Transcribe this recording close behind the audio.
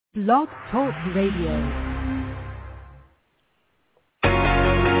Blog Talk Radio.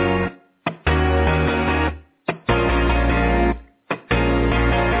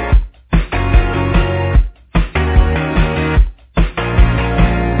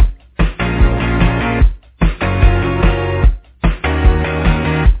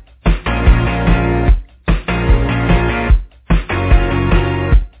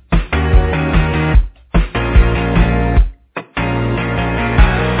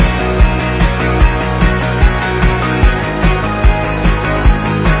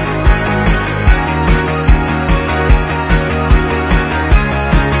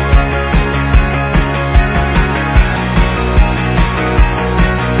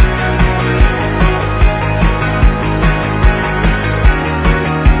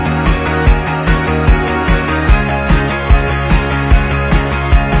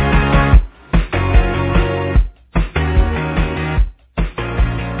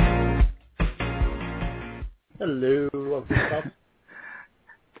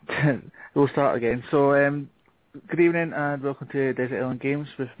 We'll start again. So, good evening and welcome to Desert Island Games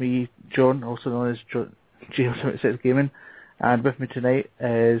with me, John, also known as J76 Gaming, and with me tonight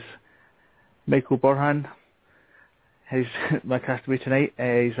is Michael Burhan. He's my castaway tonight.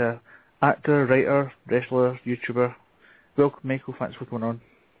 He's an actor, writer, wrestler, YouTuber. Welcome, Michael. Thanks for coming on.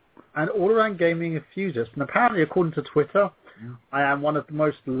 And all-around gaming enthusiast, and apparently, according to Twitter, I am one of the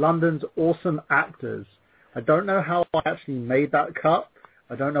most London's awesome actors. I don't know how I actually made that cut.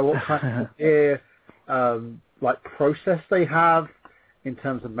 I don't know what kind of process they have in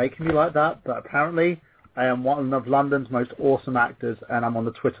terms of making me like that, but apparently I am one of London's most awesome actors, and I'm on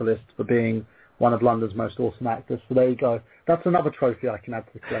the Twitter list for being one of London's most awesome actors. So there you go. That's another trophy I can add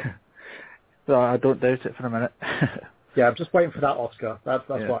to the collection. Well, I don't doubt it for a minute. Yeah, I'm just waiting for that Oscar. That's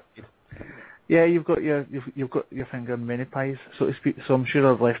what I need. Yeah, you've got your finger in many pies, so to speak. So I'm sure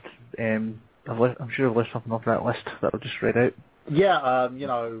I've left something off that list that I've just read out. Yeah,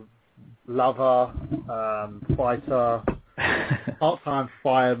 lover, fighter, part-time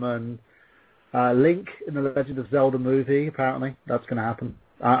fireman, Link in the Legend of Zelda movie, apparently. That's going to happen.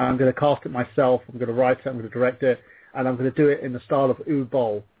 I'm going to cast it myself, I'm going to write it, I'm going to direct it, and I'm going to do it in the style of Uwe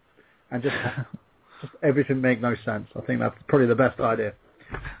Boll. And just everything make no sense. I think that's probably the best idea.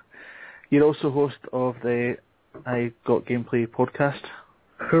 You're also host of the I Got Gameplay podcast.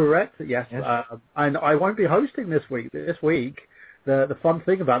 Correct, yes. And I won't be hosting this week. This week, the fun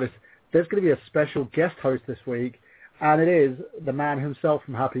thing about it is there's going to be a special guest host this week, and it is the man himself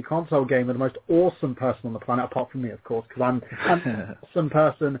from Happy Console Gamer, the most awesome person on the planet, apart from me, of course, because I'm the awesome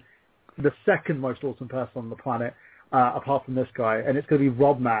person, the second most awesome person on the planet, apart from this guy, and it's going to be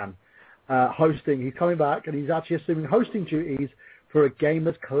Rob Man hosting. He's coming back, and he's actually assuming hosting duties for a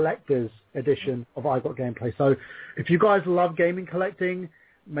Gamers Collectors edition of I Got Gameplay. So if you guys love gaming collecting,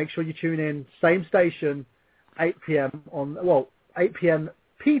 make sure you tune in. Same station, 8 p.m. 8 p.m.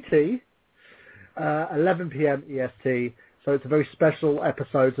 PT, 11 p.m. EST. So it's a very special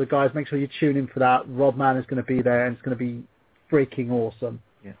episode. So guys, make sure you tune in for that. Rob Man is going to be there, and it's going to be freaking awesome.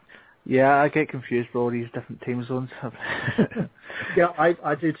 Yeah, I get confused with all these different time zones. Yeah,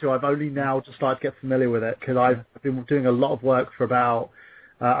 I do too. I've only now just started to get familiar with it because I've been doing a lot of work for about,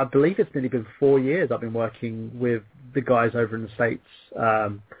 I believe it's nearly been 4 years I've been working with the guys over in the States,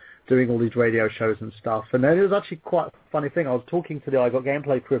 doing all these radio shows and stuff. And then it was actually quite a funny thing. I was talking to the I Got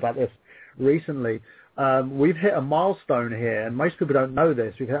Gameplay crew about this recently. We've hit a milestone here, and most people don't know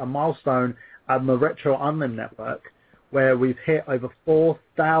this. We've hit a milestone on the Retro Unlim network where we've hit over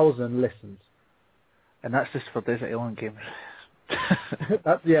 4,000 listens. And that's just for Desert Island Games.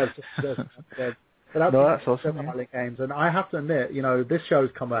 That's awesome. Yeah. Games. And I have to admit, this show's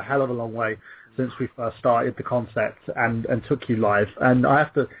come a hell of a long way since we first started the concept and took you live. And I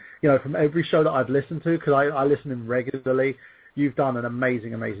have to, from every show that I've listened to, because I listen in regularly, you've done an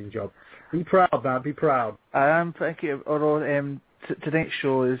amazing, amazing job. Be proud, man. Be proud. I am. Thank you. Although tonight's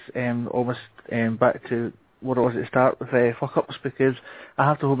show is almost back to what it was at the start with fuck-ups, because I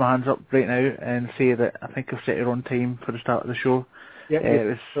have to hold my hands up right now and say that I think I've set it on time for the start of the show. Yeah,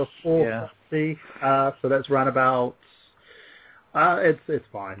 it was 4:40, so that's round about. It's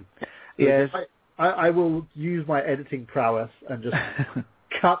fine. Yes. I will use my editing prowess and just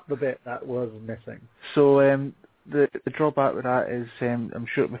cut the bit that was missing. So the drawback with that is I'm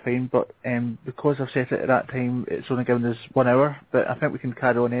sure it'll be fine, but because I've set it at that time, it's only given us 1 hour. But I think we can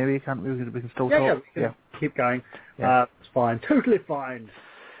carry on anyway, can't we? We can still talk. Yeah, we can keep going. Yeah. It's fine, totally fine.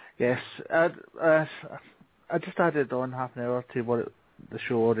 Yes, I just added on half an hour to what the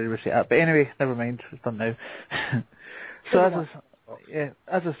show already was set at. But anyway, never mind, it's done now. So as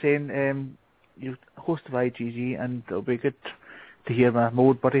I was saying, you're host of IGG, and it'll be good to hear my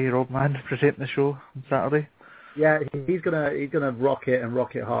old buddy Rob Mann presenting the show on Saturday. Yeah, he's gonna rock it and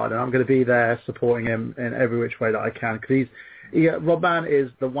rock it hard, and I'm gonna be there supporting him in every which way that I can, because Rob Mann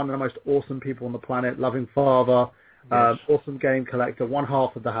is one of the most awesome people on the planet, loving father, Yes. awesome game collector, one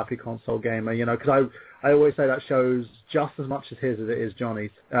half of the Happy Console Gamer. You know, because I always say that show's just as much as his as it is Johnny's.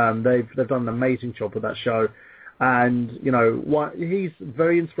 They've done an amazing job with that show, and you know he's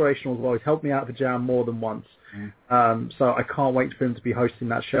very inspirational as well. He's helped me out for Jam more than once, so I can't wait for him to be hosting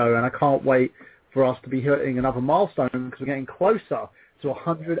that show, and I can't wait for us to be hitting another milestone, because we're getting closer to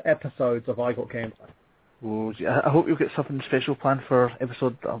 100 episodes of I Got Gameplay. Oh, I hope you'll get something special planned for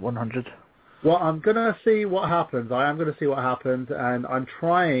episode 100. Well, I'm going to see what happens. I am going to see what happens, and I'm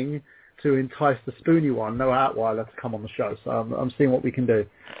trying to entice the Spoony one, Noah Atweiler, to come on the show. So I'm seeing what we can do.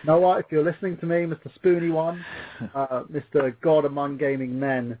 Noah, if you're listening to me, Mr. Spoony one, Mr. God among gaming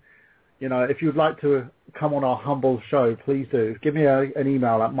men, you know, if you'd like to come on our humble show, please do. Give me an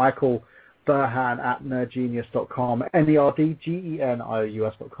email at michaelburhan@nerdgenius.com,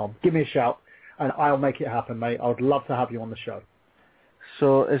 nerdgenious.com. Give me a shout, and I'll make it happen, mate. I would love to have you on the show.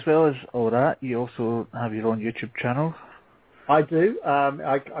 So, as well as all that, you also have your own YouTube channel. I do.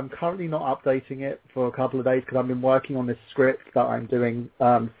 I'm currently not updating it for a couple of days, because I've been working on this script that I'm doing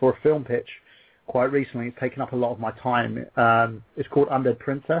for a film pitch quite recently. It's taken up a lot of my time. It's called Undead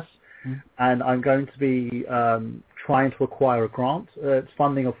Princess, and I'm going to be trying to acquire a grant. It's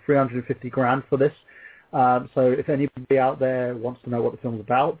funding of $350,000 for this. So if anybody out there wants to know what the film's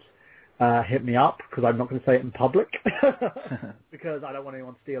about, hit me up, because I'm not going to say it in public because I don't want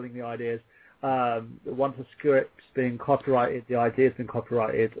anyone stealing the ideas. Once the script's been copyrighted, the idea's been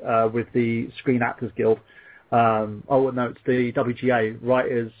copyrighted with the Screen Actors Guild. It's the WGA,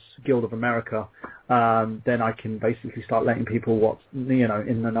 Writers Guild of America. Then I can basically start letting people in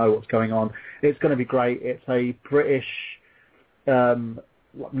the know what's going on. It's going to be great. It's a British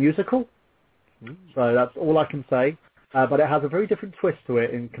musical, so that's all I can say. But it has a very different twist to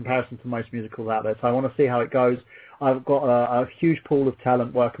it in comparison to most musicals out there. So I want to see how it goes. I've got a huge pool of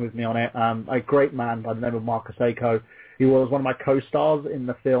talent working with me on it. A great man by the name of Marcus Ako. He was one of my co-stars in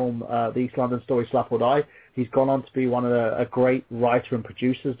the film The East London Story, Slap or Die. He's gone on to be a great writer and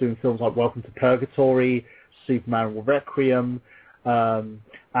producer, doing films like Welcome to Purgatory, Superman Requiem,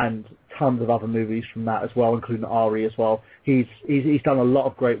 and tons of other movies from that as well, including Ari as well. He's done a lot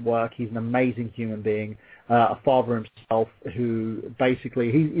of great work. He's an amazing human being. A father himself, who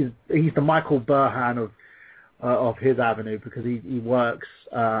basically he's the Michael Burhan of his avenue, because he works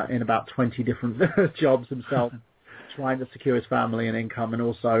in about 20 different jobs himself, trying to secure his family and income, and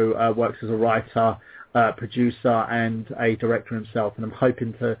also works as a writer, producer, and a director himself. And I'm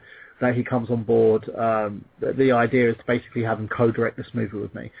hoping that he comes on board. The idea is to basically have him co-direct this movie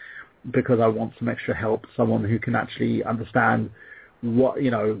with me, because I want some extra help, someone who can actually understand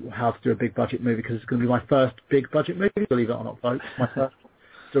how to do a big budget movie, because it's going to be my first big budget movie, believe it or not, folks. My first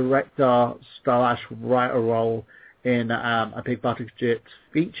director/writer role in a big budget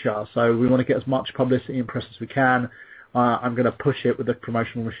feature. So we want to get as much publicity and press as we can. I'm going to push it with the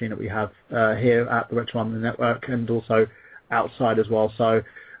promotional machine that we have here at the Retro London Network, and also outside as well. So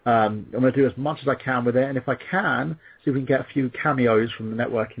I'm going to do as much as I can with it, and if I can, see if we can get a few cameos from the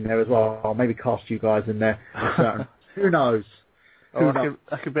network in there as well. I'll maybe cast you guys in there. Who knows? I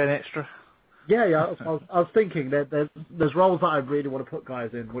could be an extra. Yeah. I was thinking that there's roles that I really want to put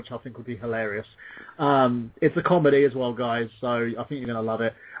guys in, which I think would be hilarious. It's a comedy as well, guys, so I think you're going to love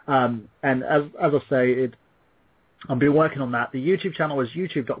it. And as I say, I've been working on that. The YouTube channel is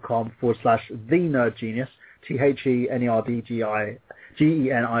youtube.com/thenerdgenius,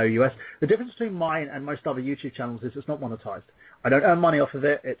 THENERDGENIOUS. The difference between mine and most other YouTube channels is it's not monetized. I don't earn money off of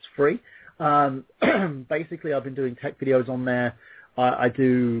it. It's free. Basically, I've been doing tech videos on there. I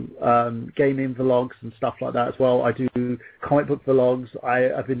do gaming vlogs and stuff like that as well. I do comic book vlogs.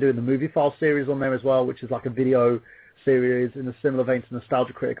 I've been doing the Movie File series on there as well, which is like a video series in a similar vein to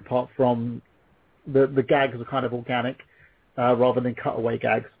Nostalgia Critic, apart from the gags are kind of organic rather than cutaway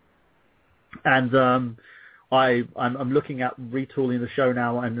gags. And I'm looking at retooling the show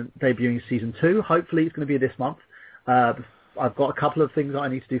now and debuting season 2. Hopefully it's going to be this month. I've got a couple of things that I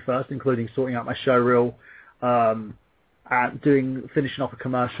need to do first, including sorting out my show reel, and finishing off a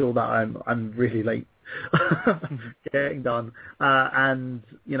commercial that I'm really late getting done, and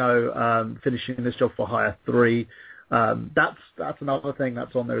finishing This Job for Hire 3. That's another thing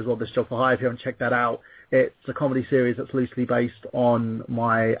that's on there as well. This Job for Hire. If you haven't checked that out, it's a comedy series that's loosely based on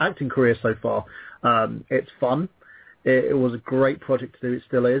my acting career so far. It's fun. It was a great project to do. It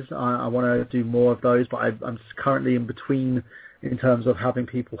still is. I want to do more of those, but I'm currently in between in terms of having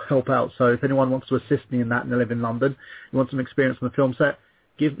people help out. So if anyone wants to assist me in that and they live in London, you want some experience on the film set,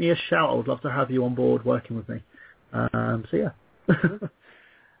 give me a shout. I would love to have you on board working with me. So yeah.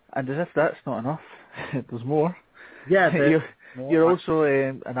 And as if that's not enough, there's more. Yeah, you're also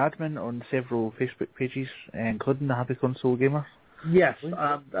an admin on several Facebook pages, including the Happy Console Gamer. Yes,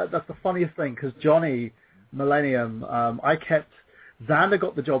 that's the funniest thing, because Johnny Millennium, Xander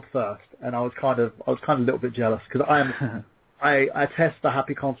got the job first, and I was kind of a little bit jealous, because I test the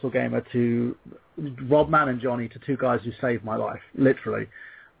Happy Console Gamer to Robman and Johnny, to two guys who saved my life, literally.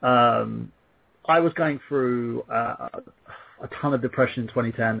 I was going through a ton of depression in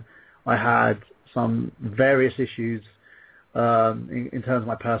 2010. I had some various issues in terms of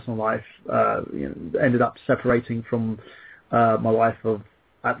my personal life. Ended up separating from my wife of,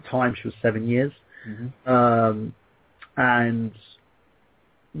 at the time, she was 7 years. Mm-hmm. And,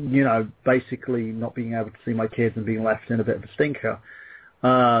 basically not being able to see my kids and being left in a bit of a stinker.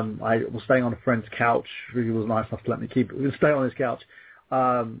 I was staying on a friend's couch, who was nice enough to let me stay on his couch,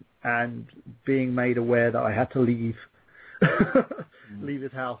 and being made aware that I had to leave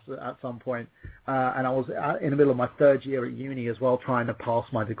his house at some point. And I was in the middle of my third year at uni as well, trying to pass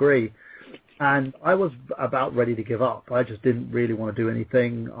my degree. And I was about ready to give up. I just didn't really want to do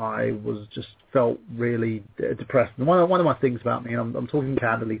anything. I felt really depressed. And one of my things about me, and I'm talking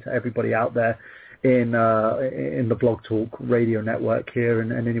candidly to everybody out there in the Blog Talk radio network here,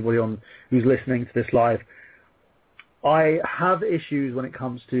 and anybody who's listening to this live, I have issues when it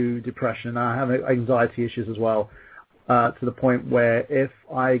comes to depression. I have anxiety issues as well, to the point where if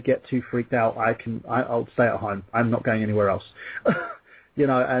I get too freaked out, I'll stay at home. I'm not going anywhere else.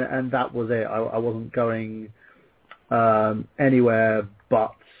 And that was it. I wasn't going anywhere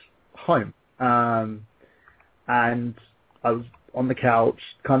but home. And I was on the couch,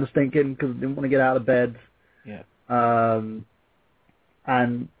 kind of stinking because I didn't want to get out of bed. Yeah. And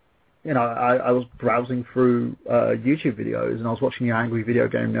I was browsing through YouTube videos, and I was watching the Angry Video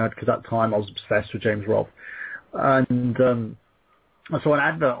Game Nerd, because at the time I was obsessed with James Rolfe. And I saw an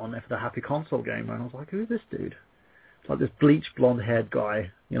advert on there for the Happy Console Gamer, and I was like, who's this dude? It's like this bleached blonde-haired guy.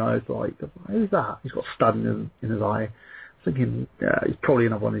 It's like, who's that? He's got a stud in his eye. I was thinking, he's probably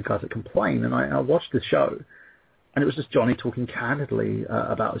another one of these guys that complain. And I watched the show, and it was just Johnny talking candidly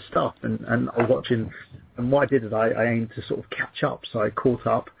about his stuff. And I was watching, and what I did is I aimed to sort of catch up. So I caught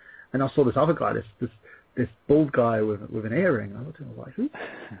up, and I saw this other guy, this bald guy with an earring. And I looked at him, I was like, who?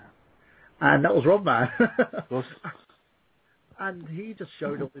 And that was Robman. And he just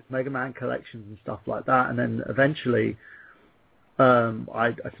showed all his Mega Man collections and stuff like that. And then eventually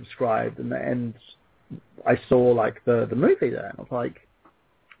I subscribed, and I saw like the movie there. And I was like,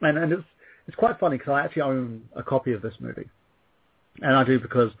 and it's quite funny, because I actually own a copy of this movie. And I do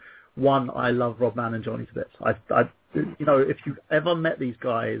because, one, I love Robman and Johnny to bits. If you've ever met these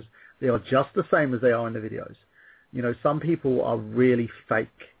guys, they are just the same as they are in the videos. Some people are really fake.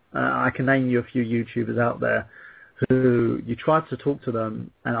 I can name you a few YouTubers out there who you try to talk to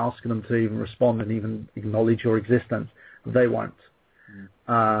them and ask them to even respond and even acknowledge your existence. They won't.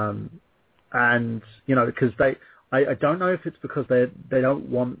 And, because I don't know if it's because they don't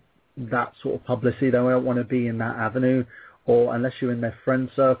want that sort of publicity. They don't want to be in that avenue, or unless you're in their friend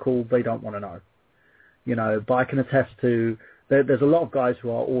circle, they don't want to know. But I can attest to, there's a lot of guys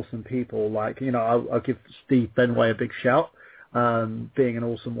who are awesome people. Like, I'll give Steve Benway a big shout, being an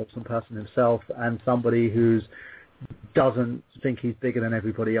awesome person himself, and somebody who's doesn't think he's bigger than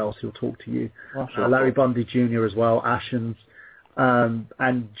everybody else. He'll talk to you. Larry Bundy Jr. as well, Ashens,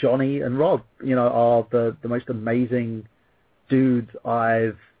 and Johnny and Rob, are the most amazing dudes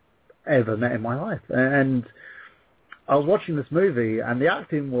I've ever met in my life. And I was watching this movie, and the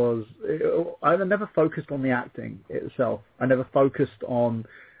acting I never focused on the acting itself. I never focused on,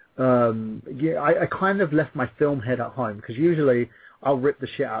 I kind of left my film head at home, because usually I'll rip the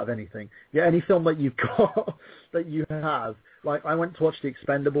shit out of anything. Yeah, any film that you've got, that you have. Like, I went to watch The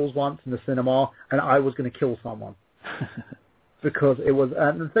Expendables once in the cinema, and I was going to kill someone. Because it was,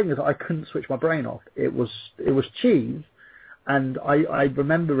 and the thing is, I couldn't switch my brain off. It was cheese, and I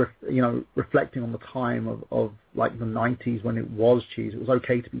remember, reflecting on the time of like the 90s when it was cheese. It was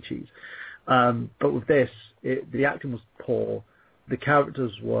okay to be cheese. But with this, the acting was poor. The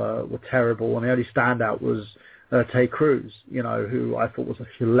characters were terrible, and the only standout was Tay Cruz, who I thought was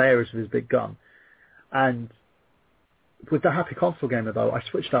hilarious with his big gun. And with the Happy Console Gamer, though, I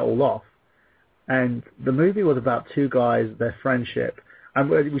switched that all off. And the movie was about two guys, their friendship. And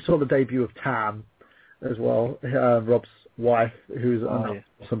we saw the debut of Tam as well, Rob's wife, who's an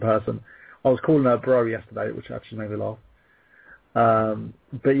awesome person. I was calling her bro yesterday, which actually made me laugh.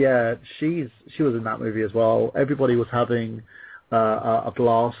 But yeah, she was in that movie as well. Everybody was having a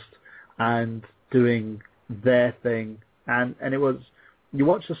blast and doing their thing. And it was, you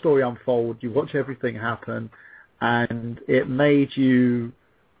watch the story unfold, you watch everything happen, and it made you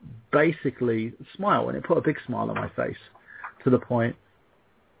basically smile, and it put a big smile on my face to the point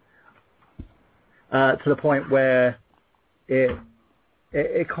where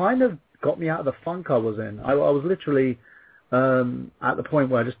it kind of got me out of the funk I was in. I was literally at the point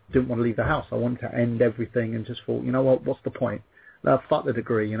where I just didn't want to leave the house. I wanted to end everything and just thought, you know what, what's the point? Fuck the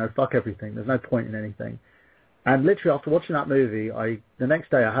degree, fuck everything. There's no point in anything. And literally after watching that movie, the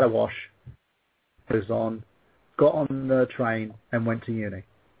next day I had a wash, was on, got on the train and went to uni.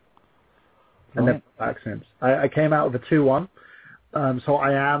 And then back since. I came out with a 2-1. So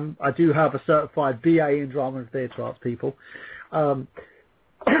I do have a certified BA in Drama and Theatre Arts, people. And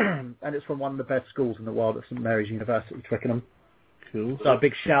it's from one of the best schools in the world at St Mary's University, Twickenham. Cool. So a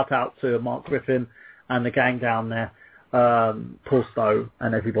big shout out to Mark Griffin and the gang down there, Paul Stowe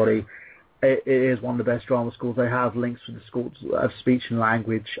and everybody. It is one of the best drama schools. They have links to the schools of speech and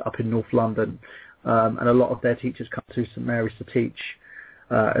language up in North London. And a lot of their teachers come to St Mary's to teach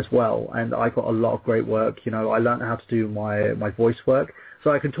as well. And I got a lot of great work. I learned how to do my voice work.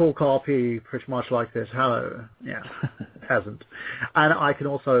 So I can talk RP pretty much like this. Hello. Yeah. Hasn't. And I can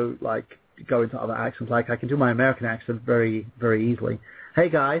also go into other accents. Like I can do my American accent very, very easily. Hey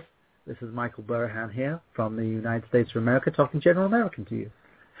guys, this is Michael Burhan here from the United States of America talking general American to you.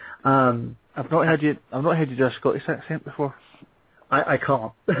 I've not heard you do a Scottish accent before. I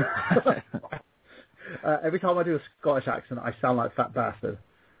can't. Every time I do a Scottish accent, I sound like Fat Bastard.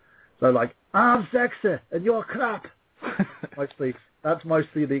 So I'm sexy and you're crap. That's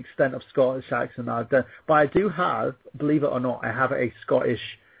mostly the extent of Scottish accent I've done. But I do have, believe it or not, I have a Scottish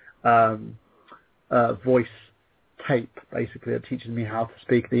voice tape, basically, that teaches me how to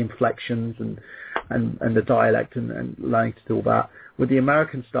speak, the inflections and the dialect and learning to do all that. With the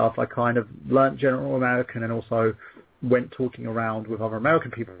American stuff, I kind of learnt general American and also went talking around with other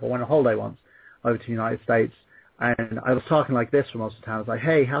American people. I went on holiday once over to the United States, and I was talking like this for most of the time. I was like,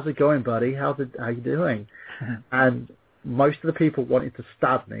 hey, how's it going, buddy? How you doing? And most of the people wanted to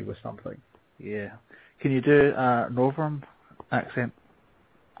stab me with something. Yeah. Can you do a northern accent?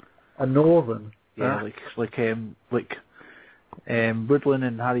 A northern? Yeah, like Woodland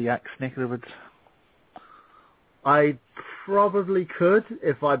and Harry Yack's neck of the woods. I probably could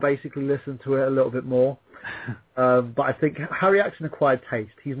if I basically listened to it a little bit more. But I think Harry Yack's an acquired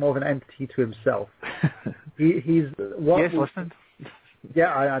taste. He's more of an entity to himself. He's what? Yes, listening.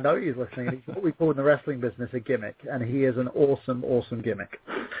 Yeah, I know he's listening. He's what we call in the wrestling business a gimmick, and he is an awesome, awesome gimmick.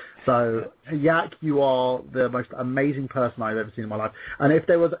 So, Yak, you are the most amazing person I've ever seen in my life. And if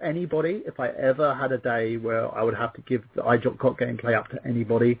there was anybody, if I ever had a day where I would have to give the iJock gameplay up to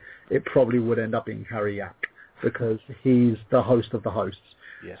anybody, it probably would end up being Harry Yak, because he's the host of the hosts.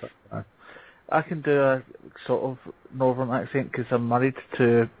 Yes. So, I can do a sort of northern accent because I'm married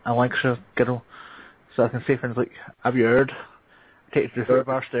to a Lancashire girl, so I can say things like, have you heard? Take it to the fruit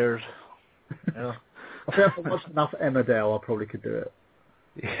bar stairs. I think if I watched enough Emmerdale, I probably could do it.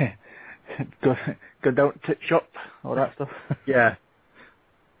 Yeah. Go down to shop, all that stuff. Yeah.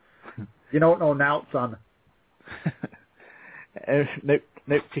 You know what? No, now, son.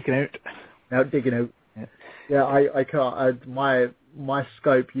 Nope, taken out. Now digging out. Yeah, I can't. My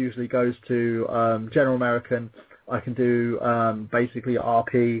scope usually goes to General American. I can do basically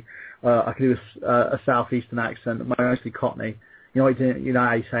RP. I can do a southeastern accent, mostly Cockney. You know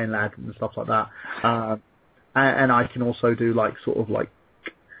how you're saying lad and stuff like that. And I can also do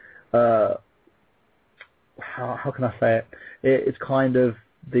how can I say it? It's kind of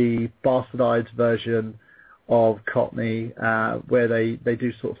the bastardized version of Cockney, where they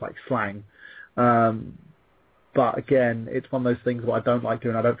do sort of like slang. But again, it's one of those things that I don't like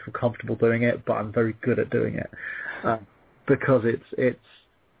doing. I don't feel comfortable doing it, but I'm very good at doing it because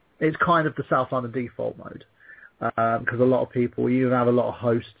it's kind of the South London default mode. Because a lot of people, you even have a lot of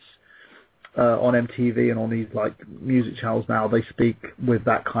hosts on MTV and on these music channels now. They speak with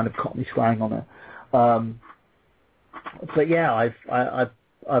that kind of Cockney slang on it. But yeah,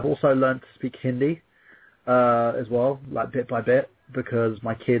 I've also learned to speak Hindi as well, bit by bit, because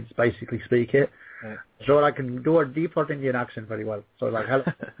my kids basically speak it. Right. So I can do a default Indian accent very well. So hello,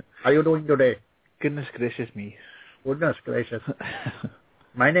 how are you doing today? Goodness gracious me. Goodness gracious.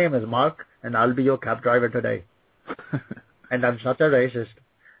 My name is Mark, and I'll be your cab driver today. And I'm such a racist.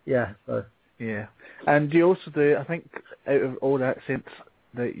 Yeah. So. Yeah. And you also do, I think, out of all the accents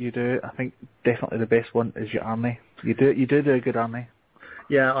that you do, I think definitely the best one is your Arnie. You do a good Arnie.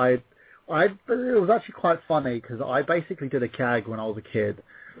 Yeah, it was actually quite funny because I basically did a CAG when I was a kid,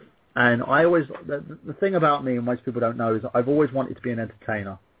 And the thing about me, and most people don't know, is I've always wanted to be an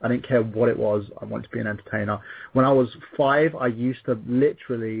entertainer. I didn't care what it was. I wanted to be an entertainer. When I was 5, I used to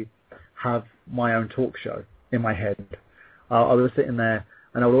literally have my own talk show in my head. I was sitting there,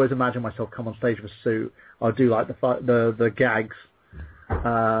 and I would always imagine myself come on stage with a suit. I'd do like the gags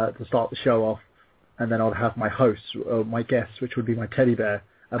to start the show off, and then I'd have my hosts, my guests, which would be my teddy bear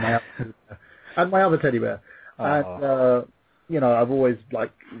and my other teddy bear. And I've always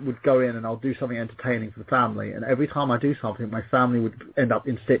would go in and I'll do something entertaining for the family. And every time I do something, my family would end up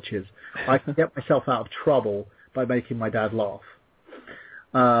in stitches. I can get myself out of trouble by making my dad laugh.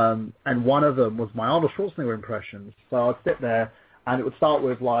 And one of them was my Arnold Schwarzenegger impressions. So I'd sit there and it would start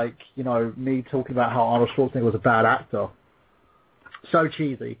with me talking about how Arnold Schwarzenegger was a bad actor. So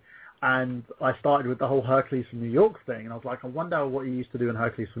cheesy. And I started with the whole Hercules from New York thing. And I was like, I wonder what he used to do in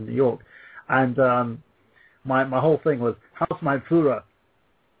Hercules from New York. And my whole thing was, Haus mein Führer,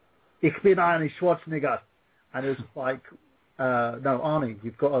 ich bin Arnie Schwarzenegger. And it was like, no, Arnie,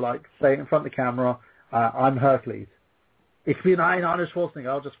 you've got to say it in front of the camera, I'm Hercules. Ich bin Arnie Schwarzenegger.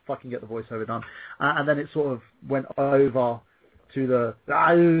 I'll just fucking get the voiceover done. And then it sort of went over to the,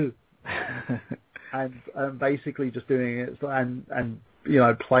 and basically just doing it and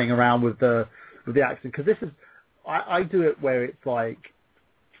playing around with the accent. Because this is, I do it where it's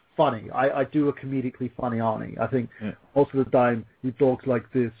funny. I do a comedically funny Arnie. I think most of the time he talks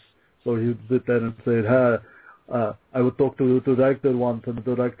like this, so he would sit there and say, "Hey, I would talk to the director once, and the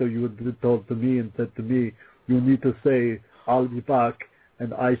director would talk to me and said to me, you need to say, I'll be back."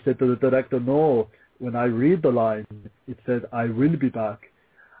 And I said to the director, no, when I read the line, it said, I will be back.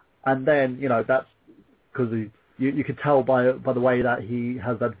 And then, that's because you can tell by the way that he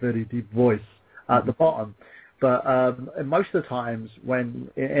has that very deep voice at the bottom. But and most of the times,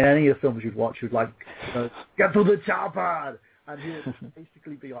 when in any of the films you'd watch, you'd get to the chopper, and he would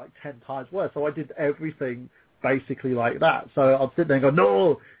basically be 10 times worse. So I did everything basically like that. So I'd sit there and go,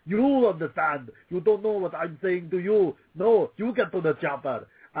 no, you don't understand. You don't know what I'm saying to you. No, you get to the chopper.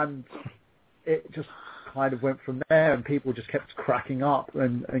 And it just kind of went from there, and people just kept cracking up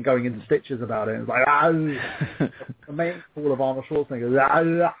and going into stitches about it. It was like, the main call of Arnold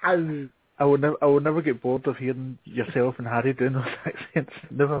Schwarzenegger. I would never get bored of hearing yourself and Harry doing those accents.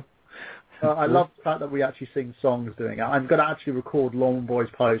 Never. I love the fact that we actually sing songs doing it. I'm going to actually record Long Boy's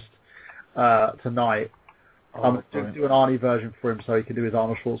Post tonight. I'm going to do an Arnie version for him so he can do his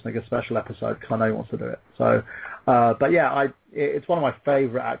Arnold Schwarzenegger special episode, because I know he wants to do it. So, but yeah, it's one of my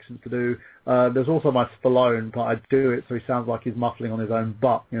favourite accents to do. There's also my Stallone, but I do it so he sounds like he's muffling on his own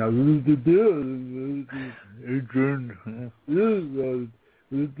butt.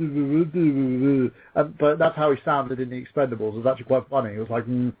 But that's how he sounded in The Expendables. It was actually quite funny. It was like,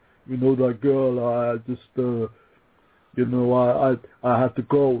 that girl, I just, I have to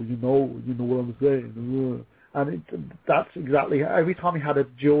go, you know what I'm saying. And that's exactly, every time he had a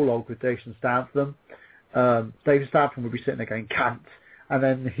duologue with Jason Statham, David Statham would be sitting there going, can't. And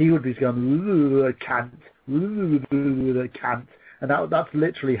then he would be going, can't. Can't. And that's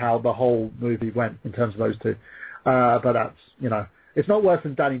literally how the whole movie went in terms of those two. But that's, it's not worse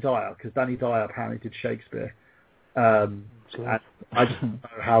than Danny Dyer, because Danny Dyer apparently did Shakespeare. And I just don't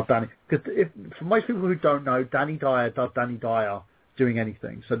know how Danny... Because for most people who don't know, Danny Dyer does Danny Dyer doing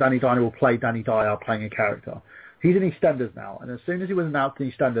anything. So Danny Dyer will play Danny Dyer playing a character. He's in EastEnders now, and as soon as he was announced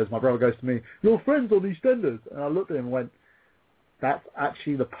in EastEnders, my brother goes to me, "Your friend's on EastEnders." And I looked at him and went, that's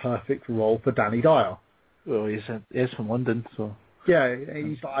actually the perfect role for Danny Dyer. Well, he's from London, so... Yeah,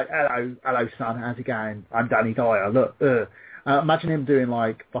 he's like, hello son, how's it going? I'm Danny Dyer, look. Imagine him doing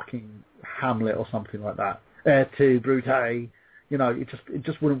fucking Hamlet or something like that. Tu Brute. It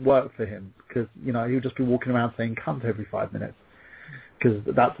just wouldn't work for him, because, he would just be walking around saying cunt every 5 minutes. Because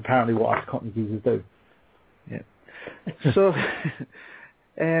that's apparently what us Cockney geezers do. Yeah. So,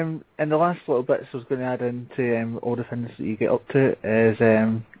 and the last little bits I was going to add into all the things that you get up to is,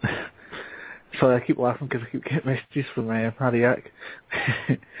 sorry, I keep laughing because I keep getting messages from Harry Yack.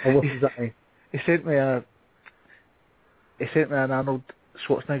 Oh, what does that mean? He sent me an Arnold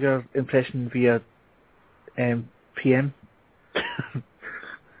Schwarzenegger impression via PM.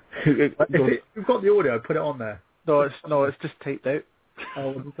 You've got the audio, put it on there. No, it's just typed out.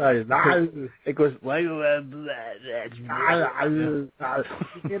 Oh, what does it say? It goes, me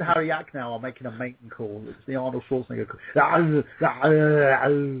and Harry Yack now are making a mating call. It's the Arnold Schwarzenegger call.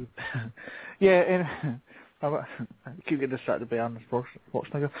 Yeah, I keep getting distracted by Arnold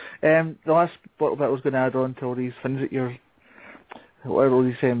Schwarzenegger. The last little bit I was going to add on to all these things that all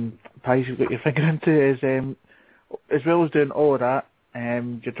these pies you've got your finger into is, as well as doing all of that,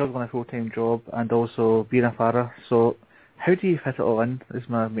 you're juggling a full-time job and also being a father. So How do you fit it all in? Is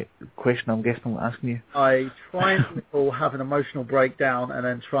my question I'm guessing I'm asking you. I try and have an emotional breakdown and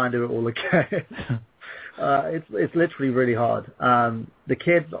then try and do it all again. It's literally really hard. The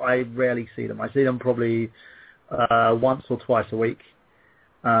kids, I rarely see them. I see them probably once or twice a week.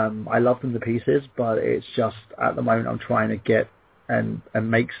 I love them to pieces, but it's just at the moment I'm trying to get and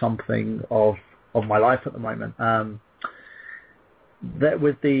make something of my life at the moment. That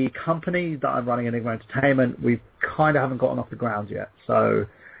with the company that I'm running, Enigma Entertainment, we kind of haven't gotten off the ground yet. So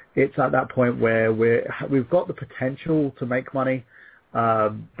it's at that point where we've got the potential to make money,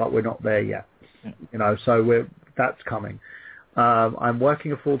 but we're not there yet. Yeah. So that's coming. I'm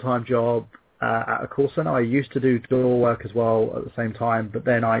working a full-time job at a call center. I used to do door work as well at the same time, but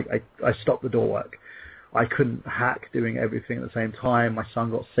then I stopped the door work. I couldn't hack doing everything at the same time. My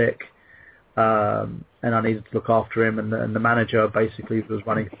son got sick. And I needed to look after him, and the manager basically who was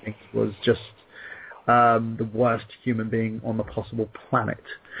running things was just the worst human being on the possible planet.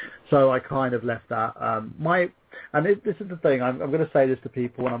 So I kind of left that. This is the thing. I'm going to say this to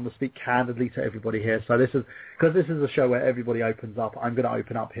people, and I'm going to speak candidly to everybody here. So this is because this is a show where everybody opens up. I'm going to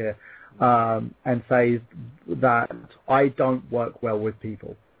open up here and say that I don't work well with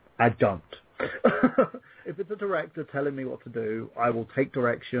people. I don't. If it's a director telling me what to do, I will take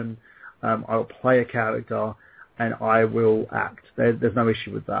direction. I'll play a character and I will act. There's no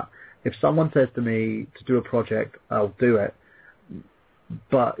issue with that. If someone says to me to do a project, I'll do it.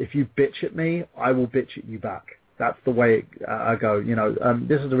 But if you bitch at me, I will bitch at you back. That's the way I go.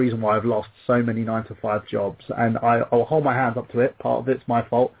 This is the reason why I've lost so many 9-to-5 jobs, and I'll hold my hands up to it. Part of it's my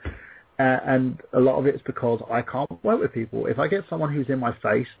fault, and a lot of it's because I can't work with people. If I get someone who's in my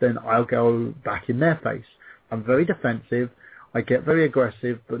face, then I'll go back in their face. I'm very defensive. I get very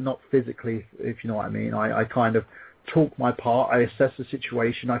aggressive, but not physically, if you know what I mean. I kind of talk my part. I assess the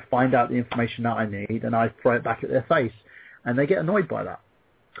situation. I find out the information that I need, and I throw it back at their face. And they get annoyed by that.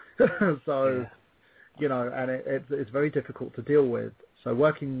 So, and it's very difficult to deal with. So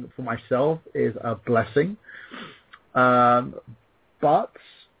working for myself is a blessing. But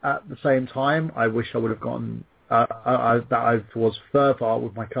at the same time, I wish I would have gotten, that I was further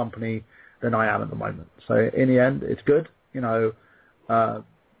with my company than I am at the moment. So in the end, it's good.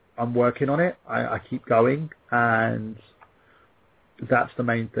 I'm working on it. I keep going, and that's the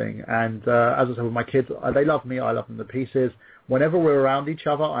main thing. And as I said, with my kids, they love me. I love them to pieces. Whenever we're around each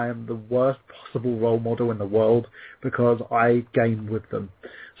other, I am the worst possible role model in the world because I game with them.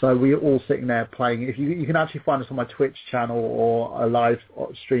 So we're all sitting there playing. If you can actually find us on my Twitch channel or a live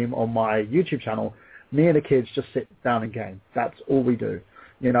stream on my YouTube channel, me and the kids just sit down and game. That's all we do.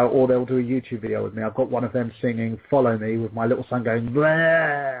 Or they'll do a YouTube video with me. I've got one of them singing "Follow Me" with my little son going,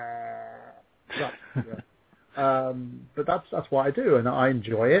 but that's what I do, and I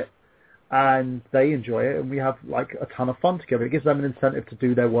enjoy it, and they enjoy it, and we have like a ton of fun together. It gives them an incentive to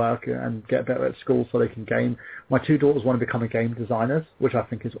do their work and get better at school so they can game. My two daughters want to become game designers, which I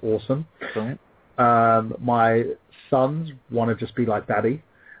think is awesome. Right. My sons want to just be like daddy.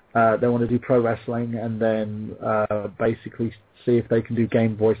 They want to do pro wrestling and then basically see if they can do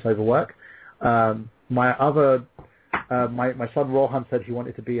game voiceover work. My son Rohan said he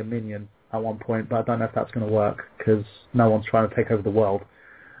wanted to be a minion at one point, but I don't know if that's going to work because no one's trying to take over the world.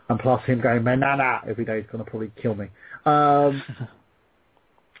 And plus him going "manana" every day is going to probably kill me. Apart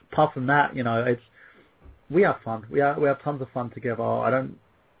from that, we have fun. We have tons of fun together. I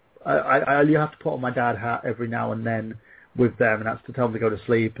have to put on my dad hat every now and then with them, and that's to tell them to go to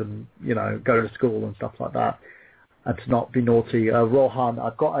sleep and go to school and stuff like that, and to not be naughty. Rohan,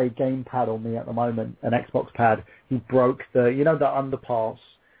 I've got a game pad on me at the moment, an Xbox pad. He broke the underpass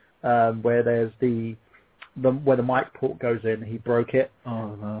where there's where the mic port goes in. He broke it.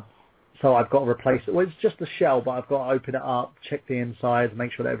 Oh no. So I've got to replace it. Well, it's just a shell, but I've got to open it up, check the inside,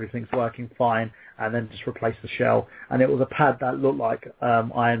 make sure that everything's working fine, and then just replace the shell. And it was a pad that looked like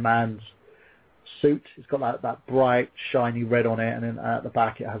Iron Man's suit. It's got that bright, shiny red on it, and then at the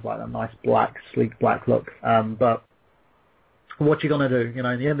back it has like a nice sleek black look. But what you gonna do? In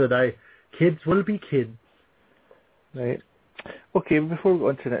the end of the day, kids will be kids. Right. Okay, before we go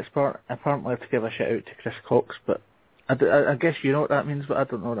on to the next part, apparently I have to give a shout out to Chris Cox, but I guess you know what that means, but I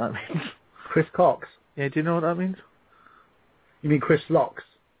don't know what that means. Chris Cox? Yeah, do you know what that means? You mean Chris Locks?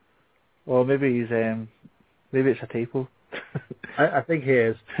 Well, maybe it's a typo. I think he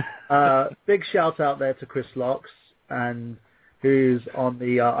is. Big shout out there to Chris Locks, and who's on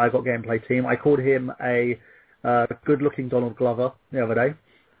the I Got Gameplay team. I called him a good-looking Donald Glover the other day,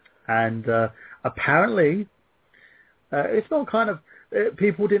 and apparently it's not kind of...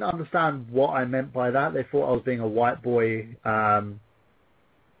 people didn't understand what I meant by that. They thought I was being a white boy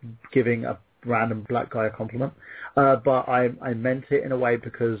giving a random black guy a compliment, but I meant it in a way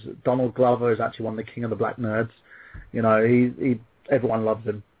because Donald Glover is actually one of the king of the black nerds. You know, he everyone loves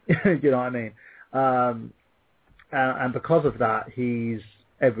him. You know what I mean? And because of that, he's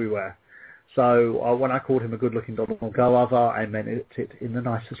everywhere. So when I called him a good-looking Donald Glover, I meant it in the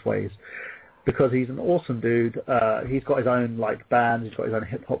nicest ways. Because he's an awesome dude. He's got his own band. He's got his own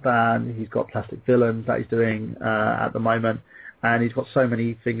hip hop band. He's got Plastic Villains that he's doing at the moment, and he's got so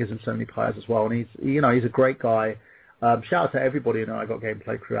many fingers and so many pies as well. And he's a great guy. Shout out to everybody in I Got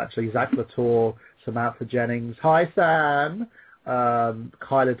Gameplay crew. Actually, Zach Latour, Samantha Jennings, hi Sam,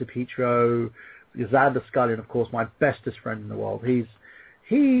 Kyla DiPietro, Xander Scully, and of course my bestest friend in the world.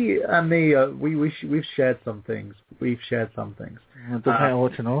 He and me, we've shared some things. I don't think I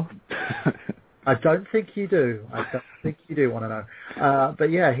want to know. I don't think you do. I don't think you do want to know.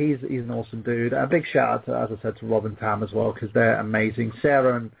 But yeah, he's an awesome dude. A big shout out to, as I said, to Rob and Tam as well, because they're amazing.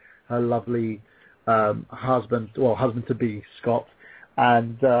 Sarah and her lovely husband to be, Scott.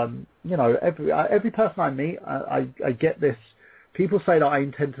 And every person I meet, I get this. People say that I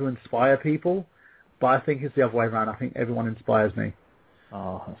intend to inspire people, but I think it's the other way around. I think everyone inspires me.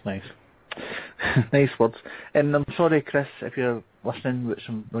 Oh, that's nice. Nice words. And I'm sorry, Chris, if you're listening, which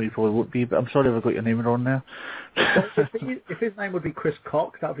I know you probably won't be, but I'm sorry if I got your name wrong there. If his name would be Chris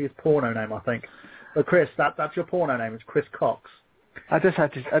Cox, that would be his porno name, I think. But Chris, that's your porno name. It's Chris Cox. I just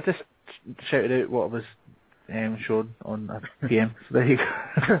shouted out what was shown on a PM. So there you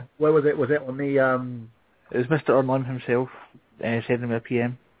go. Where was it? Was it on the? It was Mr. Ormond himself sending me a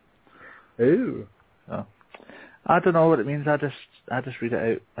PM. Ooh. So, I don't know what it means. I just read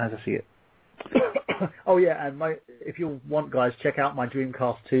it out as I see it. Oh yeah, and if you want, guys, check out my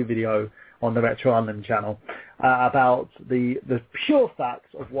Dreamcast 2 video on the Retro Island channel about the pure facts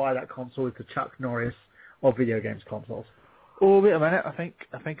of why that console is the Chuck Norris of video games consoles. Oh wait a minute, I think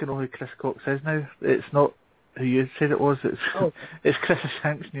I know who Chris Cox is now. It's not who you said it was. It's Chris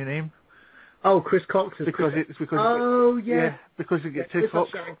Shank's new name. Oh, Chris Cox is because because you get two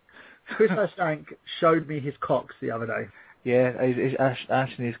Cox. Chris Shank showed me his Cox the other day. Yeah, he's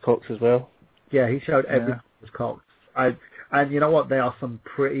ashing his Cox as well. Yeah, he showed every his Cox. And you know what? They are some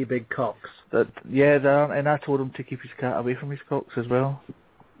pretty big cocks. They are, and I told him to keep his cat away from his cocks as well.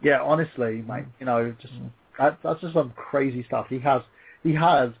 Yeah, honestly, mate, that's just some crazy stuff. He has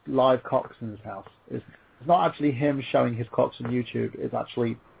live cocks in his house. It's not actually him showing his cocks on YouTube. It's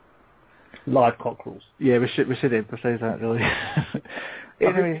actually live cockerels. Yeah, we should emphasise that really.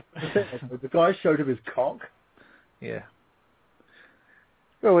 Anyway, the guy showed him his cock. Yeah.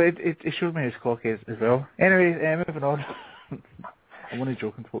 Well, it showed me his cock as well. Anyway, moving on. I'm only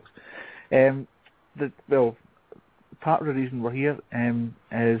joking, folks. Part of the reason we're here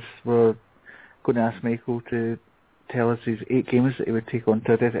is we're going to ask Michael to tell us his 8 games that he would take on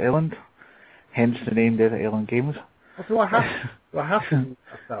to Desert Island. Hence the name Desert Island Games. Do I have to do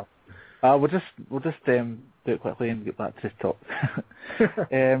myself? We'll just do it quickly and get back to the top.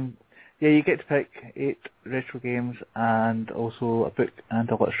 You get to pick 8 retro games and also a book and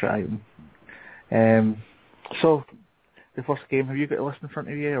a literary item. So, the first game, have you got a list in front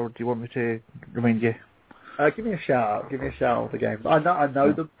of you, or do you want me to remind you? Give me a shout. Give me a shout of the games. I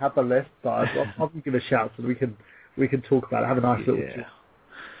know them, have the list, but I'll probably give a shout so that we can talk about it. Have a nice little chat.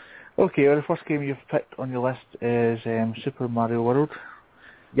 Okay, well, the first game you've picked on your list is Super Mario World.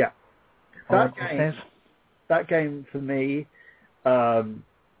 Yeah. That game for me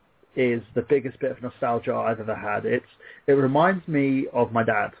is the biggest bit of nostalgia I've ever had. It reminds me of my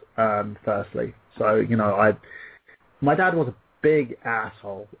dad, firstly. So, my dad was a big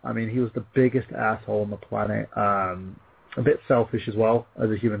asshole. I mean, he was the biggest asshole on the planet. A bit selfish as well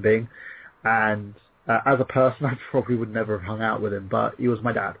as a human being. And as a person, I probably would never have hung out with him, but he was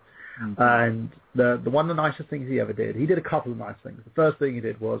my dad. Mm-hmm. And the one of the nicest things he ever did, he did a couple of nice things. The first thing he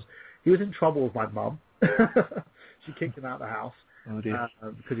did was, he was in trouble with my mum. She kicked him out of the house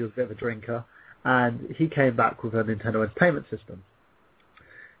because he was a bit of a drinker. And he came back with a Nintendo Entertainment System.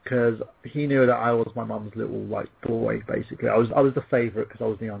 Because he knew that I was my mum's little boy, basically. I was the favourite because I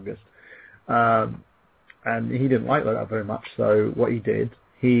was the youngest. And he didn't like that very much. So what he did,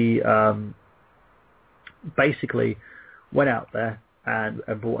 he basically went out there and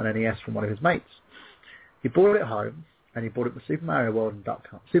bought an NES from one of his mates. He brought it home, and he bought it with Super Mario World and Duck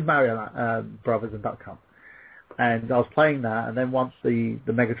Hunt, Super Mario Brothers and Duck Hunt. And I was playing that, and then once the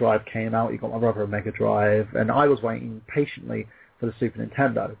Mega Drive came out, he got my brother a Mega Drive, and I was waiting patiently for the Super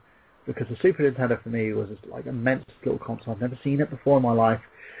Nintendo, because the Super Nintendo for me was just like an immense little console. I've never seen it before in my life.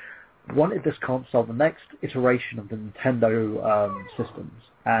 I wanted this console, the next iteration of the Nintendo systems,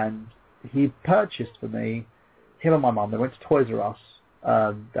 and he purchased for me, him and my mum, they went to Toys R Us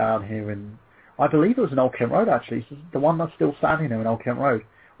down here in I believe it was in Old Kent Road, actually. So the one that's still standing there in Old Kent Road.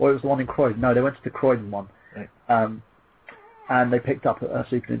 Or it was the one in Croydon. No, they went to the Croydon one. Right. And they picked up a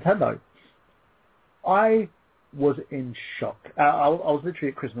Super Nintendo. I was in shock. I was literally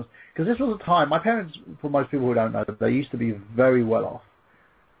at Christmas. Because this was a time, my parents, for most people who don't know, they used to be very well off.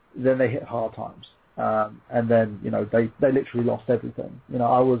 Then they hit hard times. And then, they literally lost everything.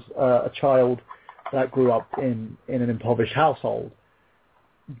 I was a child that grew up in an impoverished household.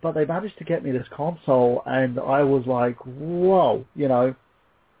 But they managed to get me this console, and I was like, whoa,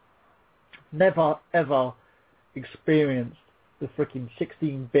 never, ever experienced the freaking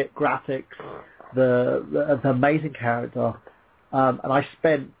 16-bit graphics, the amazing character. And I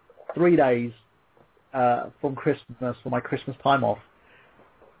spent 3 days from Christmas, for my Christmas time off,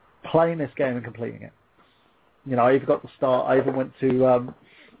 playing this game and completing it. I even got the start. I even went to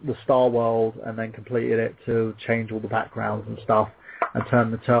the Star World and then completed it to change all the backgrounds and stuff and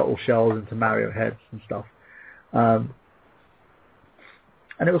turn the turtle shells into Mario heads and stuff. And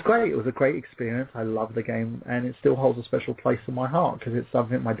it was great. It was a great experience. I love the game, and it still holds a special place in my heart because it's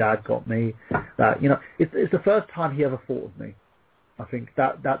something my dad got me. That it's the first time he ever thought of me. I think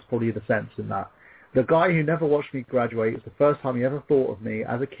that's probably the sense in that. The guy who never watched me graduate, it's the first time he ever thought of me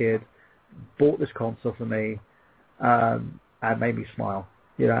as a kid, bought this console for me, and made me smile.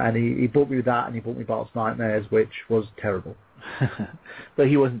 And he bought me that, and he bought me Bart's Nightmares, which was terrible. But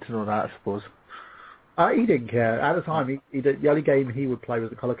he wasn't to know that, I suppose. He didn't care. At the time, the only game he would play was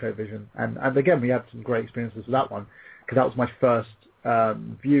the Coleco Vision. And again, we had some great experiences with that one, because that was my first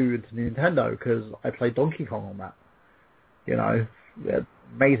view into Nintendo, because I played Donkey Kong on that.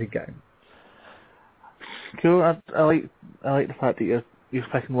 Amazing game. Cool. I like the fact that you're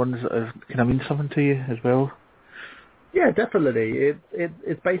picking ones that kind of mean something to you as well. Yeah, definitely.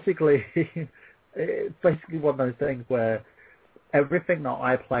 It's basically one of those things where everything that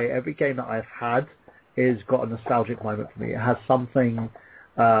I play, every game that I've had, is got a nostalgic moment for me. It has something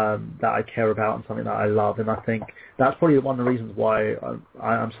that I care about and something that I love, and I think that's probably one of the reasons why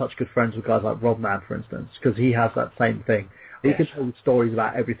I'm such good friends with guys like Robman, for instance, because he has that same thing. He can tell stories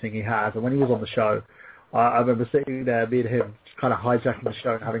about everything he has, and when he was on the show, I remember sitting there, me and him, just kind of hijacking the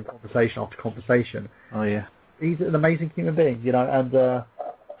show and having conversation after conversation. Oh yeah, he's an amazing human being, and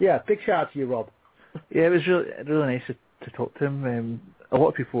big shout out to you, Rob. Yeah, it was really nice to talk to him. A lot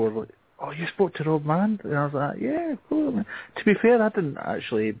of people were like, "Oh, you spoke to Rob Mann?" And I was like, "Yeah, cool." To be fair, I didn't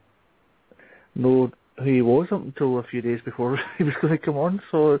actually know who he was up until a few days before he was going to come on,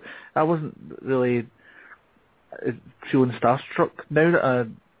 so I wasn't really feeling starstruck. Now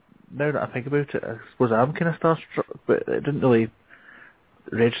that I think about it, I suppose I'm kind of starstruck, but it didn't really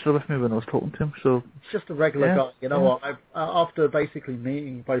register with me when I was talking to him. So it's just a regular guy. You know what? After basically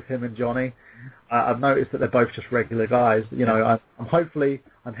meeting both him and Johnny, I've noticed that they're both just regular guys. I'm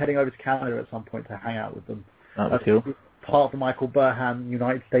heading over to Canada at some point to hang out with them. That'd be cool. Part of the Michael Burhan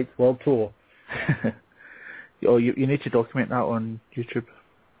United States World Tour. Oh, you need to document that on YouTube.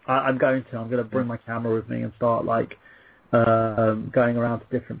 I'm going to. I'm going to bring my camera with me and start going around to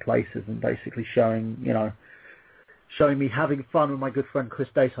different places and basically showing me having fun with my good friend Chris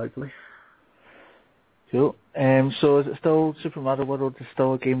Dace, hopefully. Cool. So is it still Super Mario World? Is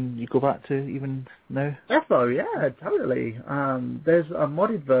still a game you go back to even now? Defo, yeah, totally. There's a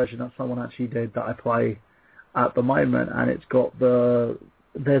modded version that someone actually did that I play at the moment, and it's got there's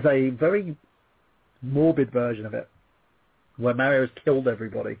a very morbid version of it where Mario's killed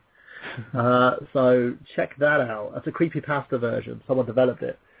everybody. So check that out. That's a creepypasta version. Someone developed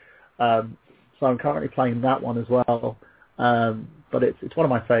it. So I'm currently playing that one as well. But it's one of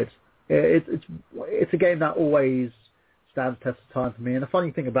my faves. It's a game that always stands test of time for me. And the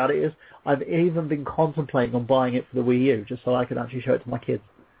funny thing about it is I've even been contemplating on buying it for the Wii U just so I can actually show it to my kids.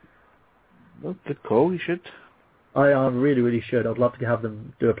 Well, good call. You should. I really, really should. I'd love to have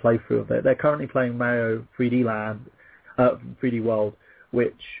them do a playthrough of it. They're currently playing Mario 3D World,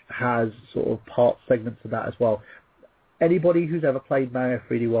 which has sort of part segments of that as well. Anybody who's ever played Mario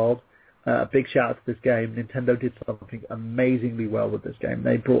 3D World, a big shout out to this game. Nintendo did something amazingly well with this game.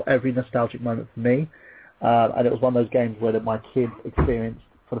 They brought every nostalgic moment for me, and it was one of those games where my kids experienced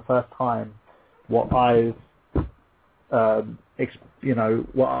for the first time what I've,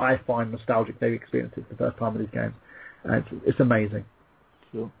 what I find nostalgic. They've experienced it for the first time with these games, and it's amazing.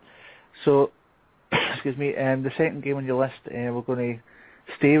 Cool. So, excuse me. The second game on your list, we're going to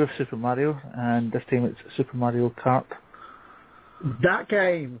stay with Super Mario, and this time it's Super Mario Kart. That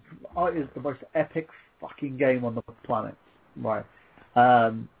game is the most epic fucking game on the planet. Right.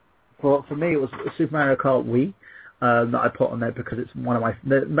 For me, it was Super Mario Kart Wii that I put on there because it's one of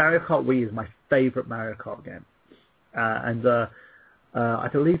Mario Kart Wii is my favourite Mario Kart game. And I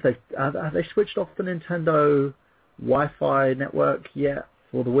believe have they switched off the Nintendo Wi-Fi network yet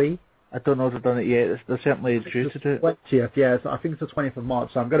for the Wii? I don't know if they've done it yet. They're certainly due to do it. 20th, yes. I think it's the 20th of March,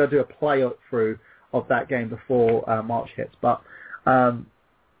 so I'm going to do a play-through of that game before March hits, but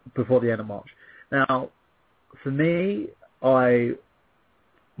before the end of March. Now, for me, my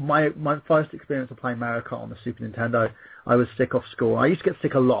first experience of playing Mario Kart on the Super Nintendo, I was sick off school. I used to get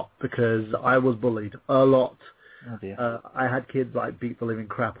sick a lot because I was bullied a lot. Oh dear. I had kids like beat the living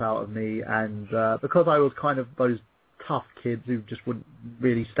crap out of me, and because I was kind of those tough kids who just wouldn't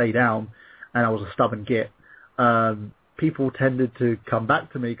really stay down, and I was a stubborn git, people tended to come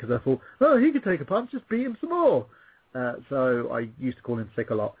back to me because I thought, oh, he could take a punch, just beat him some more. So I used to call him sick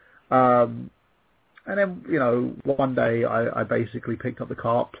a lot. And then, one day I basically picked up the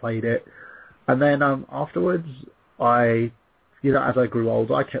cart, played it, and then afterwards as I grew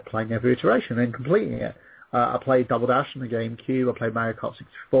older, I kept playing every iteration and completing it. I played Double Dash on the GameCube. I played Mario Kart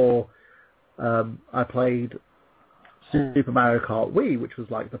 64. I played Super Mario Kart Wii, which was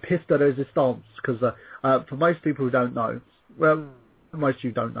like the pièce de résistance, because for most people who don't know, well, most of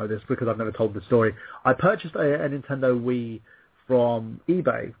you don't know this because I've never told the story. I purchased a Nintendo Wii from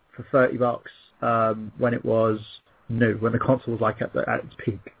eBay for $30 when it was new, when the console was like at its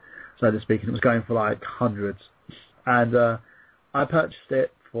peak, so to speak, and it was going for like hundreds. And I purchased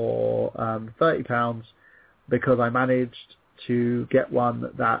it for £30 because I managed to get one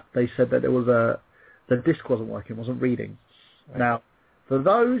that they said that the disc wasn't working, wasn't reading. Right. Now, for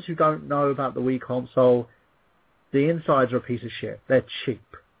those who don't know about the Wii console, the insides are a piece of shit. They're cheap.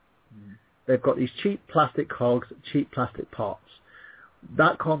 They've got these cheap plastic cogs, cheap plastic parts.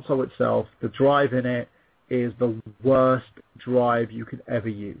 That console itself, the drive in it, is the worst drive you could ever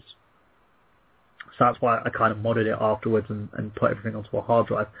use. So that's why I kind of modded it afterwards and put everything onto a hard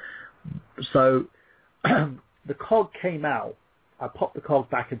drive. So the cog came out. I popped the cog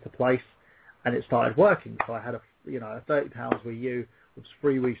back into place, and it started working. So I had a £30 Wii U with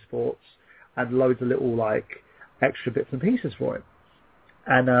free Wii Sports and loads of little like extra bits and pieces for it.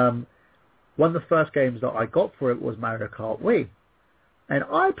 And one of the first games that I got for it was Mario Kart Wii, and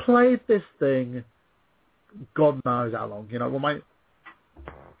I played this thing God knows how long. It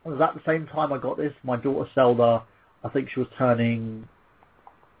was at the same time I got this. My daughter Zelda, I think she was turning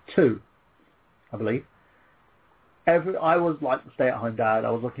 2, I believe. I was like the stay-at-home dad.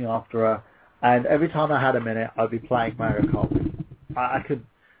 I was looking after her, and every time I had a minute, I'd be playing Mario Kart. I could.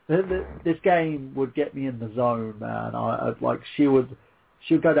 This game would get me in the zone, man. She would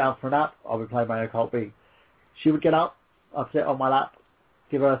go down for a nap. I would play Mario Kart Wii. She would get up. I'd sit on my lap,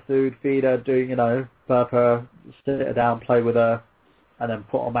 give her food, feed her, burp her, sit her down, play with her, and then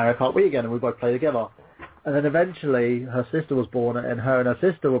put on Mario Kart Wii again, and we both play together. And then eventually her sister was born, and her and her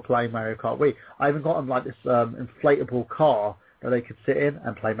sister were playing Mario Kart Wii. I even got them like this inflatable car that they could sit in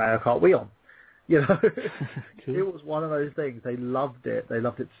and play Mario Kart Wii on. Cool. It was one of those things. They loved it. They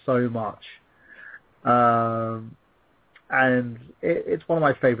loved it so much. And it's one of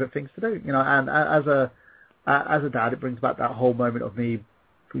my favourite things to do. And as a dad, it brings back that whole moment of me,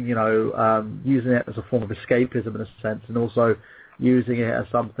 using it as a form of escapism in a sense, and also using it as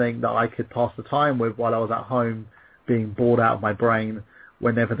something that I could pass the time with while I was at home being bored out of my brain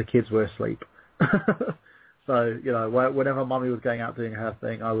whenever the kids were asleep. So, whenever Mummy was going out doing her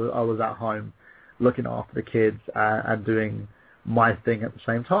thing, I was at home looking after the kids and doing my thing at the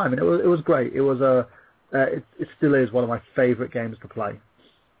same time. And it was great. It was it still is one of my favourite games to play.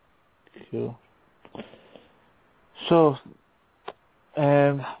 Cool. So,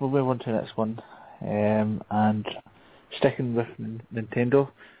 we'll move on to the next one. And sticking with Nintendo,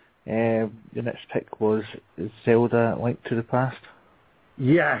 your next pick was Zelda: Link to the Past.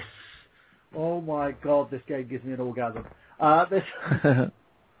 Yes. Oh my God, this game gives me an orgasm.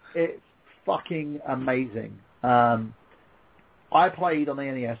 It's fucking amazing. I played on the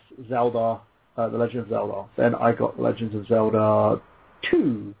NES Zelda, The Legend of Zelda. Then I got Legends of Zelda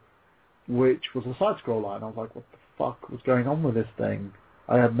 2, which was a side-scroller, and I was like, what the fuck was going on with this thing?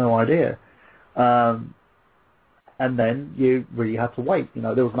 I had no idea. And then you really had to wait.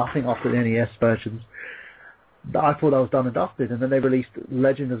 There was nothing after the NES versions. I thought I was done and dusted, and then they released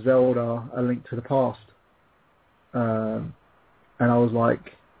Legend of Zelda: A Link to the Past. And I was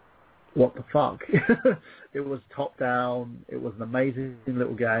like, what the fuck? It was top-down. It was an amazing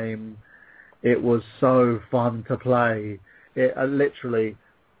little game. It was so fun to play. It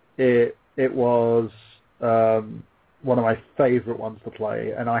was one of my favourite ones to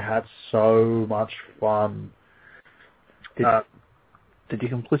play, and I had so much fun. Did you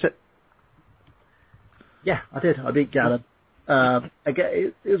complete it? Yeah, I did. I beat Ganon.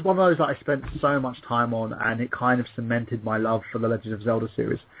 Again, it was one of those that I spent so much time on, and it kind of cemented my love for the Legend of Zelda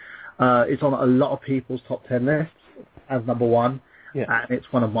series. It's on a lot of people's top 10 lists as number one, and it's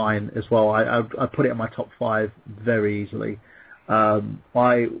one of mine as well. I put it in my top 5 very easily. I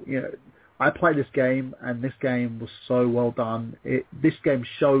played this game, and this game was so well done. This game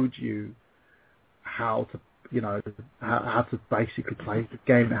showed you how to, how to basically play the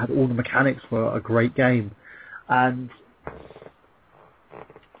game. It had all the mechanics for a great game. And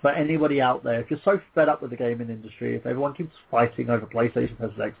for anybody out there, if you're so fed up with the gaming industry, if everyone keeps fighting over PlayStation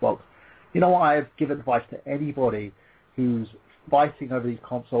versus Xbox, you know what? I have given advice to anybody who's fighting over these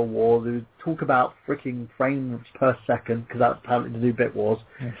console wars, who talk about freaking frames per second, because that's apparently the new bit wars.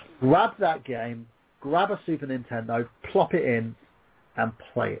 Yes. Grab that game, grab a Super Nintendo, plop it in, and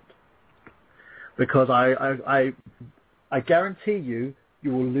play it. Because I guarantee you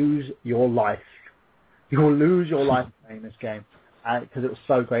will lose your life. You will lose your life playing this game, because it was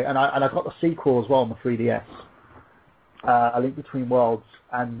so great. And I got the sequel as well on the 3DS, A Link Between Worlds,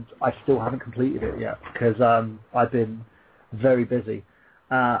 and I still haven't completed it yet, because I've been very busy.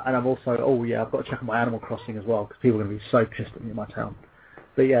 And I'm also, I've got to check on my Animal Crossing as well, because people are going to be so pissed at me in my town.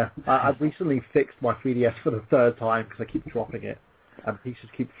 But yeah, I've recently fixed my 3DS for the 3rd time, because I keep dropping it, and pieces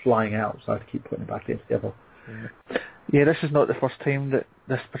keep flying out, so I have to keep putting it back in together. Yeah, this is not the first time that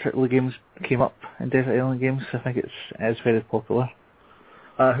this particular game came up in Desert Island Games. I think it's very popular.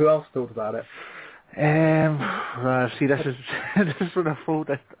 Who else talked about it? See, this is when I fold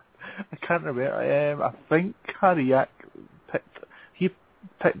it. I can't remember. I think Harry Yak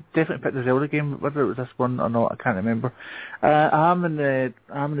definitely picked the Zelda game, whether it was this one or not, I can't remember. I'm in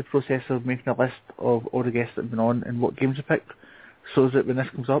the process of making a list of all the guests that have been on and what games they picked, so that when this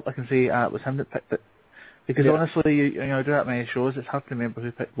comes up, I can say it was him that picked it. Because honestly, you do that many shows, it's hard to remember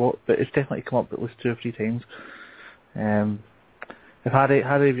who picked what, but it's definitely come up at least 2 or 3 times. If Harry,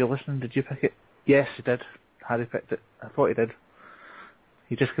 if you're listening, did you pick it? Yes, he did. Harry picked it. I thought he did.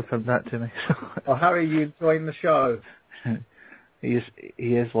 He just confirmed that to me. Oh, Harry, you enjoying the show? He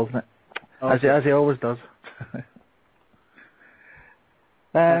is loving it, okay. as he always does.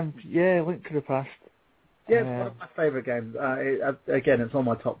 Link to the Past. Yeah, it's one of my favourite games. Again, it's on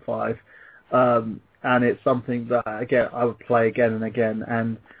my top 5. And it's something that, again, I would play again and again.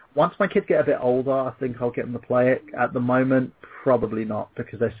 And once my kids get a bit older, I think I'll get them to play it. At the moment, probably not,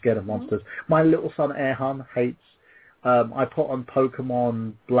 because they're scared of monsters. My little son, Erhan, hates... I put on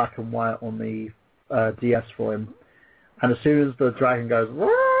Pokemon Black and White on the DS for him. And as soon as the dragon goes,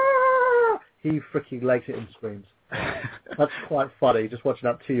 Wah! He freaking legs it and screams. That's quite funny, just watching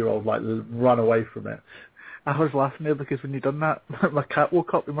that 2-year-old run away from it. I was laughing there because when you done that, my cat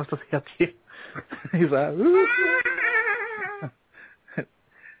woke up. He must have heard you. He's like,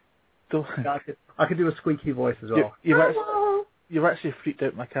 I could do a squeaky voice as well. You've actually freaked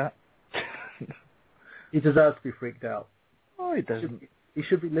out my cat. He deserves to be freaked out. Oh, he doesn't. He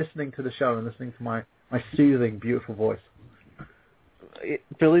should be listening to the show and listening to my soothing, beautiful voice.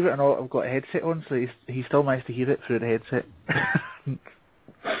 Believe it or not, I've got a headset on, so he still managed to hear it through the headset.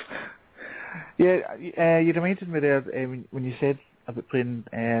 You reminded me there when you said about playing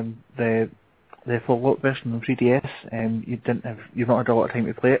the Fallout version on 3DS. You've not had a lot of time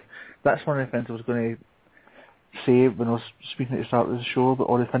to play it. That's one of the things I was going to say when I was speaking at the start of the show about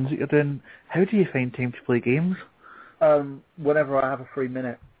all the things that you're doing. How do you find time to play games? Whenever I have a free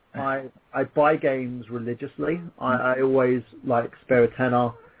minute. I buy games religiously. I always spare a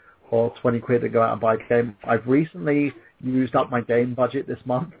tenner or 20 quid to go out and buy a game. I've recently used up my game budget this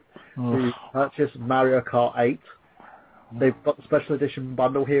month to purchase Mario Kart 8. They've got the special edition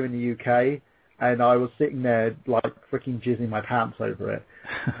bundle here in the UK, and I was sitting there freaking jizzing my pants over it.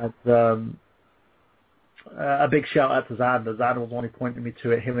 And, a big shout out to Xander. Xander was the one who pointed me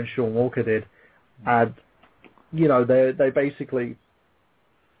to it. Him and Sean Walker did. And, they basically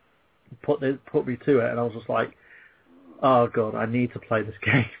put me to it, and I was just like, oh god, I need to play this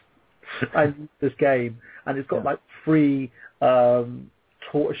game. I need this game. And it's got free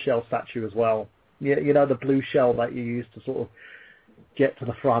tortoiseshell statue as well. Yeah, the blue shell that you use to sort of get to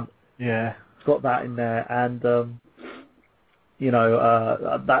the front. Yeah. It's got that in there, and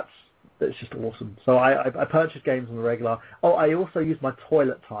it's just awesome. So I purchase games on the regular. Oh, I also use my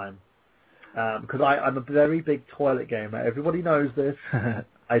toilet time, because I'm a very big toilet gamer. Everybody knows this.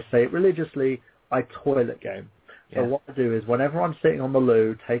 I say it religiously. I toilet game. So what I do is whenever I'm sitting on the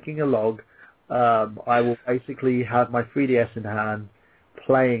loo taking a log, I will basically have my 3DS in hand,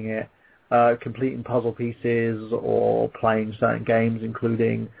 playing it, completing puzzle pieces or playing certain games,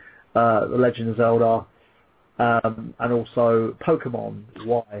 including The Legend of Zelda, and also Pokemon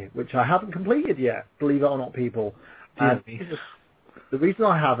Y, which I haven't completed yet, believe it or not, people. Dear me. The reason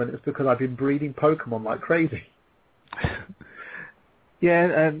I haven't is because I've been breeding Pokemon like crazy. Yeah,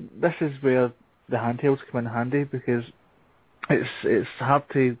 and this is where the handhelds come in handy, because it's hard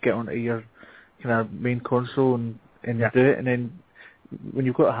to get onto your kind of main console and do it, and then when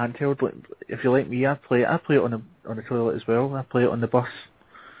you've got a handheld, like, if you're like me, I play it on the toilet as well. I play it on the bus.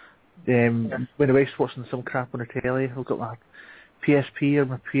 When the wife's watching some crap on the telly, I've got my PSP or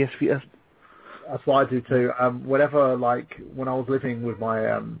my PS Vita. That's what I do too. Whenever, like, when I was living with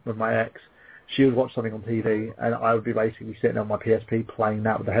my ex, she would watch something on TV, and I would be basically sitting on my PSP playing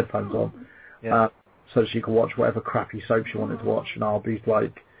that with the headphones on, so that she could watch whatever crappy soap she wanted to watch, and I'll be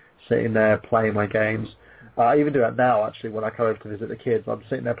like sitting there playing my games. I even do that now, actually, when I come over to visit the kids. I'm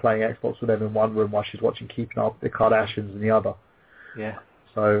sitting there playing Xbox with them in one room while she's watching Keeping Up with the Kardashians in the other. Yeah.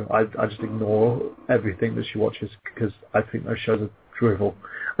 So I just ignore everything that she watches because I think those shows are drivel.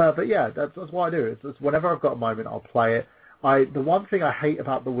 But yeah, that's what I do. It's whenever I've got a moment, I'll play it. The one thing I hate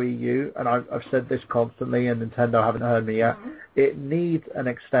about the Wii U, and I've said this constantly, and Nintendo haven't heard me yet, it needs an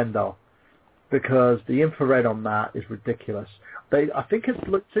extender, because the infrared on that is ridiculous. I think it's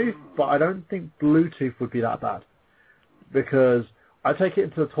Bluetooth, but I don't think Bluetooth would be that bad, because I take it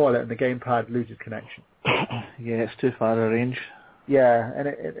into the toilet and the gamepad loses connection. Yeah, it's too far a range. Yeah, and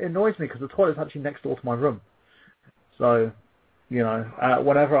it annoys me because the toilet's actually next door to my room. So,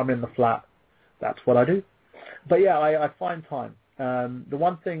 whenever I'm in the flat, that's what I do. But yeah, I find time. The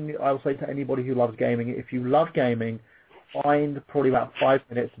one thing I will say to anybody who loves gaming, if you love gaming, find probably about 5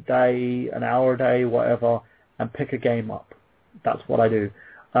 minutes a day, an hour a day, whatever, and pick a game up. That's what I do.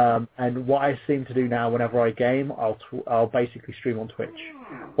 And what I seem to do now, whenever I game, I'll basically stream on Twitch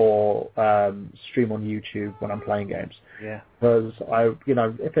or stream on YouTube when I'm playing games. Yeah. Because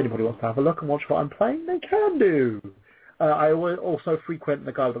if anybody wants to have a look and watch what I'm playing, they can do. I will also frequent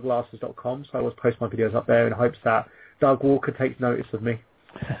theguywiththeglasses.com, so I always post my videos up there in hopes that Doug Walker takes notice of me.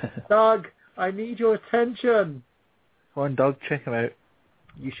 Doug, I need your attention. Come on, Doug, check him out.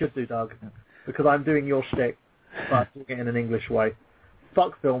 You should do, Doug, because I'm doing your shtick, but doing it in an English way.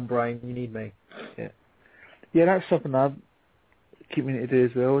 Fuck Film Brain, you need me. Yeah, that's something I keep meaning to do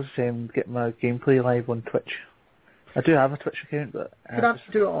as well, is get my gameplay live on Twitch. I do have a Twitch account, but... You can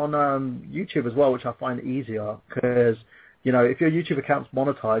actually do it on YouTube as well, which I find easier, because, if your YouTube account's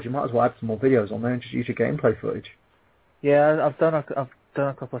monetized, you might as well add some more videos on there and just use your gameplay footage. Yeah, I've done a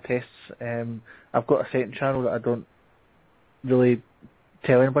couple of tests. I've got a second channel that I don't really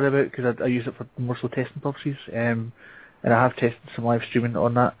tell anybody about, because I use it for mostly testing purposes, and I have tested some live streaming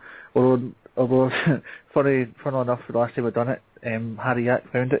on that. Although funny enough, the last time I done it, Harry Yak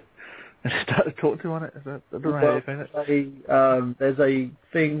found it and started talking to him on it. I don't know how he found it. There's a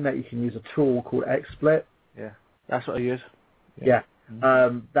thing that you can use, a tool called XSplit. Yeah, that's what I use. Yeah.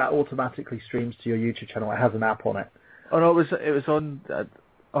 That automatically streams to your YouTube channel. It has an app on it. Oh no, it was on. I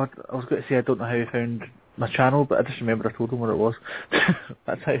was going to say I don't know how he found my channel, but I just remember I told him what it was.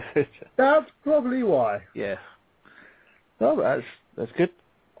 That's how he found it. That's probably why. Yeah. No, but that's good.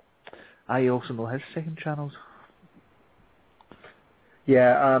 I also know his second channels.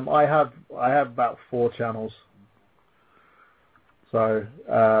 Yeah, I have about 4 channels. So,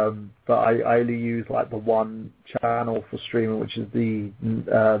 but I only use like the one channel for streaming, which is the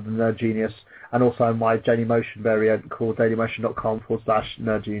Nerd Genius, and also my Dailymotion variant called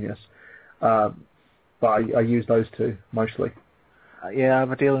dailymotion.com/nerdgenius. But I use those two mostly. Yeah, I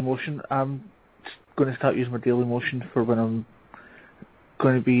have a Dailymotion. I'm going to start using my Dailymotion for when I'm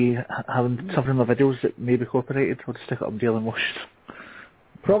going to be having something in my videos that may be copyrighted. I'll just stick it on Dailymotion.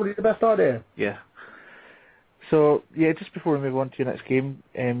 Probably the best idea. Yeah. So, yeah, just before we move on to your next game,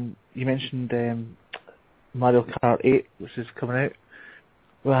 you mentioned Mario Kart 8, which is coming out.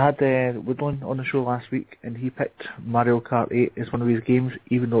 We had Woodland on the show last week, and he picked Mario Kart 8 as one of his games,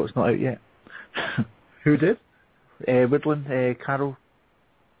 even though it's not out yet. Who did? Woodland, Carol.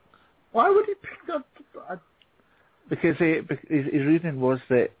 Why would he pick that? Because his reasoning was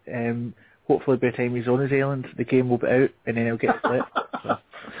that hopefully by the time he's on his island, the game will be out, and then he'll get split. So.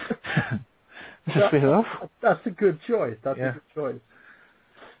 Fair enough. That's a good choice. That's a good choice.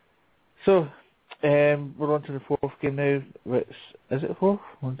 So, we're on to the 4th game now. Is it the 4th?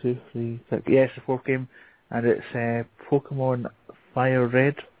 1, 2, 3, 6. Yeah, it's the 4th game, and it's Pokemon Fire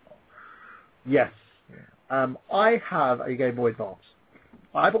Red. Yes. I have a Game Boy Advance.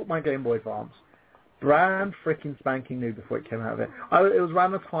 I bought my Game Boy Advance brand freaking spanking new before it came out of it. It was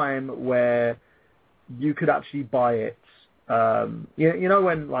around the time where you could actually buy it. You know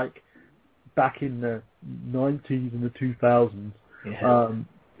when, like, back in the 90s and the 2000s,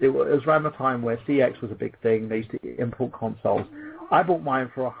 it was around the time where CX was a big thing. They used to import consoles. I bought mine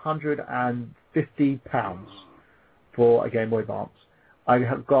for £150. for a Game Boy Advance. I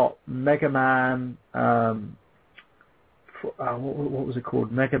have got Mega Man, what was it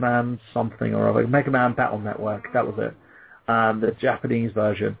called? Mega Man something or other. Mega Man Battle Network, that was it. The Japanese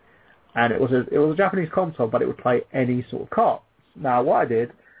version. And it was a Japanese console, but it would play any sort of carts. Now, what I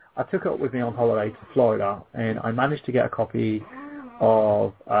did, I took it with me on holiday to Florida, and I managed to get a copy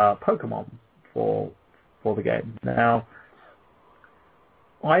of Pokemon for the game. Now,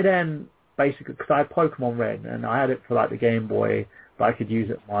 I then basically, because I had Pokemon Red, and I had it for like the Game Boy, but I could use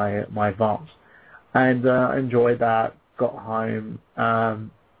it my Advance, and enjoyed that. Got home,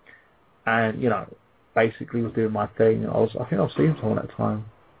 and basically was doing my thing. I think I was seeing someone at the time.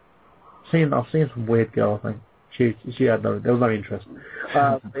 I was seeing some weird girl. I think she had there was no interest.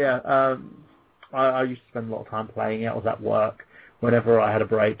 I used to spend a lot of time playing it. I was at work. Whenever I had a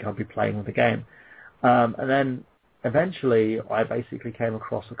break, I'd be playing with the game. And then eventually, I basically came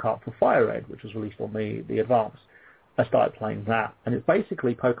across a cart for Fire Red, which was released on the Advance. I started playing that, and it's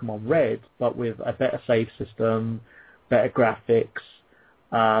basically Pokemon Red, but with a better save system, better graphics,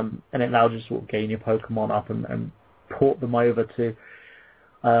 and it allows you to sort of gain your Pokemon up and port them over to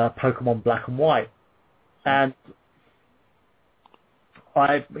Pokemon Black and White. And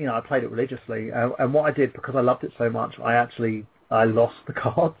I played it religiously, and what I did, because I loved it so much, I lost the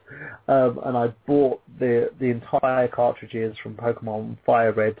cards, and I bought the entire cartridges from Pokemon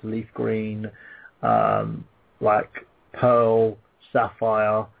Fire Red to Leaf Green, like Pearl,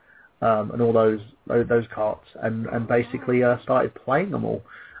 Sapphire, and all those carts, and basically started playing them all.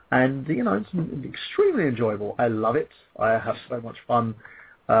 And, it's extremely enjoyable. I love it. I have so much fun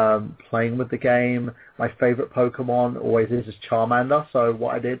playing with the game. My favourite Pokemon always is Charmander. So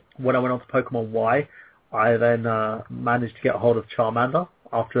what I did, when I went on to Pokemon Y, I then managed to get a hold of Charmander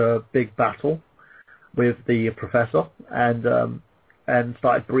after a big battle with the professor, and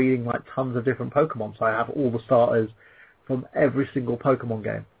started breeding like tons of different Pokemon. So I have all the starters from every single Pokemon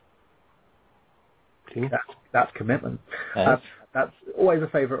game. Cool. That's commitment. Yes. That's always a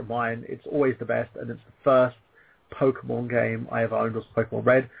favourite of mine. It's always the best, and it's the first Pokemon game I ever owned was Pokemon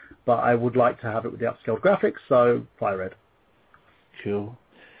Red, but I would like to have it with the upscaled graphics, so Fire Red. Cool.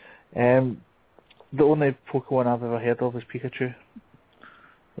 The only Pokemon I've ever heard of is Pikachu.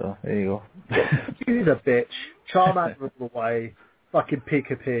 So, there you go. He's a bitch. Charmander all the way. Fucking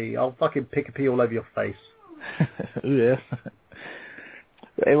Pikachu. I'll fucking Pikachu all over your face. Ooh, yeah.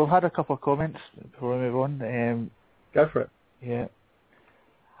 We've had a couple of comments before we move on. Go for it. Yeah.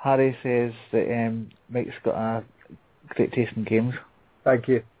 Harry says that Mike's got a great taste in games. Thank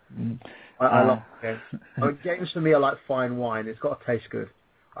you. I love games. Games for me are like fine wine. It's got to taste good.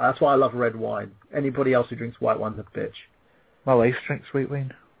 That's why I love red wine. Anybody else who drinks white wine's a bitch. My wife drinks white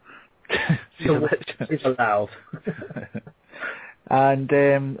wine. It's allowed. And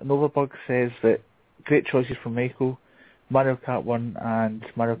Novabug says that great choices from Michael. Mario Kart 1 and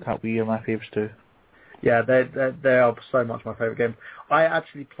Mario Kart Wii are my favourites too. Yeah, they are so much my favourite game. I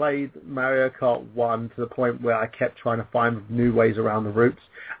actually played Mario Kart 1 to the point where I kept trying to find new ways around the routes.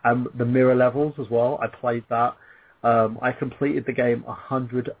 And the mirror levels as well, I played that. I completed the game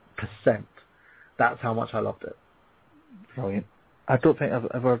 100%. That's how much I loved it. Brilliant. I don't think I've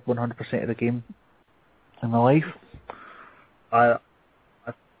ever 100% of the game in my life. I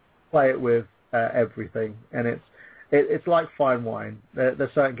play it with everything, and it's like fine wine.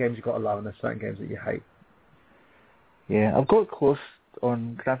 There's certain games you've got to love, and there's certain games that you hate. Yeah, I've got close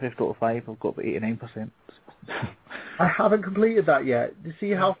on Grand Theft Auto 5. I've got about 89%. I haven't completed that yet. You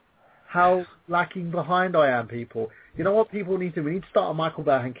see how lacking behind I am, people. You know what people need to do? We need to start a Michael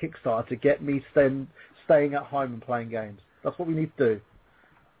Bahan Kickstarter to get me staying at home and playing games. That's what we need to do.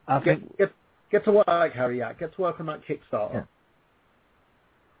 I think Get to work, Harry. Yeah, get to work on that Kickstarter. Yeah.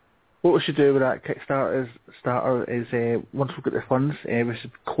 What we should do with that Kickstarter is once we've got the funds, we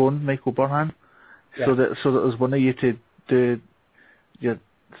should clone Michael Burnham, so that there's one of you to do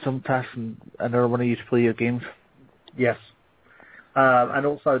some tasks and another one of you to play your games. Yes. And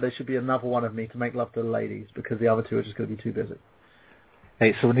also there should be another one of me to make love to the ladies, because the other two are just going to be too busy.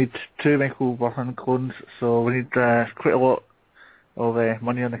 Right, so we need 2 Michael Burnham clones, so we need quite a lot of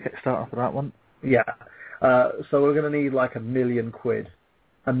money on the Kickstarter for that one. Yeah. So we're going to need like £1 million.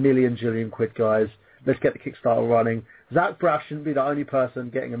 £1 million jillion quid, guys. Let's get the Kickstarter running. Zach Braff shouldn't be the only person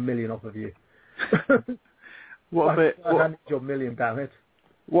getting $1 million off of you. What about I need your $1 million, damn it.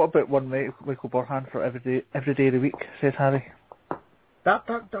 What about one Michael Burnham for every day of the week? Says Harry. That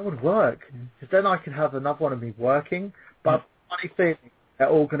would work, because then I could have another one of me working. But funny thing, they're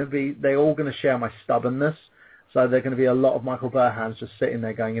all going to share my stubbornness. So there are going to be a lot of Michael Burhans just sitting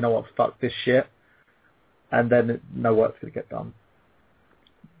there going, you know what, fuck this shit, and then no work's going to get done.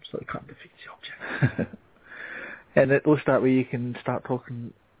 So it kind of defeats the object. And it looks that way you can start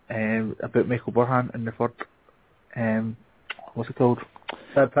talking about Michael Burhan in the third, what's it called?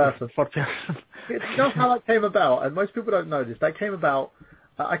 Third person. Third person. You know how that came about, and most people don't know this. That came about.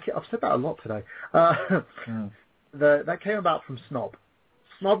 I've said that a lot today. That came about from Snob.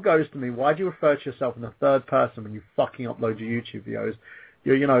 Snob goes to me, why do you refer to yourself in the third person when you fucking upload your YouTube videos?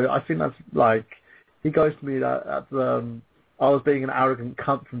 You know, I think that's like, he goes to me that I was being an arrogant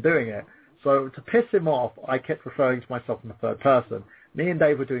cunt from doing it. So to piss him off, I kept referring to myself in the third person. Me and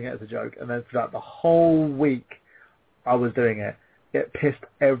Dave were doing it as a joke, and then throughout the whole week I was doing it. It pissed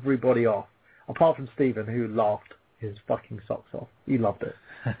everybody off, apart from Stephen, who laughed his fucking socks off. He loved it.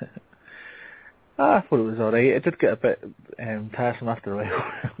 I thought it was alright. It did get a bit tiresome after a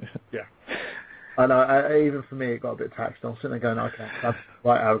while. Yeah. I know, even for me it got a bit taxed. I was sitting there going, okay, that's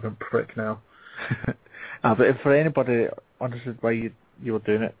right arrogant prick now. But if for anybody understood why you were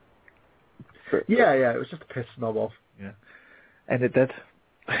doing it. Yeah, it was just to piss Snob off. Yeah. And it did.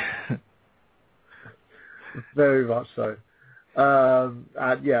 Very much so. And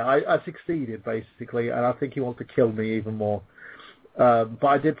yeah, I succeeded basically, and I think he wants to kill me even more. But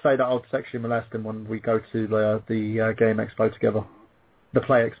I did say that I'll sexually molest him when we go to the Game Expo together, the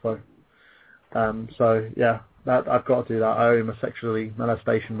Play Expo. So yeah, that I've got to do that. I owe him a sexually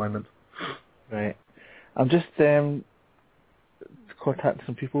molestation moment. Right. I'm just contacting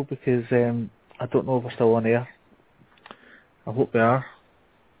some people because I don't know if we're still on air. I hope we are.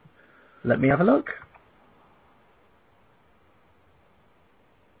 Let me have a look.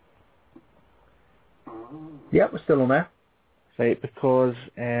 Yeah, we're still on air. Right, because...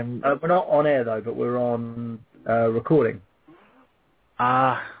 we're not on air though, but we're on recording.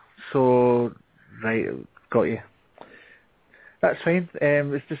 So... Right, got you. That's fine.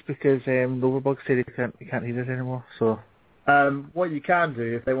 It's just because Novabug said he can't hear us anymore, so... What you can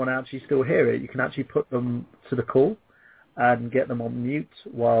do, if they want to actually still hear it, you can actually put them to the call and get them on mute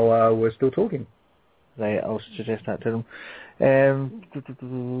while we're still talking. Right, I'll suggest that to them. And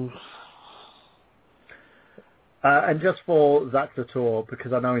just for Zach Latour,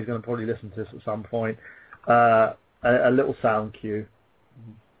 because I know he's going to probably listen to this at some point, a little sound cue.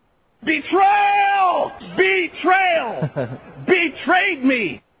 Betrayal! Betrayal! Betrayed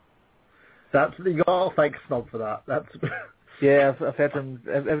me! That's, you got to thank Snob for that. That's yeah, I've heard him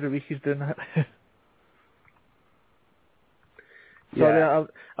every week. He's doing that. Sorry, yeah.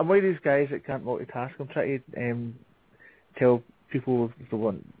 I'm one of these guys that can't multitask. I'm trying to tell people if they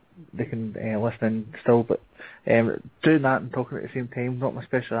want they can listen in still, but doing that and talking at the same time, not my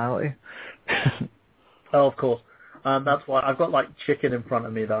speciality. Oh, of course. That's why I've got like chicken in front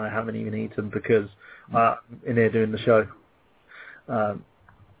of me that I haven't even eaten because in here doing the show.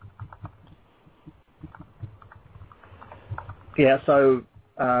 Yeah, so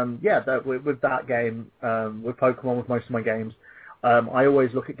with that game, with Pokemon, with most of my games, I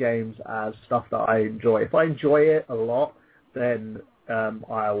always look at games as stuff that I enjoy. If I enjoy it a lot, then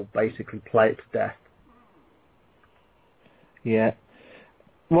I'll basically play it to death. Yeah.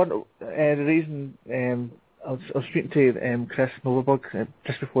 The reason I was speaking to Chris Novabug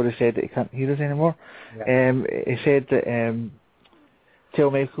just before he said that he can't hear us anymore. Yeah. He said that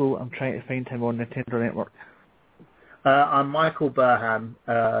tell Michael I'm trying to find him on Nintendo Network. I'm Michael Burhan.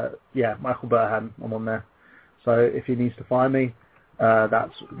 Michael Burhan. I'm on there. So if he needs to find me,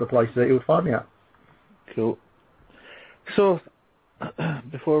 that's the place that he would find me at. Cool. So,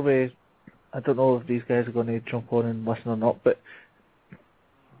 before I don't know if these guys are going to jump on and listen or not, but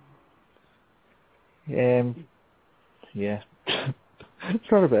yeah,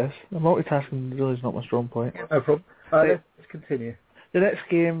 it's not the best. Multitasking really is not my strong point. No problem. Let's continue. The next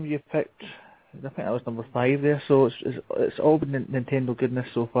game you picked, I think that was number 5 there, so it's all been Nintendo goodness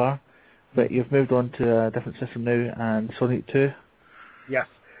so far, but you've moved on to a different system now, and Sonic 2. Yes.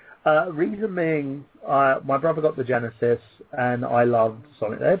 Reason being, my brother got the Genesis, and I loved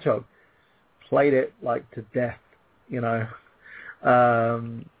Sonic the Hedgehog. Played it like to death, you know.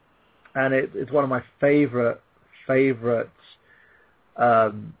 And it's one of my favourite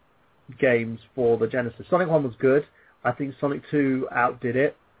games for the Genesis. Sonic 1 was good. I think Sonic 2 outdid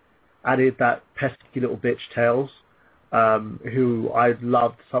it. Added that pesky little bitch Tails, who I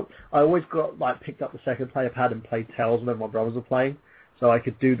loved. So I always picked up the second player pad and played Tails when my brothers were playing, so I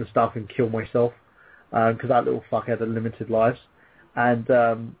could do the stuff and kill myself, because that little fuck had unlimited lives,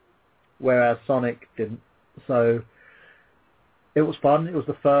 and whereas Sonic didn't. So it was fun. It was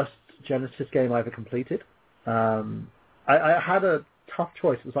the first Genesis game I ever completed. I had a tough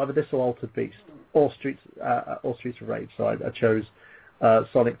choice. It was either this or Altered Beast or Streets of Rage. So I chose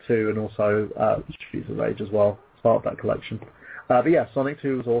Sonic 2 and also Streets of Rage as well as part of that collection. But yeah, Sonic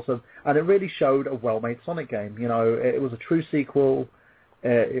 2 was awesome, and it really showed a well-made Sonic game. You know, it was a true sequel.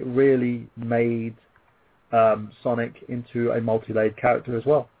 It really made Sonic into a multi-layered character as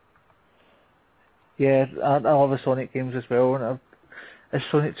well. Yeah, I love the Sonic games as well, and is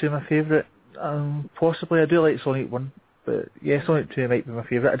Sonic 2 my favourite? Possibly. I do like Sonic 1, but yeah, Sonic 2 might be my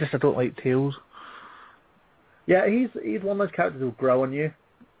favourite. I don't like Tails. Yeah, he's one of those characters who'll grow on you.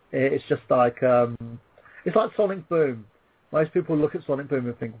 It's just like it's like Sonic Boom. Most people look at Sonic Boom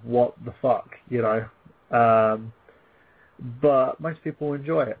and think, "What the fuck," you know. But most people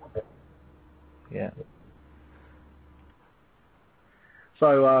enjoy it. Yeah.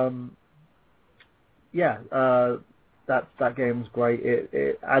 So that game was great.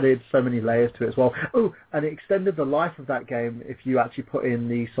 It added so many layers to it as well. Oh, and it extended the life of that game if you actually put in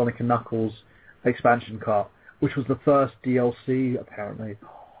the Sonic and Knuckles expansion cart, which was the first DLC apparently.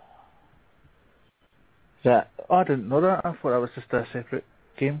 I didn't know that. I thought that was just a separate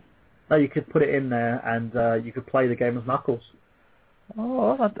game. No, you could put it in there and you could play the game as Knuckles.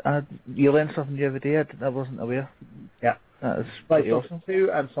 Oh, you learn something the other day. I wasn't aware. Yeah. That is Play pretty Sonic awesome.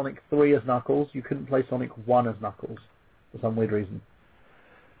 2 and Sonic 3 as Knuckles. You couldn't play Sonic 1 as Knuckles for some weird reason.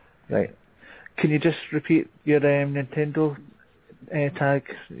 Right. Can you just repeat your Nintendo tag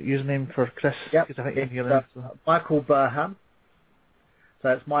username for Chris? Yep. 'Cause I think It's, you're in, so. Michael Burham. So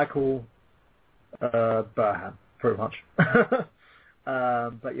it's Michael Burham, pretty much.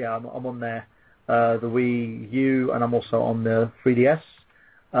 But yeah, I'm on there. The Wii U, and I'm also on the 3DS.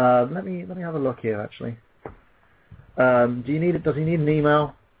 Let me have a look here actually. Does he need an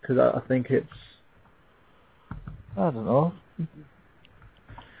email? Because I think it's I don't know.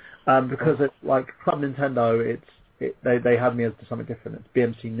 because it's like Club Nintendo. They have me as to something different. It's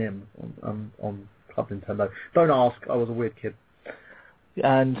BMC Nim on Club Nintendo. Don't ask. I was a weird kid.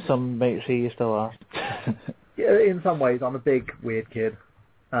 And some might say you still are. Yeah, in some ways, I'm a big weird kid,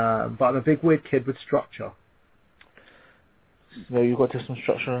 but I'm a big weird kid with structure. Well, you've got to have some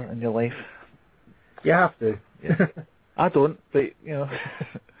structure in your life. You have to. Yeah. I don't, but you know,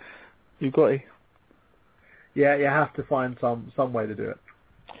 you've got to. Yeah, you have to find some way to do it.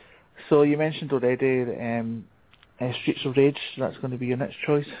 So you mentioned already Streets of Rage. That's going to be your next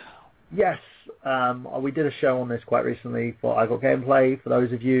choice. Yes, we did a show on this quite recently for I Got Gameplay. For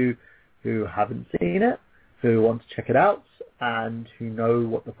those of you who haven't seen it, who want to check it out, and who know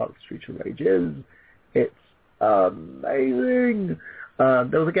what the fuck Streets of Rage is, it's amazing.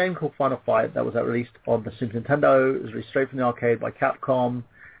 There was a game called Final Fight that was released on the Super Nintendo. It was released straight from the arcade by Capcom.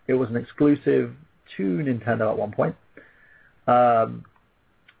 It was an exclusive to Nintendo at one point.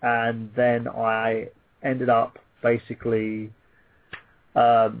 And then I ended up basically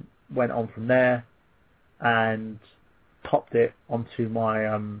went on from there and popped it onto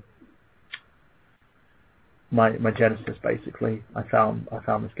my my Genesis. Basically, I found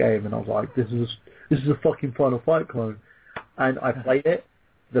this game and I was like, this is a fucking Final Fight clone, and I played it.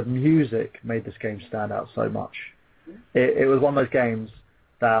 The music made this game stand out so much. It was one of those games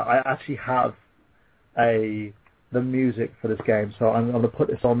that I actually have the music for this game, so I'm going to put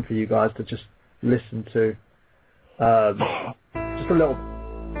this on for you guys to just listen to. Just a little.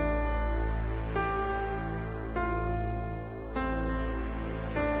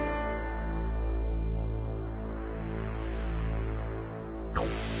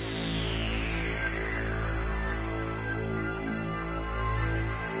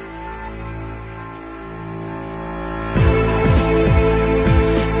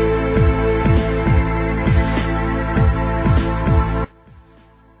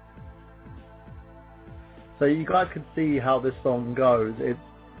 So you guys can see how this song goes.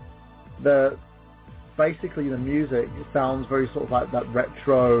 Basically the music sounds very sort of like that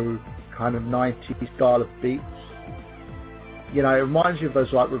retro kind of 90s style of beats. You know, it reminds you of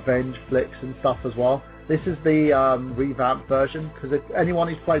those like revenge flicks and stuff as well. This is the revamped version, because if anyone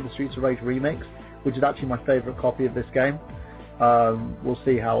who's played the Streets of Rage remix, which is actually my favourite copy of this game, will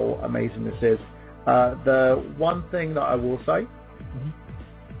see how amazing this is. The one thing that I will say,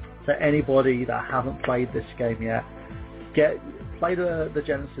 to anybody that haven't played this game yet, play the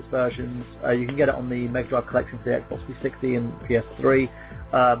Genesis versions. You can get it on the Mega Drive Collection for the Xbox 360 and PS3,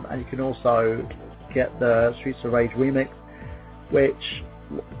 and you can also get the Streets of Rage remix, which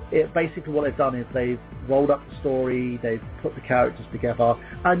basically what they've done is they've rolled up the story, they've put the characters together,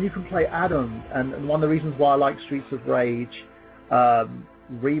 and you can play Adam. And one of the reasons why I like Streets of Rage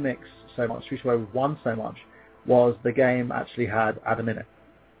remix so much, Streets of Rage 1 so much, was the game actually had Adam in it.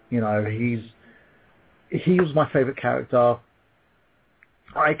 You know, he was my favourite character.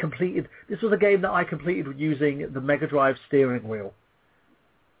 This was a game that I completed using the Mega Drive steering wheel.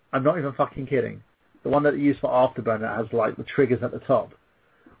 I'm not even fucking kidding. the one that they use for Afterburner that has like the triggers at the top.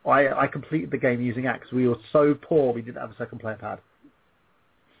 I completed the game using that because we were so poor we didn't have a second player pad.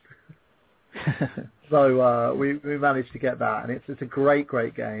 So we managed to get that, and it's a great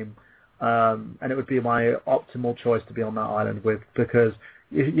game, and it would be my optimal choice to be on that island with, because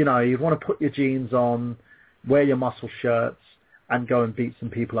you want to put your jeans on, wear your muscle shirts, and go and beat some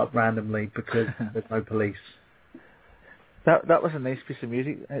people up randomly because there's no police. That was a nice piece of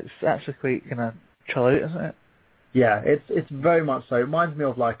music. It's actually quite kind of chill out, isn't it? Yeah, it's very much so. It reminds me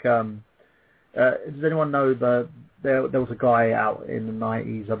of like, does anyone know there was a guy out in the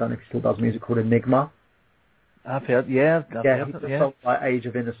 90s, I don't know if he still does music, called Enigma. I've heard, yeah. I've heard He's it, a yeah. song like Age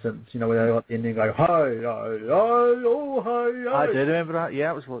of Innocence, where they got the Indian go, hi, oh, hi, I do remember that,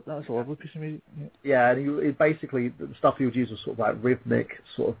 yeah, that was a lovely piece of music. Yeah, and he basically, the stuff he would use was sort of like rhythmic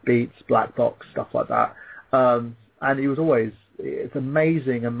sort of beats, black box, stuff like that. And he was always, it's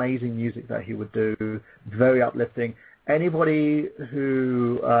amazing music that he would do, very uplifting. Anybody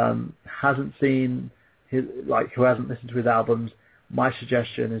who hasn't seen who hasn't listened to his albums, my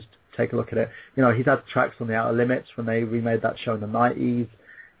suggestion is to take a look at it. He's had tracks on The Outer Limits when they remade that show in the 90s.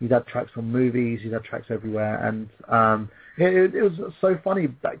 He's had tracks on movies. He's had tracks everywhere. And it was so funny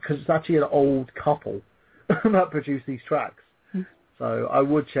because it's actually an old couple that produced these tracks. So I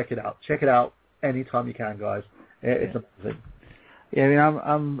would check it out. Check it out anytime you can, guys. It's amazing. Yeah, I mean,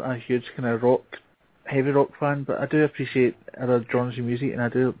 I'm a huge kind of heavy rock fan, but I do appreciate other genres of music, and I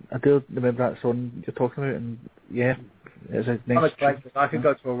do remember that song you're talking about, and yeah, it's a nice. I can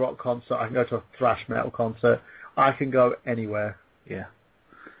go to a rock concert, I can go to a thrash metal concert, I can go anywhere. Yeah.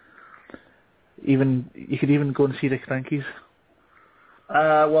 You could even go and see the Crankies.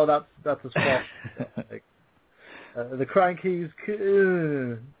 Well, that's a spot. The Crankies.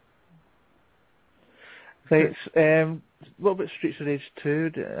 Right. What about Streets of Rage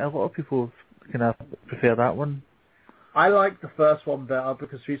 2? A lot of people kind of prefer that one. I like the first one better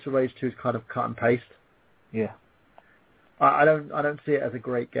because Streets of Rage 2 is kind of cut and paste. Yeah. I don't see it as a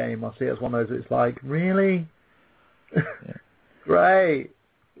great game. I see it as one of those. It's like, really, Yeah. Great,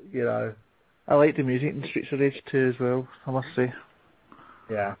 I like the music in Streets of Rage 2 as well, I must say.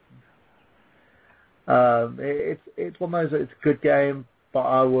 Yeah. It's one of those. It's a good game, but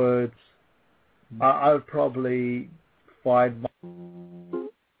I would probably find.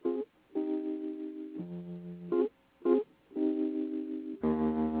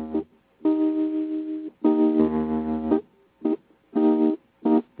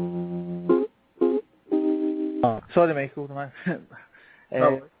 Sorry, Michael.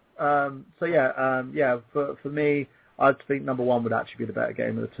 For me, I think number one would actually be the better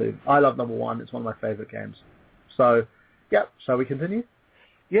game of the two. I love number one. It's one of my favourite games. So, yeah, shall we continue?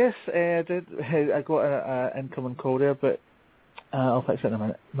 Yes, I did. I got an incoming call there, but I'll fix it in a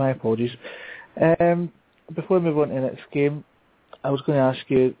minute. My apologies. Before we move on to the next game, I was going to ask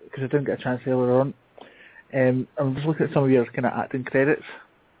you, because I didn't get a chance earlier on, I'm just looking at some of your kind of acting credits.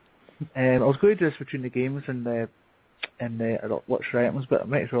 I was going to do this between the games and watch your items, but I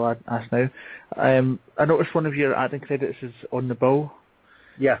might as well ask now. I noticed one of your acting credits is on the bill.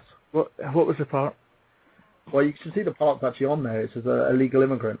 Yes. What was the part? Well, you can see the part's actually on there. It says illegal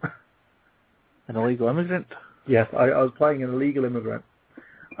immigrant. An illegal immigrant? Yes, I was playing an illegal immigrant.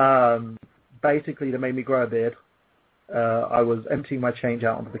 Basically, they made me grow a beard. I was emptying my change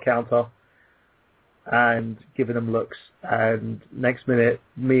out onto the counter and giving them looks. And next minute,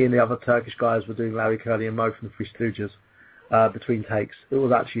 me and the other Turkish guys were doing Larry, Curly and Moe from the Three Stooges between takes. It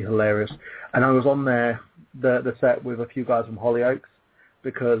was actually hilarious. And I was on there, the set with a few guys from Hollyoaks,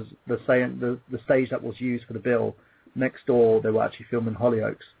 because the stage that was used for the bill, next door they were actually filming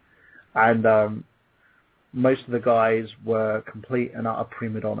Hollyoaks. And most of the guys were complete and utter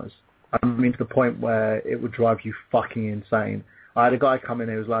prima donnas. I mean, to the point where it would drive you fucking insane. I had a guy come in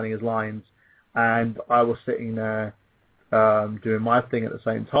who was learning his lines, and I was sitting there doing my thing at the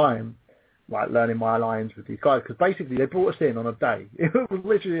same time, like learning my lines with these guys, because basically they brought us in on a day. It was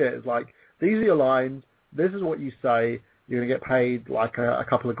literally it. It's like, these are your lines, this is what you say, you're going to get paid like a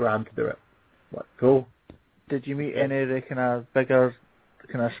couple of grand to do it. Like, cool. Did you meet any of the kind of bigger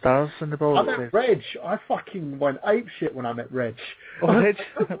kind of stars in the ball? I met Reg. I fucking went ape shit when I met Reg. Oh, Reg?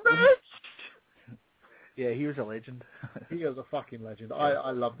 Reg! Yeah, he was a legend. He was a fucking legend.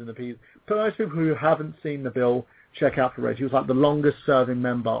 I loved him to pieces. For those people who haven't seen the bill, check out for Reg. He was like the longest serving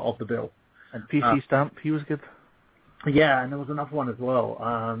member of the bill. And PC Stamp, he was good. Yeah, and there was another one as well.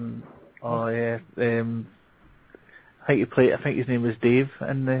 Oh yeah, I think his name was Dave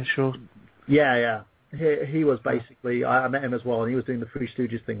in the show. Yeah. He was basically, I met him as well, and he was doing the Three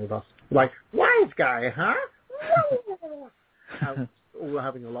Stooges thing with us. Like, wise guy, huh? All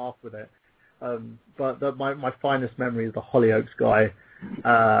having a laugh with it. But my finest memory is the Hollyoaks guy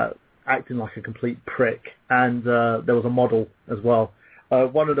acting like a complete prick, and there was a model as well.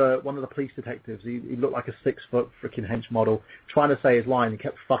 One of the police detectives, he looked like a 6 foot freaking hench model, trying to say his line. He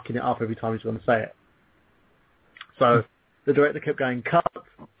kept fucking it up every time he was going to say it. So the director kept going, cut,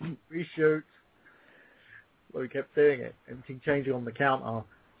 reshoot. Well, he kept doing it and he changing on the counter,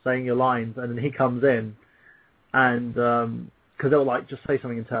 saying your lines, and then he comes in, and because they were like, just say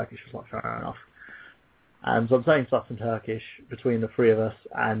something in Turkish. It's like, fair enough. And so I'm saying stuff in Turkish between the three of us,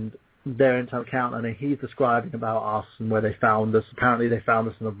 and they're into a counter, and he's describing about us and where they found us. Apparently they found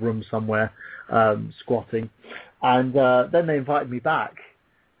us in a room somewhere, squatting. And then they invited me back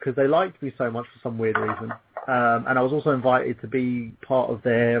because they liked me so much for some weird reason. And I was also invited to be part of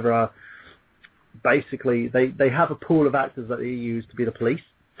their, basically, they have a pool of actors that they use to be the police,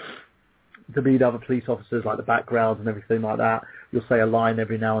 to be the other police officers, like the backgrounds and everything like that. You'll say a line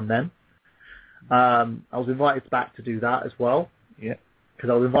every now and then. I was invited back to do that as well. Yeah. Because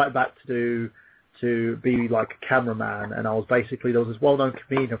I was invited back to be like a cameraman, and I was basically, there was this well-known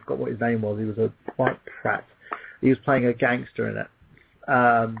comedian, I forgot what his name was, he was a white prat. He was playing a gangster in it.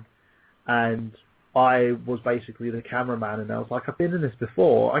 And I was basically the cameraman, and I was like, I've been in this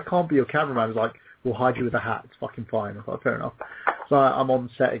before, I can't be your cameraman. He was like, we'll hide you with a hat, it's fucking fine. I was like, fair enough. So I'm on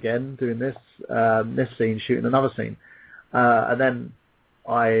set again, doing this scene, shooting another scene. And then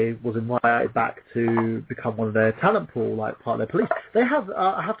I was invited back to become one of their talent pool, like part of their police. They have,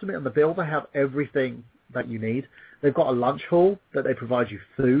 I have to admit, on the bill, they have everything that you need. They've got a lunch hall that they provide you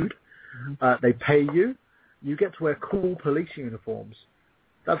food. Mm-hmm. They pay you. You get to wear cool police uniforms.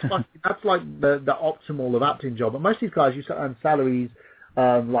 That's like the optimal of acting job. But most of these guys used to earn salaries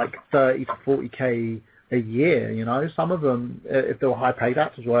like 30 to 40k a year. You know, some of them, if they were high paid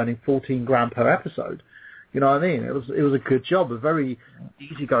actors, were earning 14 grand per episode. You know what I mean? It was a good job, a very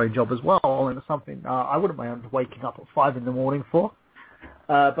easygoing job as well, and it's something I wouldn't mind waking up at 5 a.m. for.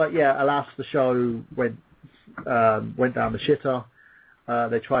 But yeah, alas, the show went down the shitter.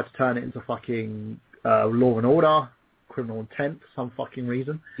 They tried to turn it into fucking Law and Order, Criminal Intent for some fucking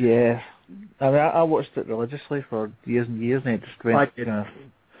reason. Yeah, I mean, I watched it religiously for years and years, and it just went. I did.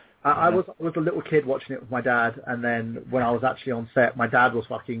 I was a little kid watching it with my dad, and then when I was actually on set, my dad was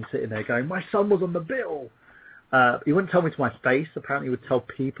fucking sitting there going, "My son was on the bill." He wouldn't tell me to my face. Apparently, he would tell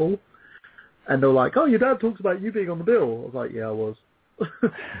people, and they were like, "Oh, your dad talks about you being on the bill." I was like, "Yeah, I was,"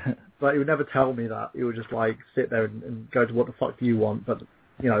 but he would never tell me that. He would just like sit there and go to, "What the fuck do you want?" But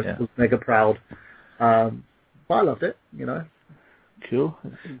you know, was mega proud. But I loved it. You know, cool.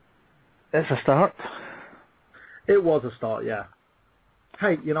 It's a start. It was a start, yeah.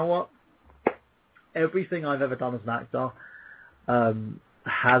 Hey, you know what? Everything I've ever done as an actor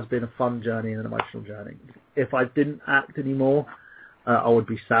has been a fun journey and an emotional journey. If I didn't act anymore, I would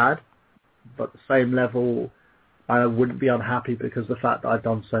be sad. But at the same level, I wouldn't be unhappy because of the fact that I've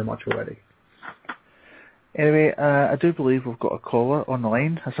done so much already. Anyway, I do believe we've got a caller on the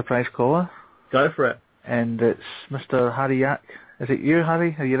line, a surprise caller. Go for it. And it's Mr. Harry Yak. Is it you,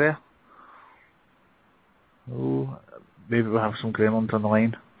 Harry? Are you there? Oh, maybe we'll have some gremlins on the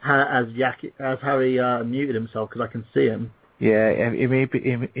line. As Harry muted himself because I can see him. Yeah, he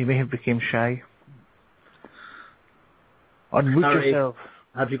may have become shy. Unmute Harry, yourself.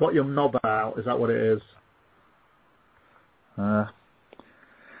 Have you got your knob out? Is that what it is?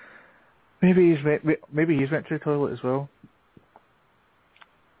 Maybe he's went to the toilet as well.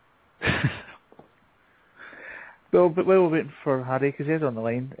 Well, but while we're waiting for Harry, because he's on the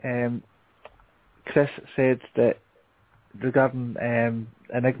line, Chris said that regarding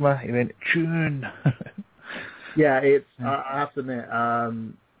Enigma, he went, tune. Yeah, it's. I have to admit,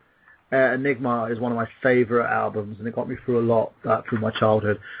 Enigma is one of my favourite albums, and it got me through a lot through my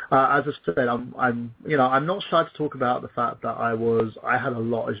childhood. As I said, I'm not shy to talk about the fact that I had a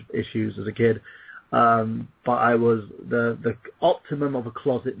lot of issues as a kid, but I was the optimum of a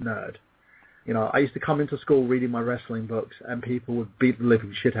closet nerd. You know, I used to come into school reading my wrestling books, and people would beat the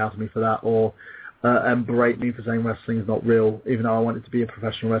living shit out of me for that, or and berate me for saying wrestling is not real, even though I wanted to be a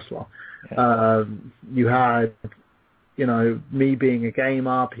professional wrestler. Yeah. You had, you know, me being a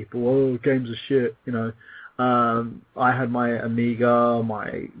gamer, people, games are shit, you know. I had my Amiga,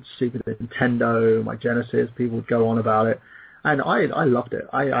 my Super Nintendo, my Genesis, people would go on about it. And I loved it.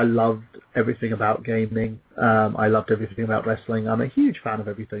 I loved everything about gaming. I loved everything about wrestling. I'm a huge fan of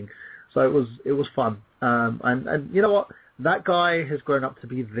everything. So it was fun. And you know what? That guy has grown up to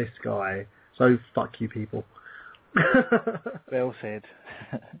be this guy. So fuck you people. Well said.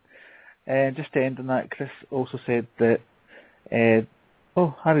 And just to end on that, Chris also said that,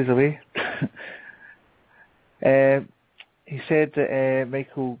 Harry's away. He said that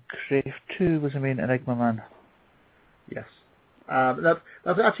Michael Craft 2 was the main Enigma man. Yes.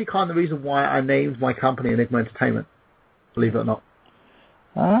 That's actually kind of the reason why I named my company Enigma Entertainment, believe it or not.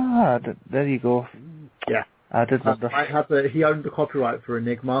 There you go. Yeah. I did wonder. He owned the copyright for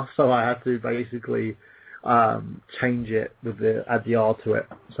Enigma, so I had to basically change it add the R to it,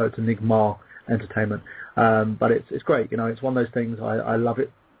 so it's Enigma Entertainment. But it's great, it's one of those things, I love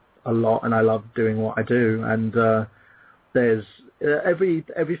it a lot, and I love doing what I do, and there's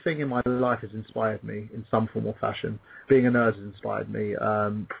everything in my life has inspired me in some form or fashion. Being a nerd has inspired me.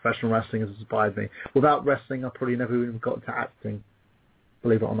 Professional wrestling has inspired me. Without wrestling, I probably never even got into acting,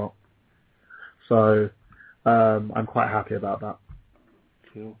 believe it or not. So I'm quite happy about that.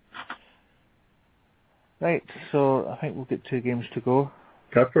 Cool. Right, so I think we'll get 2 games to go.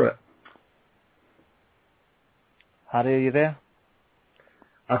 Go for it. Harry, are you there?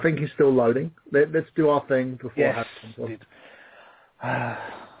 I think he's still loading. Let's do our thing before Yes, Harry indeed.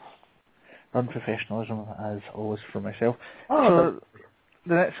 Unprofessionalism, as always, for myself. So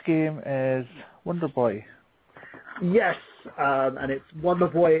the next game is Wonder Boy. Yes, and it's Wonder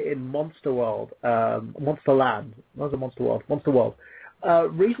Boy in Monster World, Monster Land. Not Monster World, Monster World.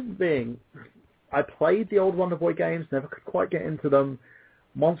 Reason being, I played the old Wonder Boy games, never could quite get into them.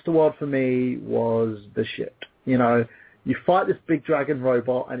 Monster World for me was the shit. You fight this big dragon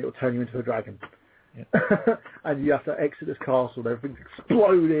robot and it will turn you into a dragon. Yep. And you have to exit this castle and everything's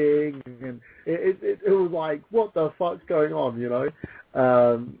exploding, and it was like, what the fuck's going on,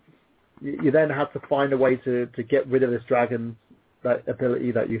 You then had to find a way to get rid of this dragon, that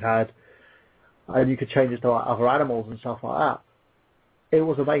ability that you had, and you could change it to other animals and stuff like that. It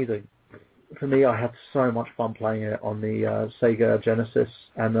was amazing. For me, I had so much fun playing it on the Sega Genesis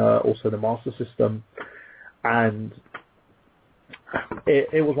and also the Master System, and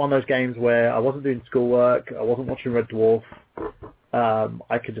it was one of those games where I wasn't doing schoolwork, I wasn't watching Red Dwarf,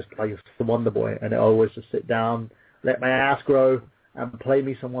 I could just play some Wonder Boy, and I always just sit down, let my ass grow, and play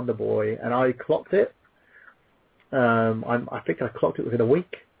me some Wonder Boy, and I clocked it. I think I clocked it within a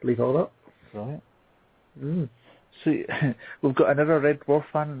week, believe it or not. Right. Mm. So we've got another Red Dwarf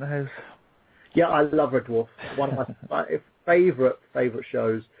fan in the house. Yeah, I love Red Dwarf. One of my favourite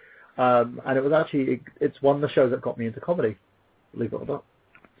shows. And it was actually, it's one of the shows that got me into comedy, believe it or not.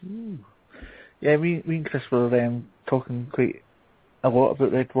 Ooh. Yeah, me and Chris were talking quite a lot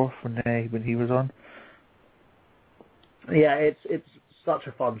about Red Dwarf when he was on. Yeah, it's such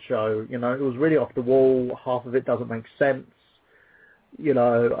a fun show. It was really off the wall. Half of it doesn't make sense.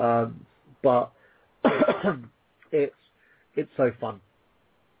 But it's so fun.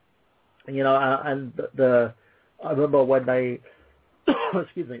 And I remember when they,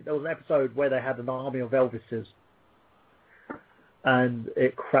 excuse me, there was an episode where they had an army of Elvises, and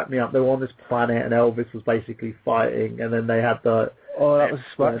it cracked me up. They were on this planet, and Elvis was basically fighting, and then they had the... Oh, that was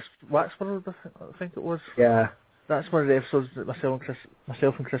Waxworld, I think it was. Yeah. That's one of the episodes that myself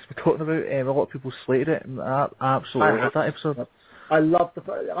and Chris were talking about. A lot of people slated it, and I absolutely loved that episode. I loved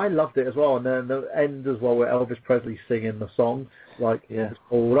it as well, and then the end as well, where Elvis Presley singing the song, like, yeah. It's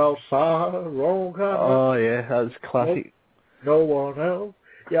cold outside, oh yeah, that was classic. No one else.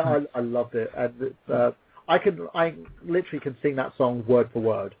 Yeah, I loved it, and it's, I literally can sing that song word for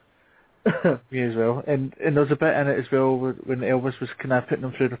word. Me as well, and there's a bit in it as well when Elvis was kind of putting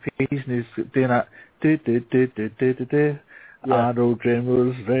them through the paces, and he was doing that do. Yeah. Arnold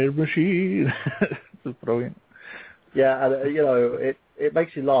Dreamer's Red Machine. It's brilliant. Yeah, and it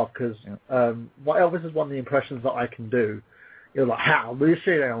makes you laugh because Elvis is one of the impressions that I can do. You're like, how do you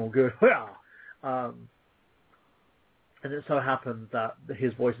say that? I'm good. And it so happens that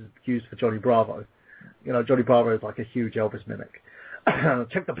his voice is used for Johnny Bravo. Johnny Bravo is like a huge Elvis mimic.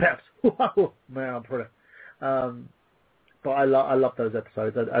 Check the peps. Man, I'm pretty. But I love those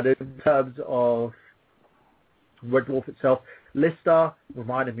episodes. And in terms of Red Dwarf itself, Lister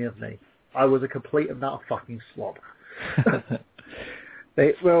reminded me of me. I was a complete and utter fucking slob.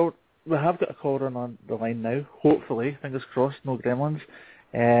 Right, well, we have got a caller on the line now. Hopefully, fingers crossed, no gremlins.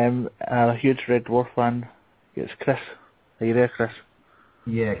 A huge Red Dwarf fan. It's Chris. Are you there, Chris?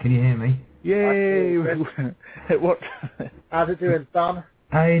 Yeah, can you hear me? Yay! It worked. How's it doing, son?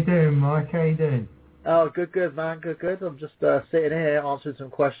 How you doing, Mike? How you doing? Oh, good, man. Good. I'm just sitting here answering some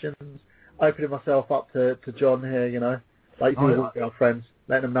questions, opening myself up to John here, like you do with our friends,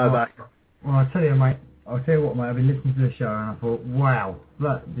 letting them know about you. Well, I'll tell you, mate. I've been listening to the show and I thought, wow,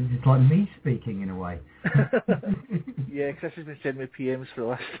 look, this is like me speaking in a way. Yeah, Chris has been sending me PMs for the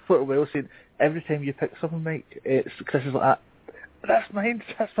last little while saying, every time you pick something, Mike, Chris is like that. That's mine.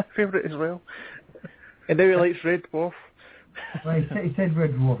 That's my favourite as well. And now he likes Red Dwarf. Well, he said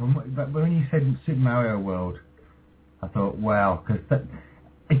Red Dwarf, but when you said Super Mario World, I thought, wow, because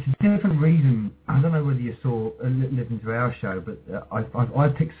it's a different reason. I don't know whether you saw listening to our show, but I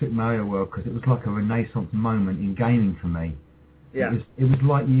picked Super Mario World because it was like a renaissance moment in gaming for me. Yeah. It was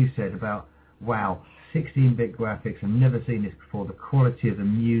like you said about, wow, 16-bit graphics. I've never seen this before. The quality of the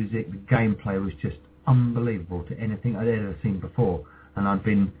music, the gameplay was just unbelievable to anything I'd ever seen before. And I'd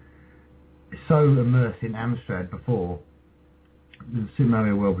been so immersed in Amstrad before. Super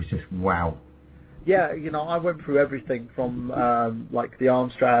Mario World was just wow. Yeah, I went through everything from like the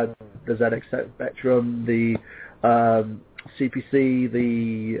Amstrad, the ZX Spectrum, the CPC,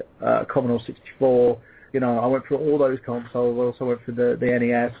 the Commodore 64. I went through all those consoles. I also went through the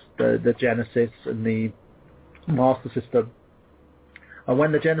NES, the Genesis, and the Master System. And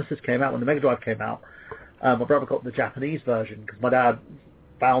when the Genesis came out, when the Mega Drive came out, my brother got the Japanese version because my dad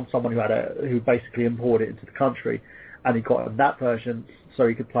found someone who basically imported it into the country, and he got that version so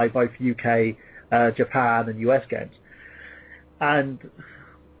he could play both UK, Japan, and US games. And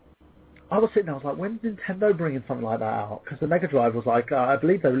I was sitting there, I was like, when's Nintendo bringing something like that out? Because the Mega Drive was like, I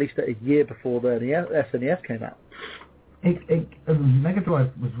believe they released it a year before the SNES came out. Mega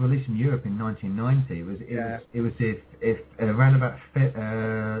Drive was released in Europe in 1990. It was around about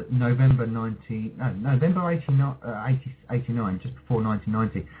November 89, just before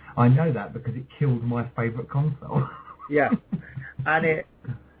 1990. I know that because it killed my favourite console. Yeah, and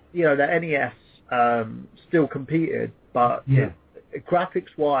the NES still competed, but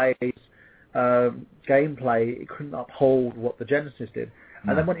graphics-wise, gameplay, it couldn't uphold what the Genesis did.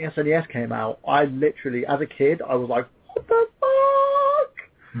 And then when the SNES came out, I literally, as a kid, I was like, what the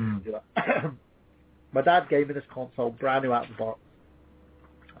fuck? My dad gave me this console, brand new out of the box.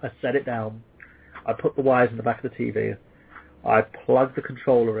 I set it down. I put the wires in the back of the TV. I plugged the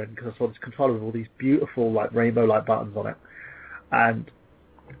controller in because I saw this controller with all these beautiful like rainbow-like buttons on it. And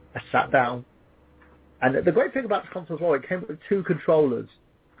I sat down. And the great thing about this console as well, it came with 2 controllers.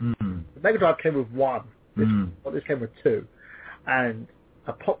 The Mega Drive came with 1. This came with 2. And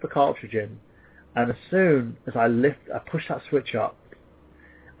I popped the cartridge in, and as soon as I pushed that switch up,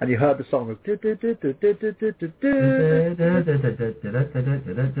 and you heard the song of and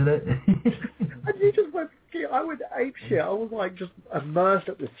you just went, I went ape shit. I was like just immersed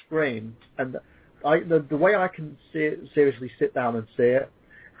at the screen, and the way I can seriously sit down and see it,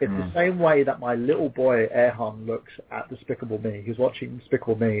 it's the same way that my little boy Erhan looks at Despicable Me. He was watching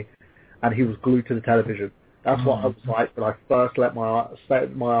Despicable Me, and he was glued to the television. That's what I was like when I first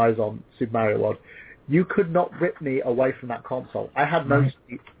set my eyes on Super Mario World. You could not rip me away from that console. I had no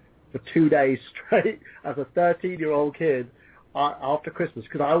sleep for 2 days straight as a 13-year-old kid after Christmas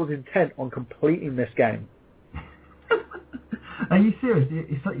because I was intent on completing this game. Are you serious?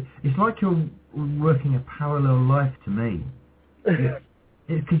 It's like you're working a parallel life to me.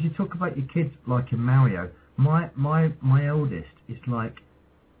 Because you talk about your kids like in Mario. My eldest is like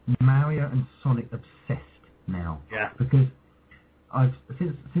Mario and Sonic obsessed now. Yeah. Because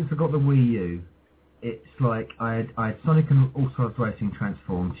since I got the Wii U, it's like I had Sonic and All Stars Racing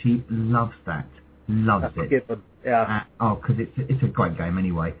transformed. She loves that. Loves it. Yeah. Because it's a great game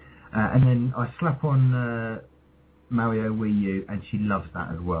anyway. And then I slap on Mario Wii U, and she loves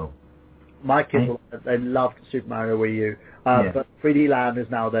that as well. My kids, they loved Super Mario Wii U. But 3D Land is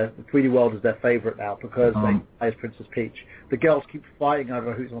now 3D World is their favourite now because they play as Princess Peach. The girls keep fighting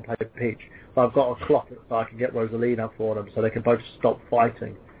over who's going to play Peach. So I've got to clock it so I can get Rosalina for them so they can both stop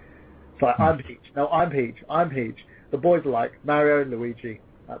fighting. So I'm Peach. No, I'm Peach. I'm Peach. The boys are like Mario and Luigi.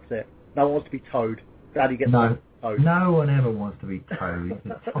 That's it. No one wants to be Toad. Daddy gets Toad. No one ever wants to be Toad.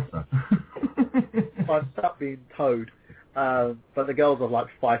 He's a tosser. I'm stuck being Toad. But the girls are like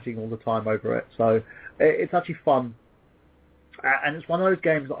fighting all the time over it. So it's actually fun. And it's one of those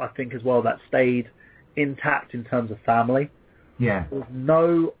games that I think as well that stayed intact in terms of family. Yeah. There's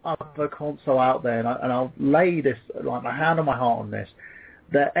no other console out there, and I'll lay this, like my hand on my heart on this.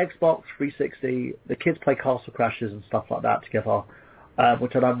 The Xbox 360, the kids play Castle Crashers and stuff like that together,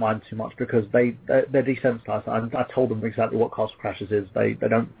 which I don't mind too much because they're desensitized. I told them exactly what Castle Crashers is. They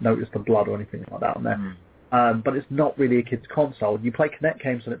don't notice the blood or anything like that on there. But it's not really a kid's console. You play Kinect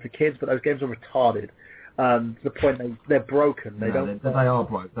games on it for kids, but those games are retarded. To the point they're broken. They are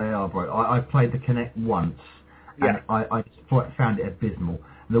broke. They are broke. I played the Kinect once, and I found it abysmal.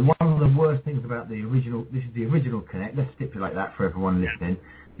 One of the worst things about the original, this is the original Kinect. Let's stipulate that for everyone listening.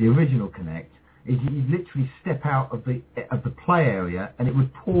 The original Kinect is you literally step out of the play area, and it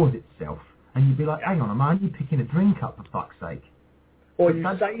would pause itself, and you'd be like, "Hang on, I'm only picking a drink up for fuck's sake." Or you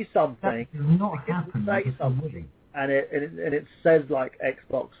say something. That does not happen. Say something, and it says like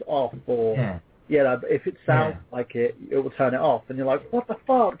Xbox off or Yeah, but if it sounds like it will turn it off, and you're like, what the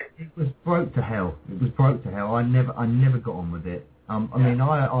fuck? It was broke to hell. I never got on with it. I mean,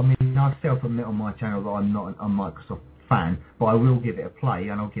 I self-admit on my channel that I'm not a Microsoft fan, but I will give it a play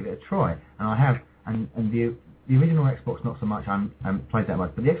and I'll give it a try. And I have, and the original Xbox not so much. I haven't played that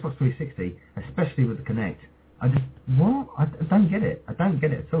much, but the Xbox 360, especially with the Kinect, I don't get it. I don't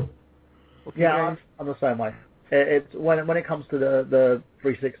get it at all. Yeah, I'm the same way. It's when it comes to the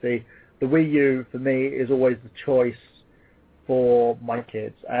 360, the Wii U for me is always the choice for my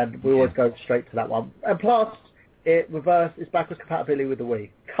kids, and we always go straight to that one. And plus, it's backwards compatibility with the Wii.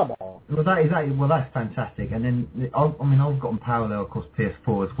 Come on. Well, that's fantastic. And then I've got them parallel, of course,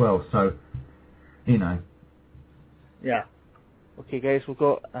 PS4 as well. So, you know. Yeah. Okay, guys, we've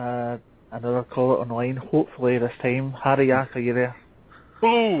got another caller on the line. Hopefully this time, Harry Yak, are you there?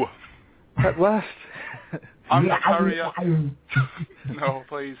 Boo! At last. I'm not Harry Yak. No,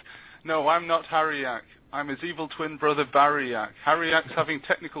 please. No, I'm not Harry Yak. I'm his evil twin brother, Barry Yak. Harry Yak's having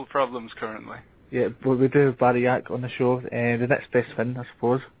technical problems currently. Yeah, but we do have Barry Yak on the show, the next best thing, I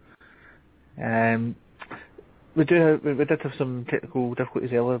suppose. We did have some technical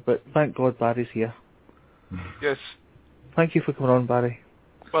difficulties earlier, but thank God Barry's here. Yes. Thank you for coming on, Barry.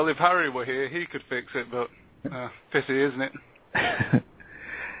 Well, if Harry were here, he could fix it, but pity, isn't it?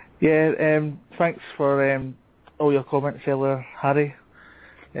 Yeah, thanks for all your comments earlier, Harry.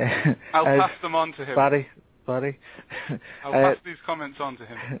 I'll pass them on to him. Barry. I'll pass these comments on to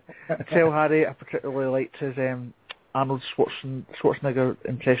him. Tell Harry I particularly liked his Arnold Schwarzenegger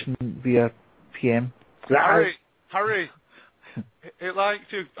impression via PM. Harry, it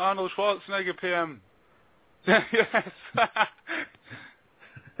liked you, Arnold Schwarzenegger PM. Yes.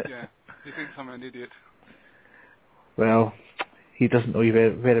 Yeah, he thinks I'm an idiot. Well, he doesn't know you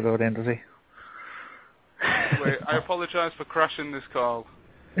very, very well then, does he? Wait, I apologise for crashing this call.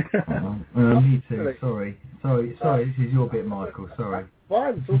 Me too. Sorry. This is your bit, Michael. Sorry.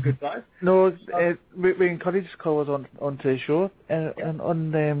 Fine, it's all good, guys. No, we encourage callers onto the show and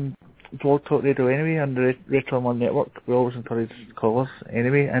on Blog Talk Radio anyway, and the Retro One Network. We always encourage callers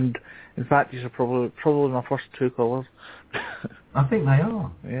anyway, and in fact, these are probably my first two callers. I think they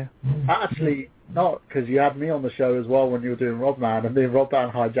are. Yeah. Actually, not, because you had me on the show as well when you were doing Rodman, and me and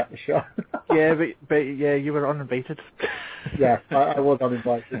Rodman hijacked the show. Yeah, but you were uninvited. Yeah, I was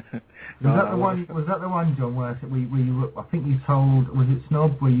uninvited. Was that the one, John, where I think you told, was it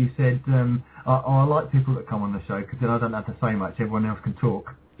Snob, where you said, I like people that come on the show because then I don't have to say much, everyone else can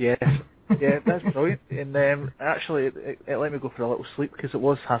talk. Yes. Yeah, that's brilliant. And actually, it let me go for a little sleep because it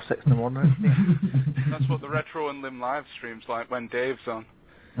was 6:30 in the morning. That's what the Retro and Limb live stream's like when Dave's on.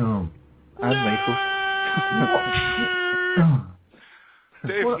 Oh. And Michael.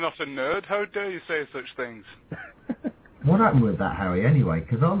 Dave's not a nerd. How dare you say such things? What happened with that, Harry, anyway?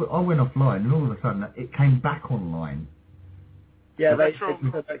 Because I went offline and all of a sudden it came back online. Yeah, they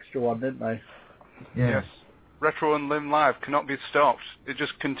did an extra one, didn't they? Yeah. Yes. Retro and Limb Live cannot be stopped. It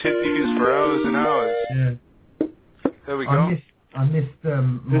just continues for hours and hours. Yeah. There we go. I missed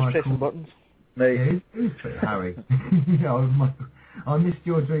Who's Michael. pressing buttons? Me. Yeah, who's Harry? Yeah, Michael. I missed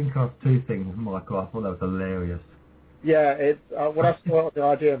your Dreamcast 2 thing with Michael. I thought that was hilarious. Yeah, it's when I saw the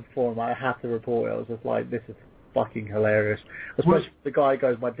IGN forum, I had to report it. I was just like, this is fucking hilarious. Especially if the guy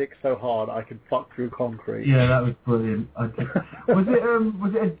goes, my dick's so hard I can fuck through concrete. Yeah, that was brilliant. Was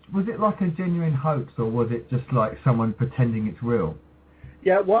it like a genuine hoax, or was it just like someone pretending it's real?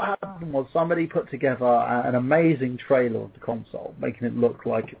 Yeah, what happened was somebody put together an amazing trailer of the console, making it look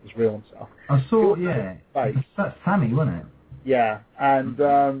like it was real and stuff. I saw, yeah. That's Sammy, wasn't it? Yeah, and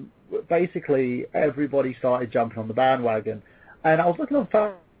basically everybody started jumping on the bandwagon. And I was looking on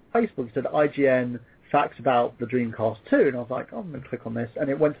Facebook, it said IGN facts about the Dreamcast 2, and I was like, oh, I'm going to click on this, and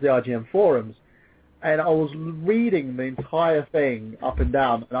it went to the IGN forums, and I was reading the entire thing up and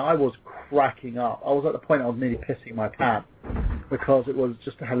down, and I was cracking up. I was at the point I was nearly pissing my pants, because it was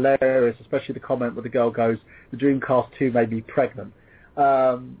just hilarious, especially the comment where the girl goes, the Dreamcast 2 made me pregnant.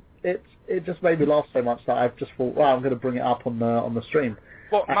 It just made me laugh so much that I've just thought, wow, I'm going to bring it up on the stream.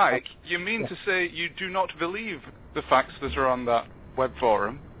 What, Mike, you mean to say you do not believe the facts that are on that web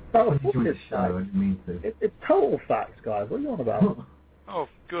forum? Oh, it's total facts, guys. What are you on about? Oh,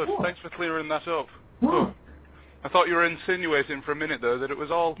 good. What? Thanks for clearing that up. What? I thought you were insinuating for a minute, though, that it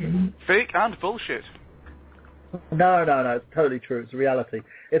was all fake and bullshit. No, it's totally true. It's a reality.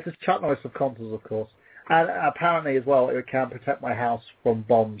 It's a Chuck Norris of consoles, of course. And apparently, as well, it can protect my house from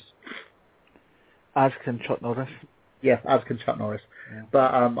bombs. As can Chuck Norris. Yes, as can Chuck Norris. Yeah.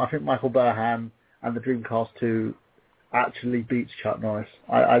 But I think Michael Burhan and the Dreamcast 2 actually beats Chuck Norris.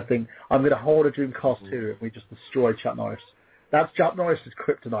 I think I'm going to hold a Dreamcast 2 and we just destroy Chuck Norris. That's Chuck Norris's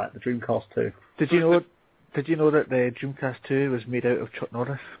kryptonite, the Dreamcast 2. Did you know that the Dreamcast 2 was made out of Chuck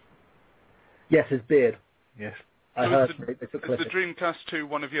Norris? Yes, his beard. Yes. I So heard. is the Dreamcast 2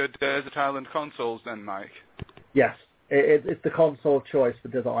 one of your Desert Island consoles then, Mike? Yes, it's the console of choice for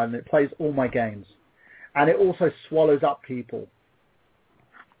Desert Island. It plays all my games, and it also swallows up people.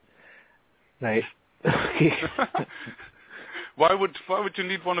 Right. Okay. Why would you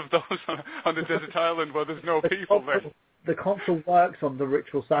need one of those on the Desert Island where there's no people there? The console works on the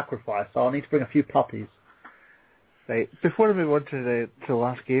ritual sacrifice, so I'll need to bring a few puppies. Right. Before I move on to the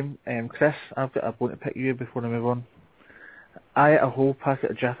last game, Chris, I've got a bone to pick you before I move on. I ate a whole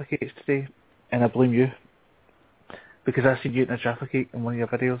packet of Jaffa cakes today, and I blame you. Because I seen you eating a Jaffa cake in one of your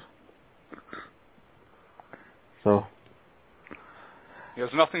videos. So. He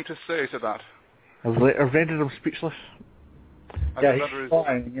has nothing to say to that. I've rendered him speechless. Yeah, he's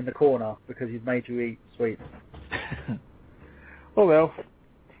crying in the corner because he's made you eat sweets. Oh well.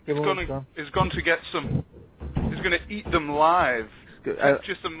 He's going to get some. He's going to eat them live.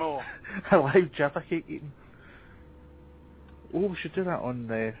 Just some more. A live Jaffa cake eating. Oh, we should do that on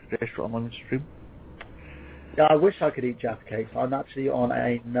the Restaurant Unlimited stream. Yeah, I wish I could eat Jaffa cakes. I'm actually on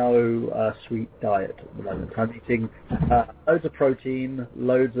a no sweet diet at the moment. I'm eating loads of protein,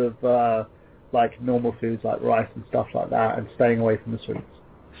 loads of like normal foods like rice and stuff like that, and staying away from the sweets.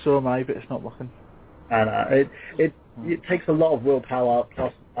 So am I, but it's not working. And it takes a lot of willpower,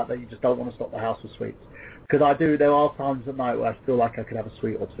 plus the fact that you just don't want to stop the house with sweets. Because there are times at night where I feel like I could have a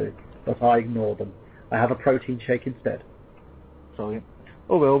sweet or two, but I ignore them. I have a protein shake instead. Brilliant.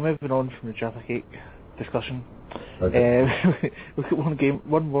 Oh well, moving on from the Jaffa cake discussion. Okay. We've got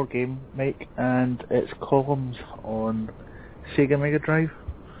one more game, Mike, and it's Columns on Sega Mega Drive.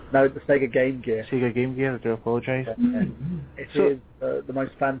 No, the Sega Game Gear. Sega Game Gear, I do apologise. It is the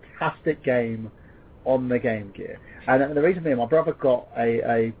most fantastic game on the Game Gear. And the reason being, my brother got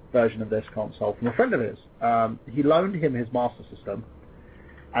a version of this console from a friend of his. He loaned him his Master System,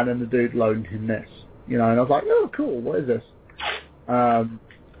 and then the dude loaned him this. And I was like, oh, cool, what is this? And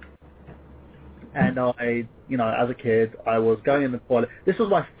I, as a kid, I was going in the toilet. This was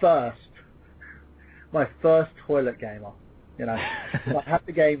my first toilet gamer. So I had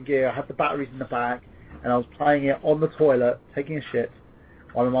the Game Gear, I had the batteries in the back, and I was playing it on the toilet, taking a shit,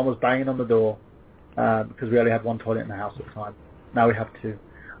 while my mum was banging on the door, because we only had one toilet in the house at the time. Now we have two.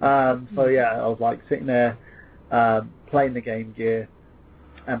 So yeah, I was like sitting there, playing the Game Gear,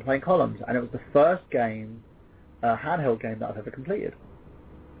 and playing Columns, and it was the first game, handheld game that I've ever completed.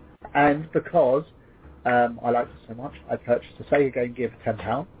 And because I liked it so much, I purchased a Sega Game Gear for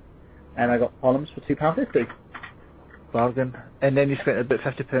 £10, and I got Columns for £2.50. Bargain. And then you spent about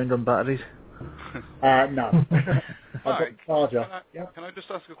 £50 on batteries? No. I got the charger. Can I just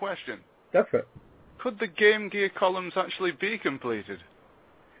ask a question? Go for it. Could the Game Gear Columns actually be completed?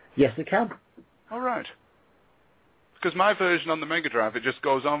 Yes, it can. All right. Because my version on the Mega Drive, it just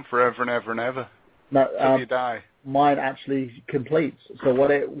goes on forever and ever and ever. No, until you die. Mine actually completes. So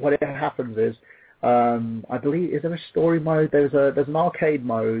what it happens is, I believe, is there a story mode? There's an arcade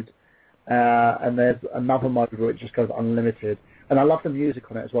mode, and there's another mode where it just goes unlimited. And I love the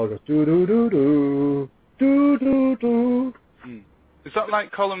music on it as well. It goes do do do do do do do. Is that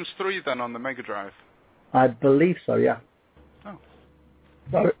like Columns 3 then on the Mega Drive? I believe so. Yeah. Oh.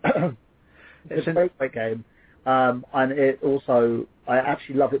 So it's a very great game, and it also I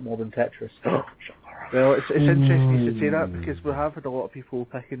actually love it more than Tetris. Well, it's interesting you should say that, because we have had a lot of people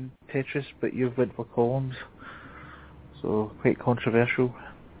picking Tetris, but you've went for Columns, so quite controversial.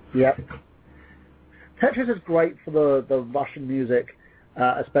 Yeah. Tetris is great for the Russian music,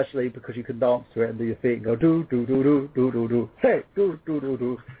 especially because you can dance to it and do your feet and go do do do do do do do hey do do do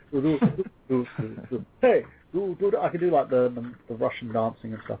do do do do do hey do do. I can do like the Russian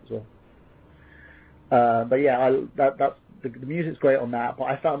dancing and stuff as well. But yeah, that's the music's great on that. But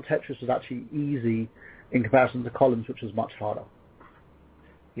I found Tetris was actually easy in comparison to Columns, which was much harder.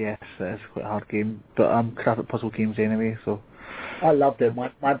 Yes, it is quite a hard game, but I'm crap at puzzle games anyway, so. I loved it.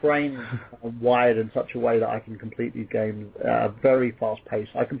 My brain is wired in such a way that I can complete these games at a very fast pace.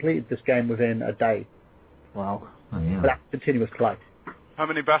 I completed this game within a day. Wow. Oh, yeah. But that's continuous play. How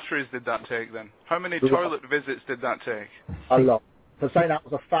many batteries did that take then? How many toilet visits did that take? A lot. For saying that,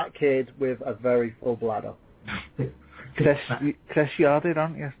 was a fat kid with a very full bladder. Chris, you added,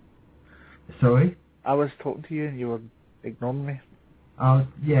 aren't you? Sorry? I was talking to you and you were ignoring me. Oh,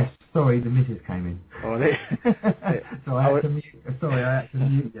 yes. Sorry, the missus came in. Oh, right. So I had to mute. Sorry, I had to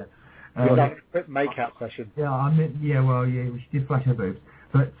mute you. It was like a quick make-out session. Yeah, she did flash her boobs.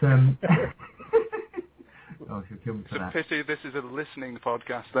 But Oh, she'll kill me for that. It's a pity this is a listening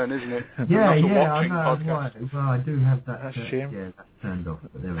podcast then, isn't it? Yeah, Not a I watching know. podcast. Right. Well, I do have that. That's a shame. Yeah, that's turned off.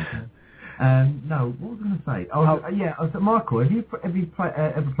 But there we go. No, what was I going to say? Oh, yeah. Michael, have you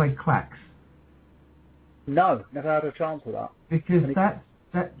ever played Clax? No, never had a chance for that. Because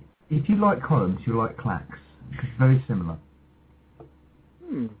that if you like columns, you like Clax. It's very similar.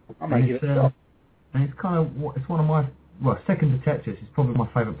 I'll make it a shot. And it's kind of it's one of my Second to Tetris is probably my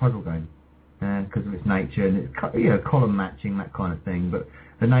favourite puzzle game because of its nature and it's column matching, that kind of thing. But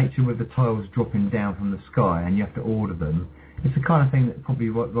the nature with the tiles dropping down from the sky and you have to order them, it's the kind of thing that probably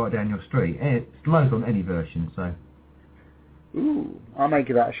right down your street. And it's loads on any version, so. Ooh, I'll make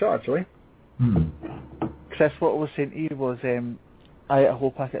it that a shot actually. Chris, what I was saying to you was I ate a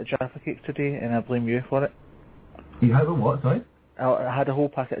whole packet of Jaffa cakes today and I blame you for it. You had a what, sorry? I had a whole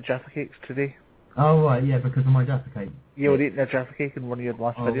packet of Jaffa cakes today. Oh right, yeah, because of my Jaffa cake. You were eating a Jaffa cake in one of your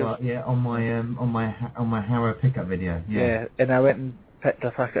last videos. Right, yeah, on my Harrow pickup video. Yeah, and I went and picked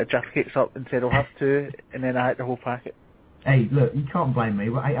a packet of Jaffa cakes up and said I'll have two, and then I ate the whole packet. Hey, look, you can't blame me.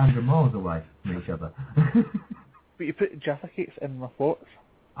 We're 800 miles away from each other. But you put Jaffa cakes in my thoughts.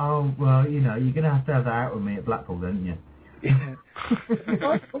 Oh well, you're gonna have that out with me at Blackpool, then, yeah. Yeah.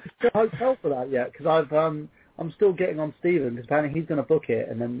 I haven't booked a hotel for that yet because I'm still getting on Stephen because apparently he's going to book it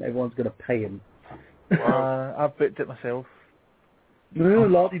and then everyone's going to pay him. I've booked it myself. No,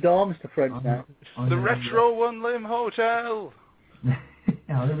 la-di-da, Mr. French now. The Retro One Limb Hotel!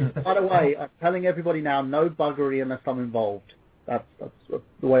 By the way, I'm telling everybody now, no buggery unless I'm involved. That's the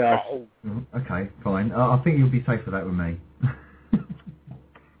way I... Okay, fine. I think you'll be safe for that with me.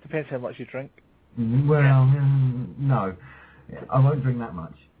 Depends how much you drink. Well, no. I won't drink that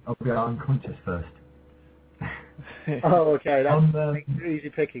much. I'll be unconscious first. Oh, okay. That's easy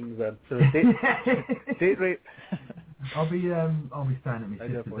pickings then. So date rape. I'll be staying at my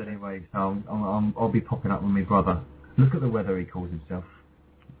sister's anyway, so I'll be popping up with my brother. Look at the weather, he calls himself.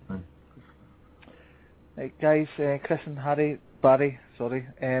 So. Right, guys, Chris and Barry,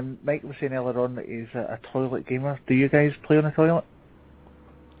 Mike was saying earlier on that he's a toilet gamer. Do you guys play on a toilet?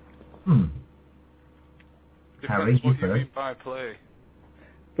 Depends what you mean by play.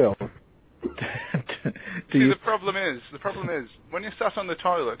 Well, See, the problem is, when you're sat on the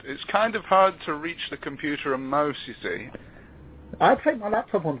toilet, it's kind of hard to reach the computer and mouse, you see. I take my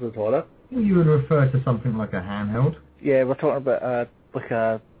laptop onto the toilet. You would refer to something like a handheld? Yeah, we're talking about like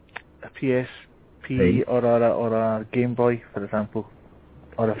a PSP or a Game Boy, for example,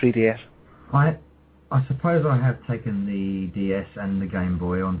 or a 3DS. I suppose I have taken the DS and the Game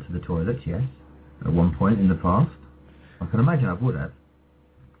Boy onto the toilet, yes, at one point in the past. I can imagine I would have.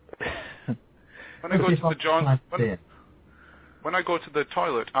 When I go to the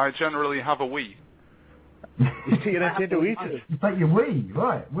toilet, I generally have a wee. You see your Nintendo Wii? You take your Wii,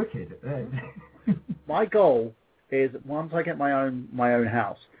 right? Wicked. My goal is once I get my own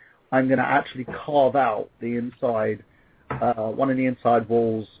house, I'm going to actually carve out the inside, one of the inside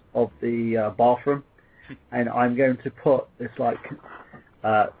walls of the bathroom, and I'm going to put this like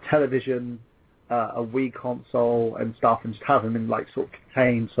television, a Wii console and stuff, and just have them in like sort of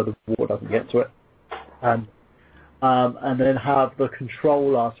contained so the water doesn't get to it. And then have the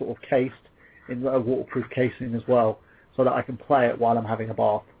controller sort of cased in a waterproof casing as well, so that I can play it while I'm having a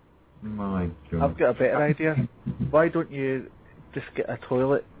bath. My God. I've got a better idea. Why don't you just get a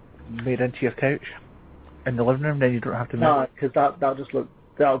toilet made into your couch in the living room, then you don't have to make No, because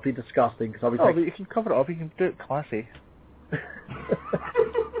that'll be disgusting. Cause I'll be but you can cover it up, you can do it classy.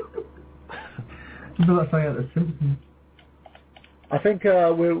 You know that saying at The Simpsons? I think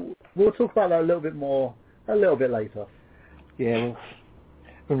we'll talk about that a little bit more a little bit later. Yeah,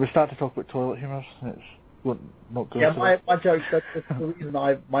 when we start to talk about toilet humours, it's not good. Yeah, my joke, that's the reason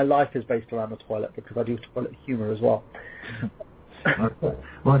my life is based around the toilet, because I do toilet humour as well. Okay.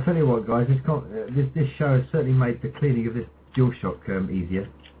 Well, I tell you what, guys, this show has certainly made the cleaning of this DualShock easier.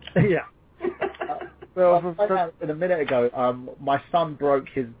 Yeah. Well, I found out a minute ago, my son broke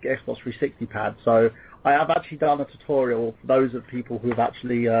his Xbox 360 pad, so I have actually done a tutorial for those of people who have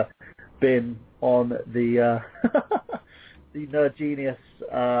actually been on the the Nerd Genius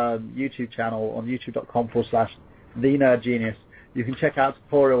YouTube channel on youtube.com/TheNerdGenius. You can check out a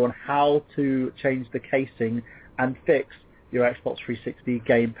tutorial on how to change the casing and fix your Xbox 360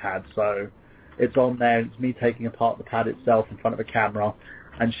 gamepad. So it's on there. It's me taking apart the pad itself in front of a camera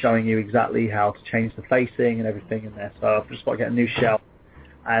and showing you exactly how to change the facing and everything in there. So I've just got to get a new shell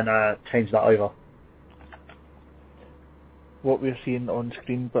and change that over. What we're seeing on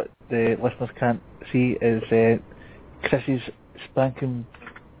screen, but the listeners can't see, is Chris's spanking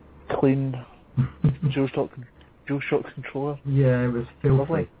clean DualShock controller. Yeah, it was filthy.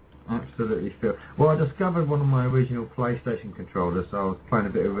 Lovely. Absolutely, Phil. Well, I discovered one of my original PlayStation controllers. So I was playing a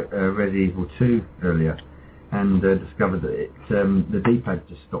bit of Resident Evil 2 earlier, and discovered that the D-pad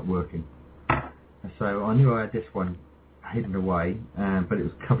just stopped working. So I knew I had this one hidden away, but it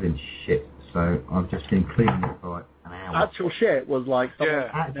was covered in shit. So I've just been cleaning it for like an hour. Actual shit was like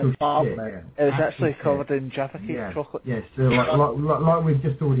actual shit. Yeah. It was actually covered in Jaffa Cake chocolate. Yes, so like we've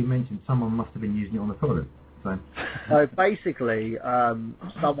just already mentioned, someone must have been using it on the toilet. So basically,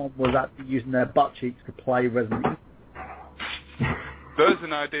 someone was actually using their butt cheeks to play Resident Evil. There's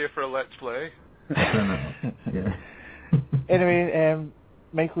an idea for a Let's Play. Yeah. Anyway,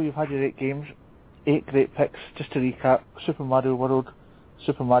 Michael, you've had your 8 games, 8 great picks. Just to recap: Super Mario World,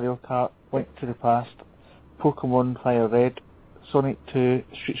 Super Mario Kart, Link to the Past, Pokemon Fire Red, Sonic 2,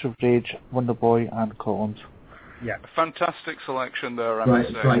 Streets of Rage, Wonder Boy, and Columns. Yeah. Fantastic selection there, I must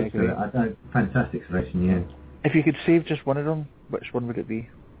say. Great, fantastic selection, yeah. If you could save just one of them, which one would it be?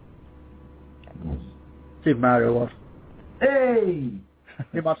 Super Mario was. Hey!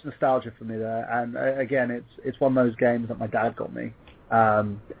 Too much nostalgia for me there, and again, it's one of those games that my dad got me,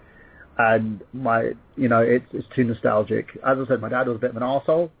 and it's too nostalgic. As I said, my dad was a bit of an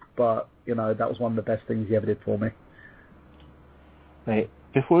arsehole, but that was one of the best things he ever did for me. Right.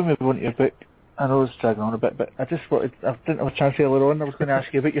 Before we move on to your book, I know it's dragging on a bit, but I didn't have a chance earlier on. I was going to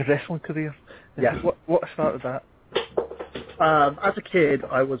ask you about your wrestling career. Yeah. What started that? As a kid,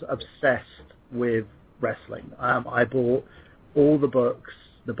 I was obsessed with wrestling. I bought all the books,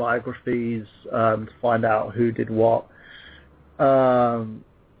 the biographies, to find out who did what. But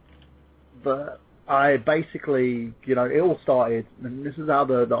I basically, it all started, and this is how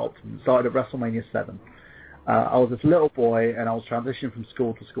the Optimum started at WrestleMania 7. I was this little boy, and I was transitioning from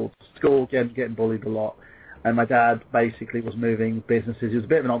school to school, getting bullied a lot. And my dad basically was moving businesses. He was a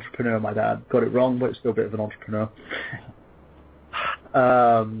bit of an entrepreneur, my dad. Got it wrong, but still a bit of an entrepreneur.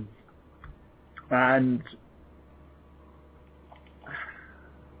 And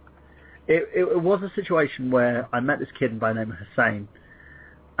it was a situation where I met this kid by the name of Hussein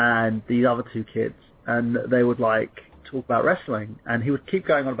and these other 2 kids, and they would talk about wrestling, and he would keep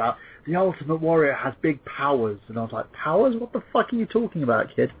going on about the Ultimate Warrior has big powers, and I was like, powers? What the fuck are you talking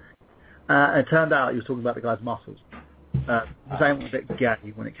about, kid? And it turned out he was talking about the guy's muscles. Hussein was a bit gay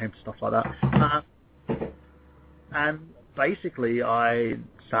when it came to stuff like that. And basically I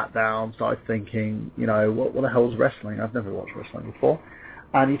sat down, started thinking, what the hell is wrestling? I've never watched wrestling before.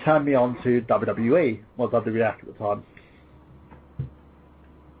 And he turned me on to WWE, well, WWF at the time.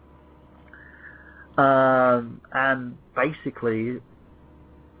 And basically,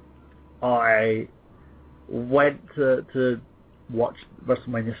 I went to watch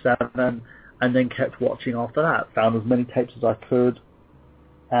WrestleMania 7 and then kept watching after that. Found as many tapes as I could,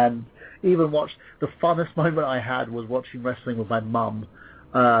 and even watched. The funnest moment I had was watching wrestling with my mum,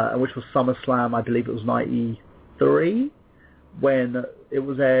 which was SummerSlam. I believe it was '93 when it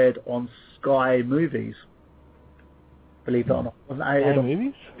was aired on Sky Movies. Believe it or not, wasn't it aired on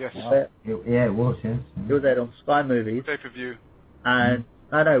Movies? Yes. Yeah, it was. Yes. It was aired on Sky Movies. Pay-per-view. And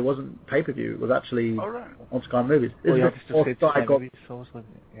no, it wasn't pay-per-view. It was actually on Sky Movies. It was before Sky got.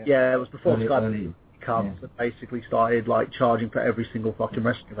 Yeah, it was before Sky Cubs that basically started charging for every single fucking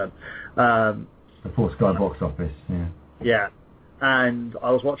wrestling event. Before Sky Box Office. Yeah. Yeah. And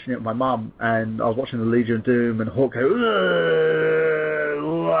I was watching it with my mum, and I was watching the Legion of Doom, and Hawk go,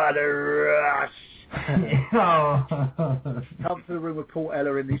 what a rush! Come to the room with Paul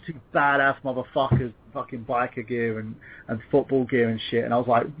Eller and these 2 badass motherfuckers, fucking biker gear and football gear and shit, and I was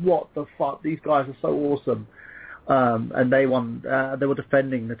like, what the fuck? These guys are so awesome. And they won. They were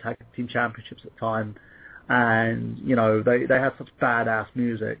defending the tag team championships at the time, and they had such badass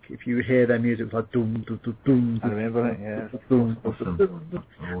music. If you hear their music, it was like doom doom doom doom. I remember it. Yeah. Doom, doom, doom.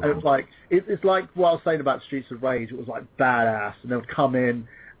 And it was like it's like what I was saying about Streets of Rage. It was like badass, and they would come in,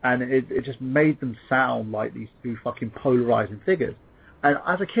 and it just made them sound like these 2 fucking polarizing figures. And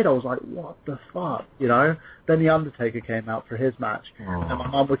as a kid, I was like, what the fuck, Then The Undertaker came out for his match, and my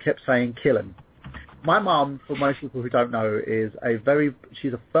mum kept saying, kill him. My mum, for most people who don't know,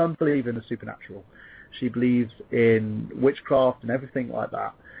 she's a firm believer in the supernatural. She believes in witchcraft and everything like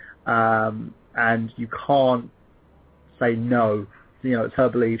that. And you can't say no. It's her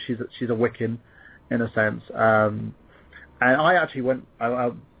belief. She's a Wiccan, in a sense. And I actually went,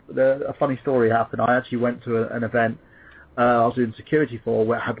 a funny story happened. I actually went to an event I was doing security for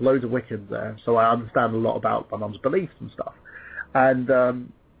where it had loads of Wiccans there. So I understand a lot about my mum's beliefs and stuff. And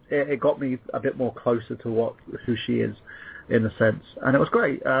it got me a bit more closer to who she is, in a sense, and it was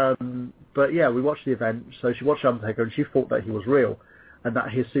great. But yeah, we watched the event. So she watched Undertaker, and she thought that he was real. and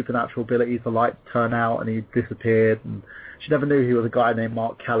that his supernatural abilities, the lights turn out and he disappeared, and she never knew he was a guy named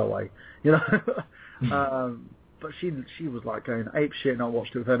Mark Calloway, you know. But she was like going ape shit, and I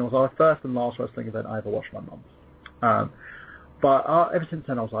watched it with her, and it was our first and last wrestling event I ever watched with my mum. But ever since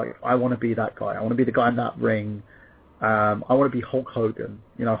then I was like, I want to be that guy. I want to be the guy in that ring. I want to be Hulk Hogan.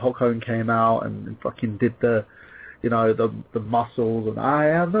 You know, Hulk Hogan came out and fucking did the, you know, the muscles, and I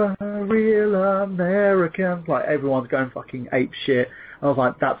am a real American. Like, everyone's going fucking ape shit. And I was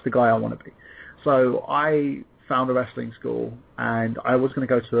like, that's the guy I want to be. So I found a wrestling school, and I was going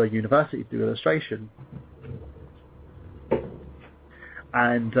to go to a university to do illustration.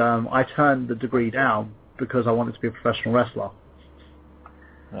 And I turned the degree down because I wanted to be a professional wrestler.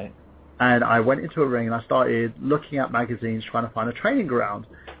 Right. And I went into a ring and I started looking at magazines trying to find a training ground.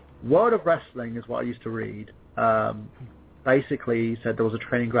 World of Wrestling is what I used to read. Basically said there was a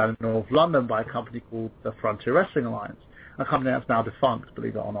training ground in North London by a company called the Frontier Wrestling Alliance, a company that's now defunct,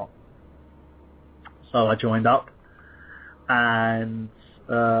 believe it or not. So I joined up, and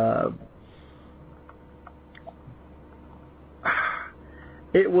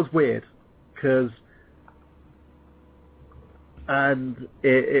it was weird, and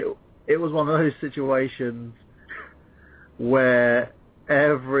it was one of those situations where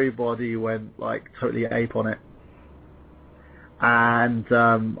everybody went like totally ape on it. And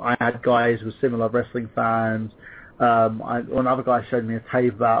I had guys who were similar wrestling fans. Another guy showed me a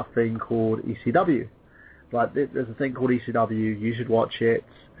tape about a thing called ECW. Like, there's a thing called ECW, you should watch it.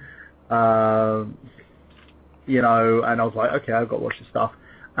 You know, and I was like, okay, I've got to watch this stuff.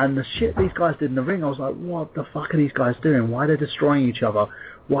 And the shit these guys did in the ring, I was like, what the fuck are these guys doing? Why are they destroying each other?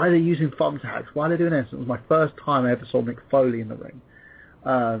 Why are they using thumbtacks? Why are they doing this? It was my first time I ever saw Mick Foley in the ring.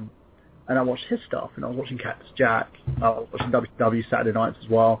 And I watched his stuff, and I was watching Cactus Jack. I was watching WCW Saturday nights as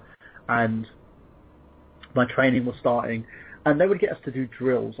well. And my training was starting. And they would get us to do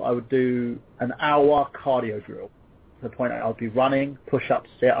drills. I would do an hour cardio drill. To the point I would be running, push-ups,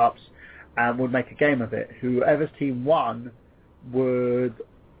 sit-ups, and would make a game of it. Whoever's team won would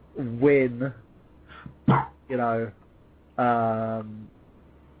win, you know, I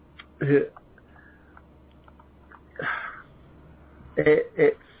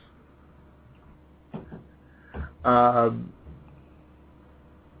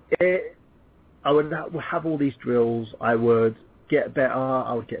would have all these drills. I would get better.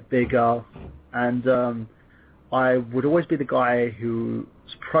 I would get bigger, and I would always be the guy whose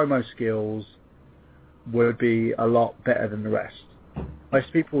promo skills would be a lot better than the rest.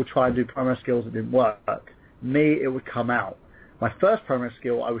 Most people would try and do promo skills that didn't work. Me, it would come out. My first promo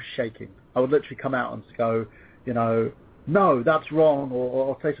skill, I was shaking. I would literally come out and go, you know, no, that's wrong,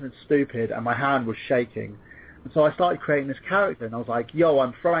 or say something stupid, and my hand was shaking. And so I started creating this character, and I was like, yo,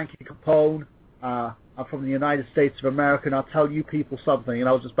 I'm Frankie Capone, I'm from the United States of America, and I'll tell you people something. And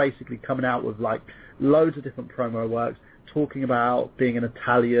I was just basically coming out with like loads of different promo works, talking about being an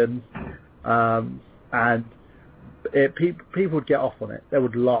Italian, and people would get off on it. They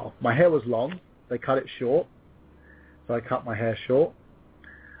would laugh. My hair was long. They cut it short, so I cut my hair short.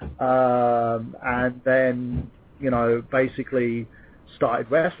 And then, you know, basically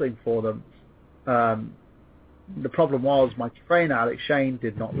started wrestling for them. The problem was my trainer, Alex Shane,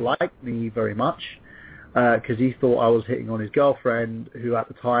 did not like me very much because he thought I was hitting on his girlfriend, who at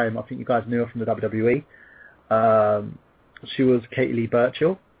the time, I think you guys knew her from the WWE. She was Katie Lee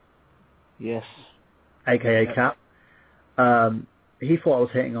Burchill. Yes. A.K.A. Cap. He thought I was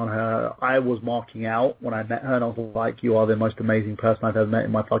hitting on her. I was marking out when I met her, and I was like, you are the most amazing person I've ever met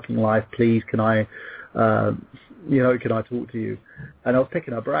in my fucking life. Please, can I talk to you? And I was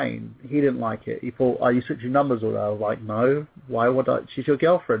picking her brain. He didn't like it. He thought, are you switching numbers with her? I was like, no. Why would I? She's your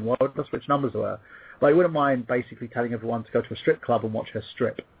girlfriend. Why would I switch numbers with her? But I wouldn't mind basically telling everyone to go to a strip club and watch her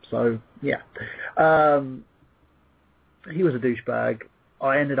strip. So, yeah. He was a douchebag.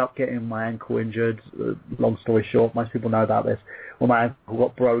 I ended up getting my ankle injured. Long story short, most people know about this. Well, my ankle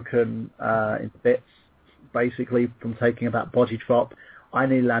got broken into bits, basically, from taking a that body drop. I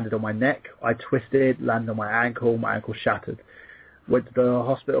nearly landed on my neck. I twisted, landed on my ankle shattered. Went to the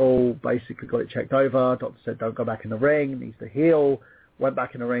hospital, basically got it checked over. Doctor said, don't go back in the ring, it needs to heal. Went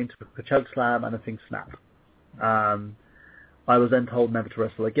back in the ring, took a choke slam, and the thing snapped. I was then told never to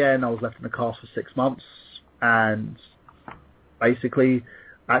wrestle again. I was left in the cast for 6 months, and basically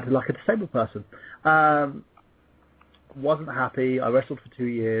acted like a disabled person. Wasn't happy. I wrestled for 2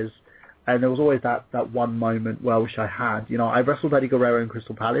 years, and there was always that one moment where I wish I had. You know, I wrestled Eddie Guerrero in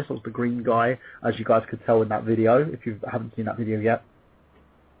Crystal Palace. I was the green guy, as you guys could tell in that video. If you haven't seen that video yet,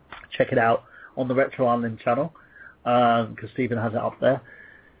 check it out on the Retro Island channel, because Stephen has it up there.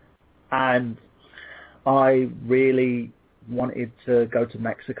 And I really wanted to go to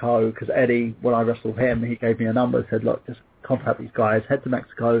Mexico because Eddie, when I wrestled him, he gave me a number, said, look, just contact these guys, head to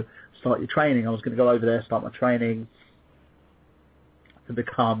Mexico, start your training. I was going to go over there, start my training to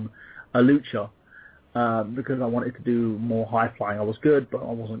become a lucha because I wanted to do more high flying. I was good, but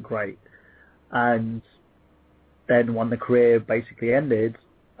I wasn't great. And then when the career basically ended,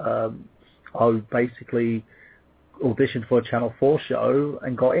 I basically auditioned for a Channel 4 show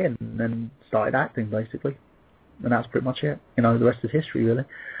and got in and started acting, basically. And that's pretty much it. You know, the rest is history, really.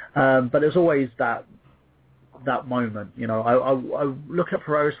 But there's always that moment. You know, I look at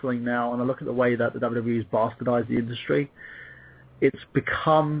pro wrestling now and I look at the way that the WWE has bastardized the industry. It's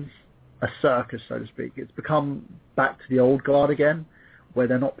become a circus, so to speak. It's become back to the old guard again, where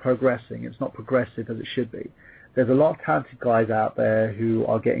they're not progressing. It's not progressive as it should be. There's a lot of talented guys out there who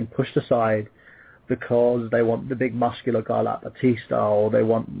are getting pushed aside because they want the big muscular guy like Batista, or they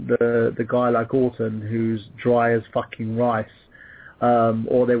want the guy like Orton who's dry as fucking rice,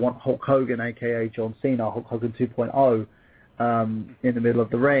 or they want Hulk Hogan, aka John Cena, Hulk Hogan 2.0, in the middle of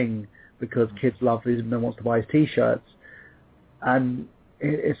the ring because kids love these and no one wants to buy his t-shirts. And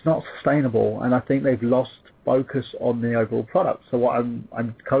it's not sustainable, and I think they've lost focus on the overall product. So what I'm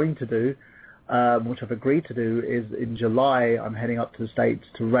going to do, which I've agreed to do, is in July I'm heading up to the States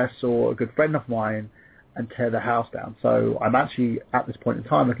to wrestle a good friend of mine and tear the house down. So I'm actually at this point in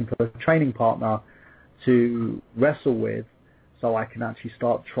time looking for a training partner to wrestle with, so I can actually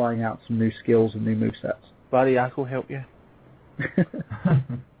start trying out some new skills and new movesets. Barry Yak will help you.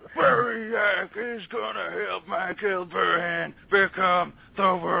 Barry Yak is gonna help Michael Burhan become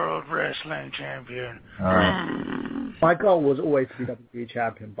the World Wrestling Champion. My goal was always to be WWE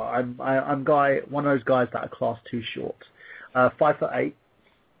champion, but I'm one of those guys that are class 2 short. 5'8".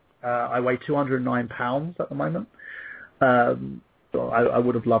 I weigh 209 pounds at the moment. So I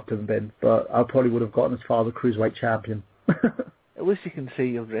would have loved to have been, but I probably would have gotten as far as a cruiserweight champion. At least you can say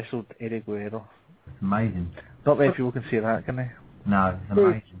you've wrestled Eddie Guerrero. It's amazing. Not many people can say that, can they? No, it's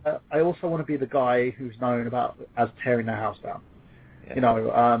amazing. I also want to be the guy who's known as tearing the house down. Yeah. You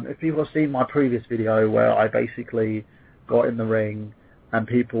know, if people have seen my previous video where I basically got in the ring and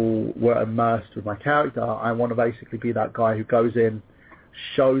people were immersed with my character, I want to basically be that guy who goes in,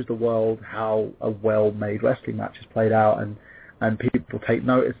 shows the world how a well-made wrestling match is played out, and people take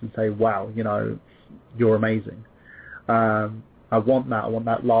notice and say, wow, you know, you're amazing. I want that. I want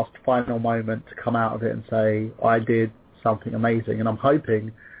that last final moment to come out of it and say, I did something amazing. And I'm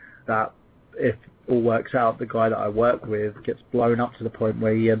hoping that if all works out, the guy that I work with gets blown up to the point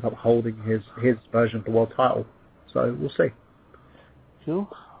where he ends up holding his version of the world title. So we'll see. Cool.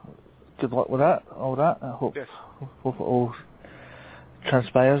 Good luck with that. All that. I hope it all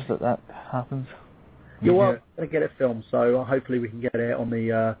transpires that happens. You're going to get it filmed, so hopefully we can get it on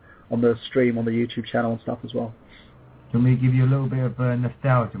the stream on the YouTube channel and stuff as well. Can we give you a little bit of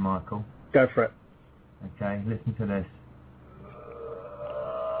nostalgia, Michael? Go for it. Okay, listen to this.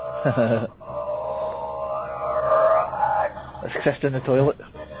 It's Chris in the toilet.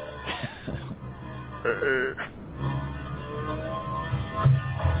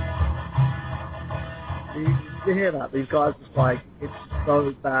 You hear that? These guys just like, it's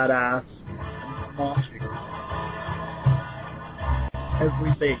so badass. Marching.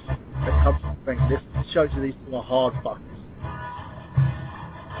 Everything that comes to the ring. This shows you these two are hard fuckers.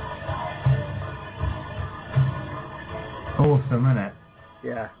 Awesome, isn't it?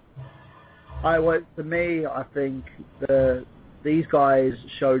 Yeah. To me, I think these guys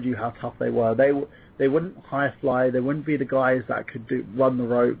showed you how tough they were. They wouldn't high fly. They wouldn't be the guys that could run the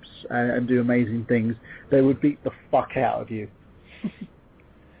ropes and do amazing things. They would beat the fuck out of you.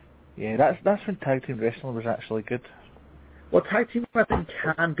 Yeah, that's when tag team wrestling was actually good. Well, tag team wrestling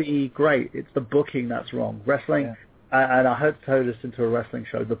can be great. It's the booking that's wrong. Wrestling, and I heard this into a wrestling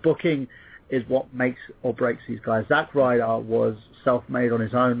show, the booking is what makes or breaks these guys. Zack Ryder was self-made on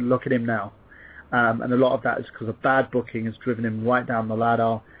his own. Look at him now. And a lot of that is because of bad booking has driven him right down the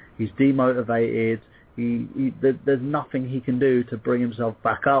ladder. He's demotivated. There's nothing he can do to bring himself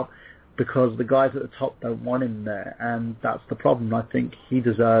back up because the guys at the top don't want him there. And that's the problem. I think he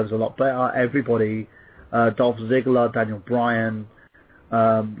deserves a lot better. Everybody, Dolph Ziggler, Daniel Bryan,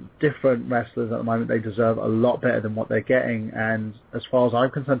 different wrestlers at the moment, they deserve a lot better than what they're getting. And as far as I'm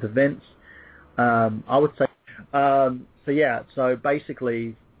concerned, to Vince, I would say, so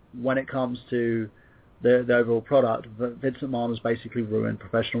basically, when it comes to the overall product, Vince McMahon has basically ruined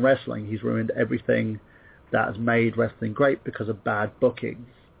professional wrestling. He's ruined everything that has made wrestling great because of bad booking.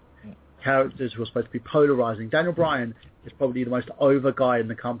 Yeah. Characters who are supposed to be polarizing. Daniel Bryan is probably the most over guy in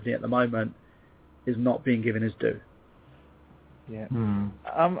the company at the moment, is not being given his due. Yeah.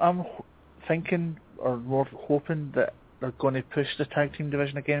 I'm thinking, or more hoping, that they're going to push the tag team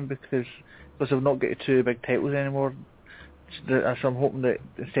division again because they've not got the two big titles anymore. So I'm hoping that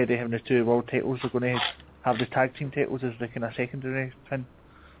instead of having the two world titles, they're going to have the tag team titles as the kind of secondary thing.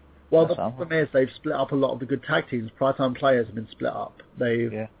 Well, the problem is they've split up a lot of the good tag teams. Prime Time Players have been split up.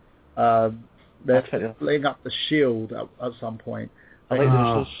 They're splitting up the Shield at some point. I like the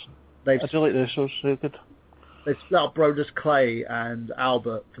Usos. I do like the Usos. They're good. They split up Brodus Clay and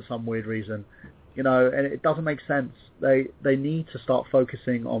Albert for some weird reason. You know, and it doesn't make sense. They need to start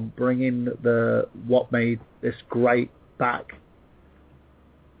focusing on bringing what made this great back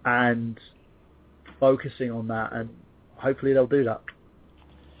and focusing on that, and hopefully they'll do that.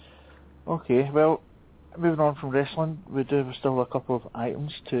 Okay, well, moving on from wrestling, we still have a couple of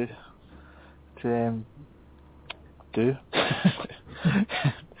items to do.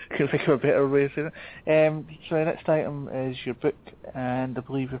 Can think of a better way of saying it. So the next item is your book, and I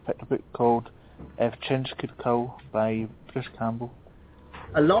believe you picked a book called If Chins Could Kill by Bruce Campbell.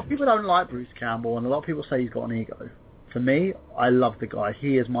 A lot of people don't like Bruce Campbell, and a lot of people say he's got an ego. For me, I love the guy.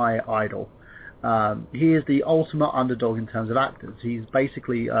 He is my idol. He is the ultimate underdog in terms of actors. He's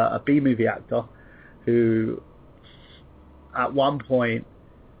basically a B-movie actor who, at one point,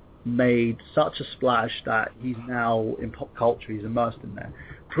 made such a splash that he's now in pop culture. He's immersed in there.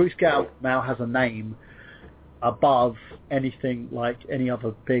 Bruce Campbell now has a name above anything like any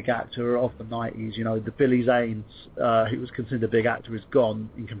other big actor of the 90s. You know, the Billy Zanes, who was considered a big actor, is gone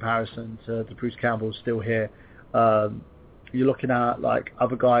in comparison to the Bruce Campbell still here. You're looking at like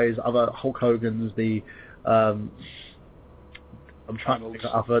other guys, other Hulk Hogan's, I'm trying to think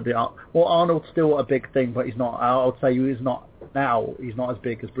of well, Arnold's still a big thing, but he's not. I would say he's not as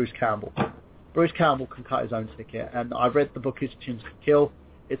big as Bruce Campbell. Bruce Campbell can cut his own ticket, and I read the book His Chins Could Kill.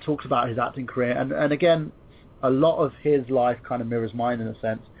 It talks about his acting career, and again, a lot of his life kind of mirrors mine in a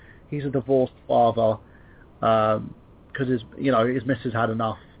sense. He's a divorced father because his missus had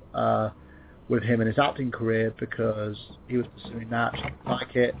enough with him in his acting career because he was pursuing that. She didn't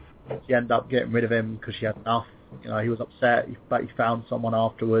like it. She ended up getting rid of him because she had enough. You know, he was upset, but he found someone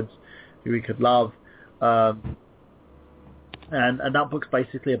afterwards who he could love. And that book's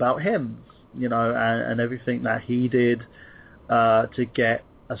basically about him, you know, and everything that he did to get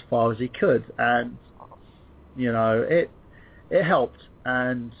as far as he could. And, you know, it helped.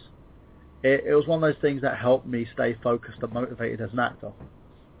 And it was one of those things that helped me stay focused and motivated as an actor.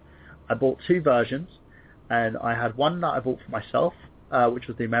 I bought two versions, and I had one that I bought for myself, which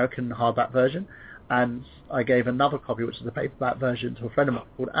was the American hardback version, and I gave another copy, which is the paperback version, to a friend of mine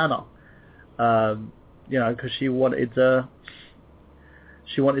called Anna. You know, because she wanted to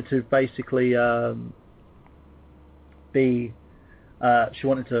basically she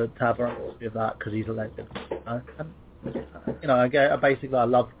wanted to have her own copy of that because he's a legend. And, you know,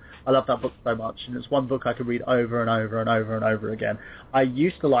 I love that book so much, and it's one book I could read over and over and over and over again. I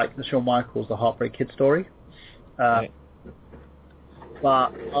used to like the Shawn Michaels, The Heartbreak Kid story, but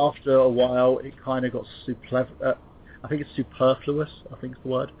after a while it kind of got I think it's superfluous, I think is the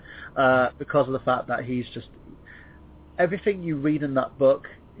word, because of the fact that he's just... Everything you read in that book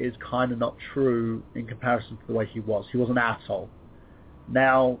is kind of not true in comparison to the way he was. He was an asshole.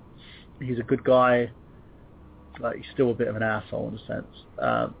 Now, he's a good guy, but he's still a bit of an asshole in a sense.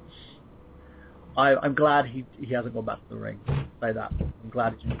 I'm glad he hasn't gone back to the ring. Say that. I'm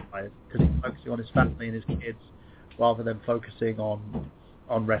glad he's retired because he's focusing on his family and his kids rather than focusing on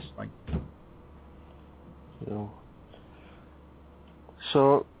wrestling.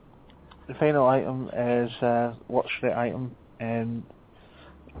 So the final item is watch the item, and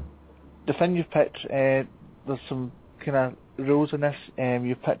the thing you've picked. There's some kind of rules in this.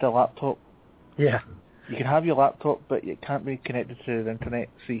 You've picked a laptop. Yeah. You can have your laptop, but it can't be connected to the internet,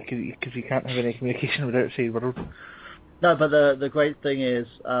 so you can't have any communication with outside world. No, but the great thing is,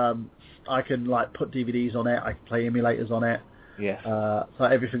 I can like put DVDs on it. I can play emulators on it. Yeah. So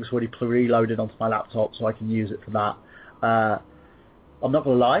everything's already preloaded onto my laptop, so I can use it for that. I'm not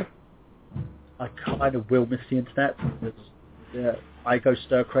gonna lie, I kind of will miss the internet because I go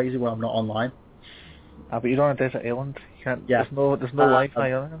stir crazy when I'm not online. But you're on a desert island. You can't. Yeah. There's no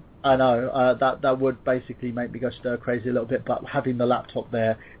Wi-Fi on it. I know, that would basically make me go stir crazy a little bit, but having the laptop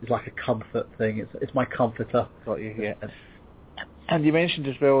there is like a comfort thing. It's my comforter. Got you, yeah. And you mentioned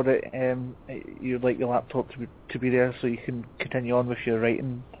as well that you'd like your laptop to be there so you can continue on with your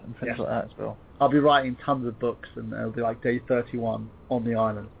writing and things like that as well. I'll be writing tons of books, and it'll be like day 31 on the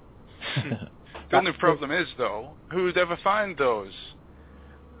island. The only problem is, though, who would ever find those?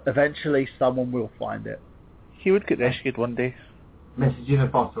 Eventually, someone will find it. He would get rescued one day. Message in a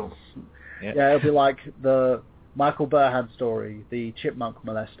bottle. Yeah, it'll be like the Michael Burhan story, the chipmunk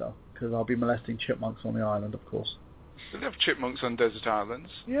molester, because I'll be molesting chipmunks on the island, of course. They have chipmunks on desert islands.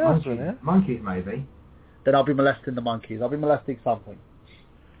 Yeah, monkeys maybe. Then I'll be molesting the monkeys. I'll be molesting something.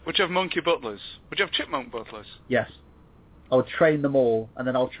 Would you have monkey butlers? Would you have chipmunk butlers? Yes. I'll train them all, and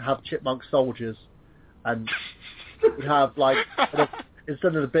then I'll have chipmunk soldiers, and we'd have like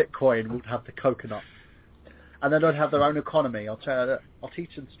instead of the Bitcoin, we'd have the coconut, and then they'd have their own economy. I'll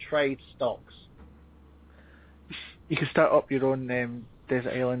teach them to trade stocks. You could start up your own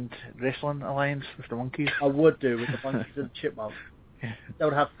Desert Island Wrestling Alliance with the monkeys. I would do with the monkeys and the chipmunks. Yeah. They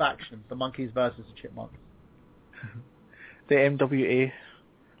would have factions, the monkeys versus the chipmunks. The MWA.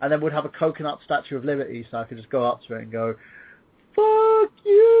 And then we'd have a coconut Statue of Liberty, so I could just go up to it and go, "Fuck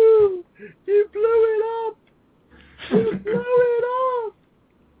you! You blew it up! You blew it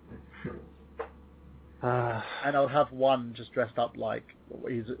up!" And I'll have one just dressed up like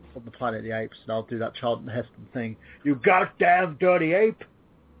he's from the Planet of the Apes, and I'll do that Charlton Heston thing. "You goddamn dirty ape!"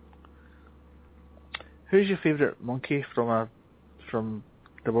 Who's your favourite monkey from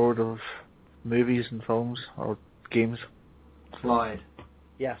the world of movies and films or games? Clyde.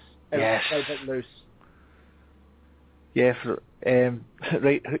 Yes. Yes. Everything loose. Yeah, for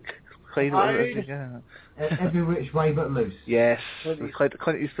Right Hook. Clyde. Clyde. Yeah. Every which way but loose. Yes. Clint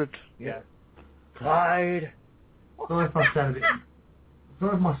Clint Eastwood. Yeah. Clyde. Sorry if I sound a bit.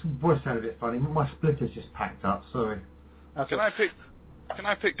 Sorry if my voice sounded a bit funny. My splitter's just packed up. Sorry. Can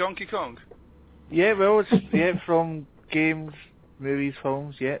I pick Donkey Kong? Yeah, well, it's from games, movies,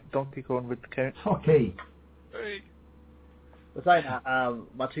 films. Yeah, Donkey Kong would count. Hockey. Hey. But saying that,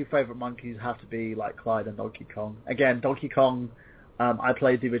 my two favourite monkeys have to be like Clyde and Donkey Kong. Again, Donkey Kong, I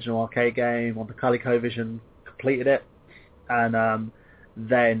played the original arcade game on the ColecoVision, completed it, and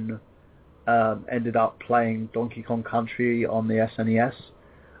then ended up playing Donkey Kong Country on the SNES.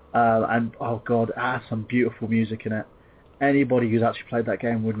 And oh god, it has some beautiful music in it. Anybody who's actually played that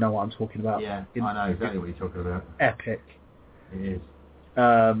game would know what I'm talking about. Yeah, I know exactly what you're talking about. Epic. It is.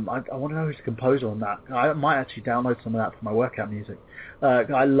 I want to know who's the composer on that. I might actually download some of that for my workout music.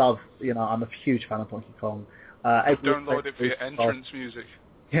 I love, I'm a huge fan of Donkey Kong. Download it for your entrance music.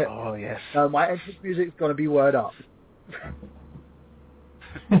 Yeah. Oh, yes. My entrance music's going to be Word Up.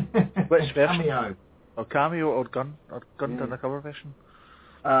 Which version? Cameo. Or Cameo or Gun? Or Gun done a cover version?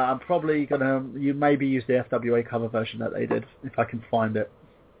 I'm probably going to maybe use the FWA cover version that they did, if I can find it.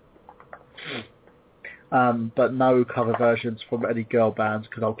 But no cover versions from any girl bands,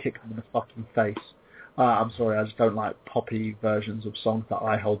 because I'll kick them in the fucking face. I'm sorry, I just don't like poppy versions of songs that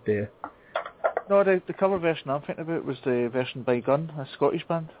I hold dear. No, the cover version I'm thinking about was the version by Gun, a Scottish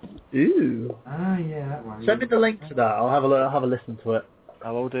band. Ooh. Ah, yeah, that one. Send me the link to that. I'll have a listen to it. I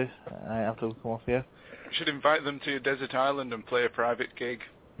will do. I have to come off here. You should invite them to your desert island and play a private gig.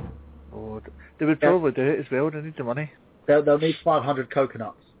 Oh, they would probably do it as well. They need the money. They'll need 500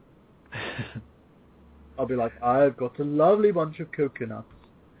 coconuts. I'll be like, "I've got a lovely bunch of coconuts."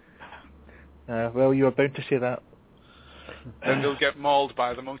 Well, you were bound to say that. Then they'll get mauled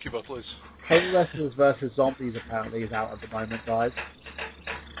by the monkey butlers. Heavy Wrestlers versus Zombies apparently is out at the moment, guys.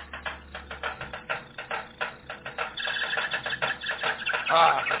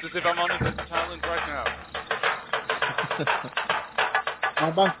 It's as if I'm on a desert island right now.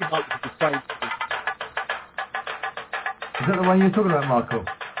 My monkey butt would be crazy. Is that the one you're talking about, Michael?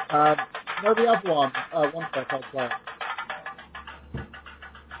 No, the other one. One sec, I'll play it.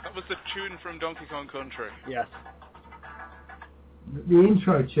 That was the tune from Donkey Kong Country. Yes. The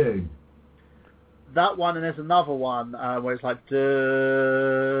intro tune. That one, and there's another one where it's like,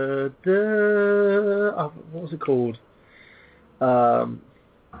 duh, duh, what was it called? Oh,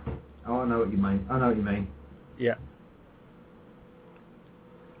 I know what you mean. Yeah.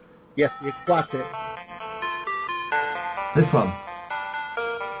 Yes, you classic. This one.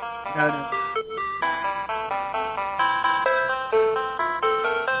 No.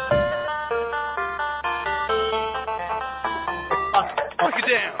 Break it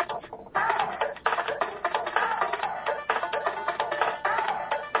down.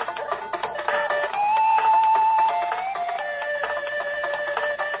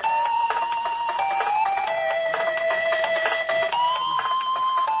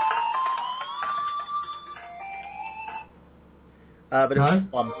 But No?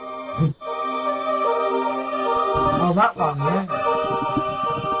 it's one. Oh, that one, yeah.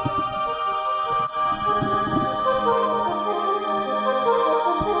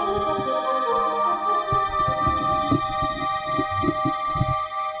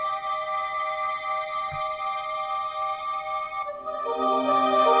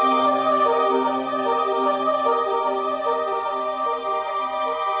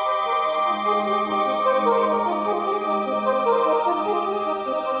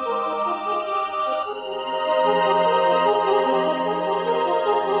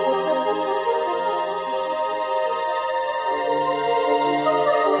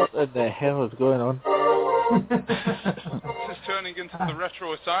 in the hell is going on? This is turning into the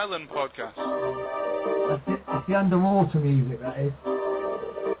Retro Asylum podcast. It's the underwater music, that is.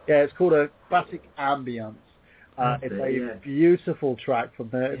 Yeah, it's called a classic ambience. It's a beautiful track from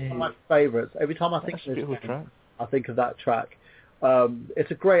there. It's one of my favourites. Every time I think of this game, I think of that track.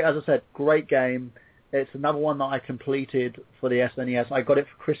 It's a great, as I said, great game. It's another one that I completed for the SNES. I got it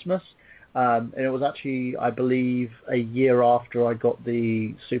for Christmas, and it was actually, I believe, a year after I got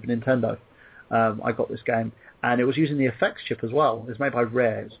the Super Nintendo. I got this game, and it was using the effects chip as well. It's made by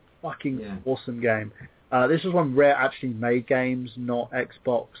Rare. It's a fucking awesome game. This is when Rare actually made games, not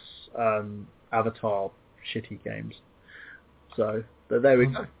Xbox Avatar shitty games. So, but there we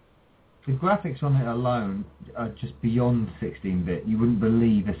go. The graphics on it alone are just beyond 16-bit. You wouldn't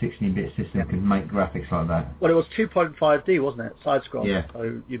believe a 16-bit system could make graphics like that. Well, it was 2.5D, wasn't it? Side-scroll. Yeah.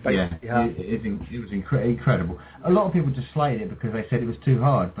 So you basically have... It was incredible. A lot of people just slated it because they said it was too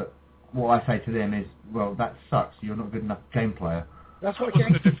hard, but what I say to them is, well, that sucks. You're not a good enough game player. That's what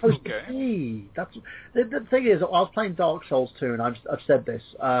games are supposed to be. That's, the thing is, I was playing Dark Souls 2, and I've said this.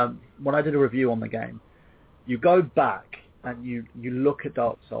 When I did a review on the game, you go back and you look at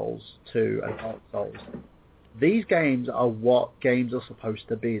Dark Souls 2 and Dark Souls. These games are what games are supposed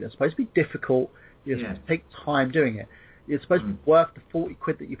to be. They're supposed to be difficult. You're supposed to take time doing it. It's supposed to be worth the 40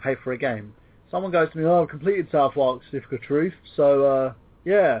 quid that you pay for a game. Someone goes to me, I've completed South Park Certificate of Truth, so,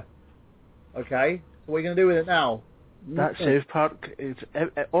 yeah. Okay, so what are you going to do with it now? That South Park is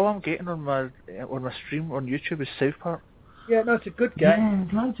all I'm getting on my stream on YouTube is South Park. Yeah, no, it's a good game. Yeah,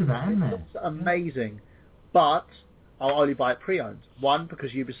 there's loads of that, isn't there? It's amazing, but I'll only buy it pre-owned. One,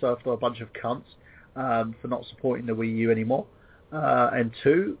 because Ubisoft are a bunch of cunts for not supporting the Wii U anymore, and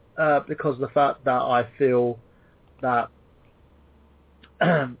two, because of the fact that I feel that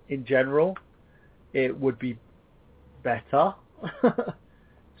in general it would be better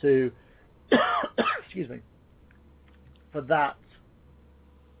to excuse me. For that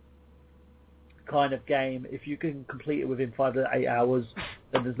kind of game, if you can complete it within 5 to 8 hours,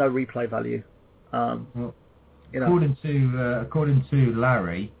 then there's no replay value. According to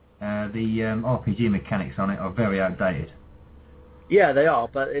Larry, the RPG mechanics on it are very outdated. Yeah, they are,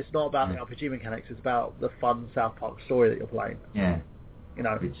 but it's not about the RPG mechanics. It's about the fun South Park story that you're playing. Yeah,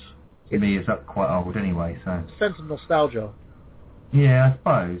 which to me is up quite old anyway. So sense of nostalgia. Yeah, I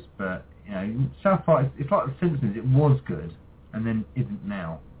suppose, but. South Park, it's like The Simpsons, it was good, and then isn't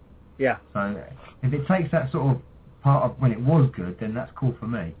now. Yeah. So, if it takes that sort of part of when it was good, then that's cool for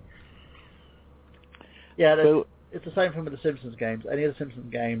me. Yeah, it's the same thing with the Simpsons games. Any of the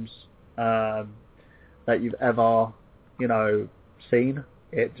Simpsons games that you've ever, seen,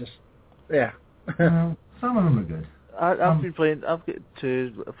 it just, some of them are good. I've been playing, I've played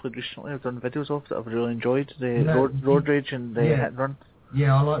recently, I've done videos of that I've really enjoyed, the Road Rage and the Hit and Run.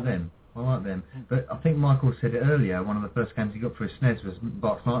 Yeah, I like them. But I think Michael said it earlier, one of the first games he got for his SNES was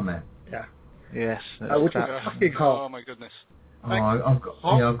Bart's Nightmare. Yeah. Yes. Which is fucking hard. Oh my goodness. I've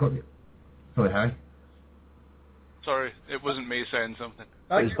got Sorry, Harry. Sorry, it wasn't me saying something.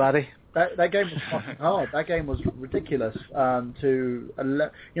 It was Barry. That game was fucking hard. That game was ridiculous. I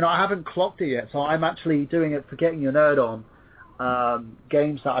haven't clocked it yet, so I'm actually doing it for Getting Your Nerd on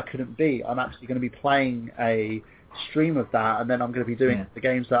games that I couldn't beat. I'm actually going to be playing a stream of that, and then I'm going to be doing the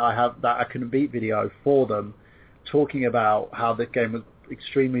games that I have that I couldn't beat video for them, talking about how the game was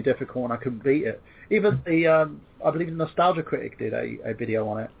extremely difficult and I couldn't beat it. Even the I believe the Nostalgia Critic did a video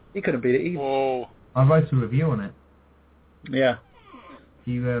on it. He couldn't beat it either. Whoa. I wrote a review on it. Yeah. If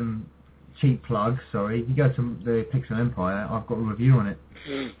you cheap plug, sorry. If you go to the Pixel Empire, I've got a review on it.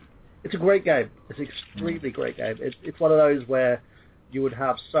 It's a great game. It's an extremely great game. It's one of those where you would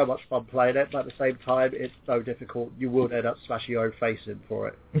have so much fun playing it, but at the same time, it's so difficult. You would end up smashing your own face in for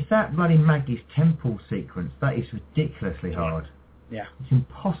it. It's that bloody Maggie's temple sequence. That is ridiculously hard. Yeah. It's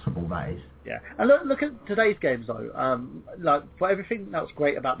impossible, that is. Yeah. And look at today's games, though. Like, for everything that was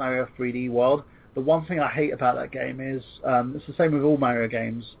great about Mario 3D World, the one thing I hate about that game is, it's the same with all Mario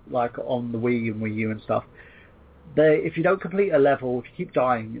games, like on the Wii and Wii U and stuff. If you don't complete a level, if you keep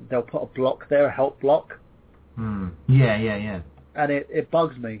dying, they'll put a block there, a help block. Yeah. And it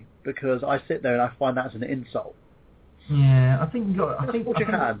bugs me because I sit there and I find that as an insult. Yeah, I think what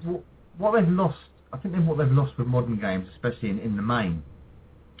they've lost. I think what they've lost with modern games, especially in the main,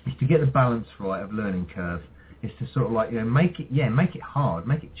 is to get the balance right of learning curve. Is to sort of make it hard,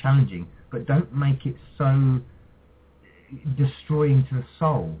 make it challenging, but don't make it so destroying to the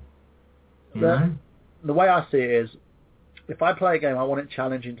soul. The way I see it is, if I play a game, I want it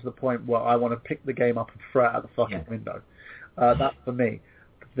challenging to the point where I want to pick the game up and throw it out the fucking window. That's for me.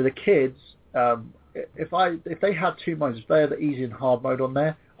 For the kids, if they have two modes, if they have the easy and hard mode on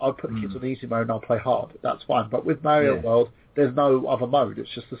there, I'll put the kids on easy mode and I'll play hard. That's fine. But with Mario World, there's no other mode.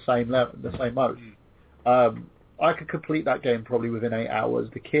 It's just the same level, the same mode. I could complete that game probably within 8 hours.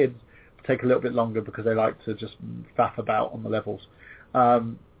 The kids take a little bit longer because they like to just faff about on the levels.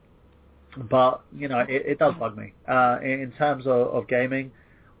 But, you know, it does bug me. In terms of gaming,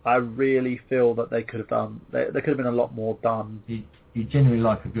 I really feel that they could have done, there could have been a lot more done. You generally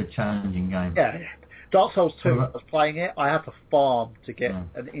like a good challenging game. Yeah. Dark Souls 2, I was playing it, I had to farm to get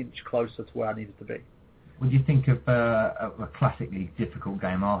an inch closer to where I needed to be. What do you think of a classically difficult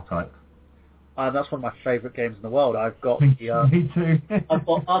game, R-Type? That's one of my favourite games in the world. I've got Me too. I've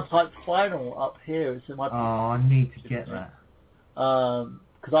got R-Type Final up here. It's in my. Oh, I need to get that.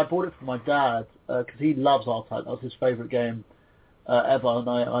 Because I bought it for my dad because he loves R-Type. That was his favourite game ever, and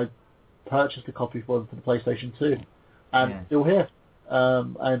I purchased a copy for him for the PlayStation 2, and it's still here.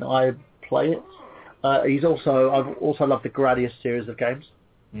 And I play it. I've also loved the Gradius series of games.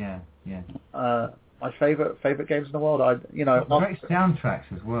 Yeah. My favourite games in the world. Great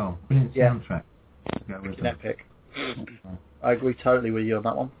soundtracks as well. Brilliant soundtrack. Epic. I agree totally with you on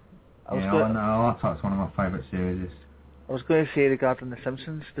that one. I know. R-Type's one of my favourite series. I was going to say regarding The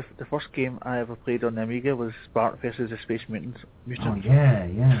Simpsons, the first game I ever played on the Amiga was Bart vs. the Space Mutants. Oh yeah.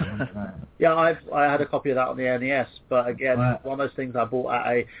 Yeah, I had a copy of that on the NES, but again, one of those things I bought at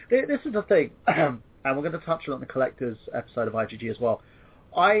a. This is the thing, and we're going to touch on the collector's episode of IGG as well.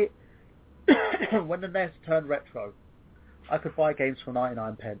 When the NES turned retro, I could buy games for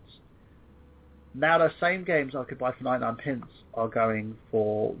 99p. Now those same games I could buy for 99p are going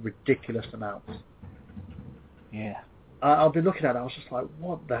for ridiculous amounts. Yeah. I've been looking at it, I was just like,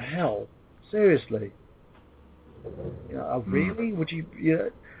 what the hell? Seriously? Really? Would you?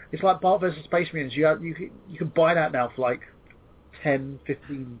 It's like Bart vs. Space Mutants. You can buy that now for like £10,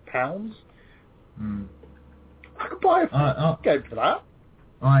 £15. I could buy a game for that.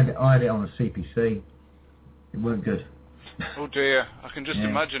 I had it on a CPC. It weren't good. Oh dear, I can just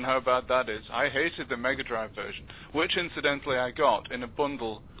imagine how bad that is. I hated the Mega Drive version, which incidentally I got in a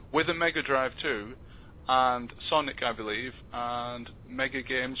bundle with a Mega Drive 2 and Sonic, I believe, and Mega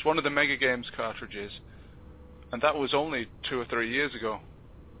Games, one of the Mega Games cartridges. And that was only 2 or 3 years ago.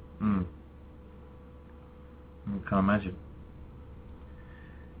 I can't imagine.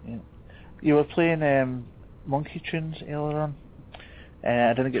 Yeah. You were playing Monkey Tunes earlier on.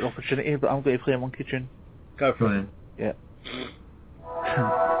 I didn't get the opportunity, but I'm going to play a Monkey Tune. Go for it. Yeah. So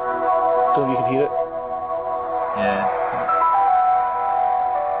you can hear it. Yeah.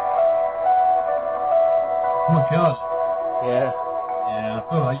 Oh my god. Yeah. Yeah.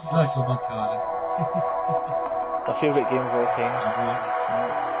 Oh, you like your Monkey Island. My favourite game of all time.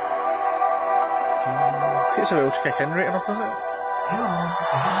 It's a real kick in right enough, isn't it?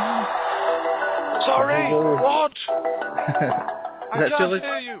 Sorry, what? I can't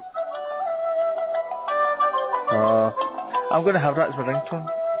hear you. I'm going to have that as my ringtone.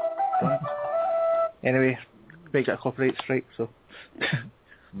 Anyway, make that a copyright strike, so.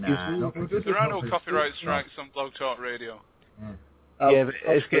 There are no copyright strikes on Blog Talk Radio. Yeah, but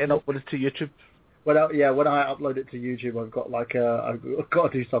it's getting uploaded to YouTube. When I upload it to YouTube, I've got I've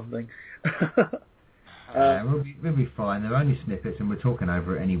got to do something. We'll be fine. They're only snippets, and we're talking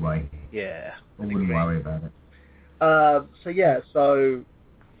over it anyway. Yeah. I wouldn't worry about it. So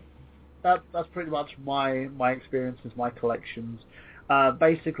that's pretty much my experiences, my collections.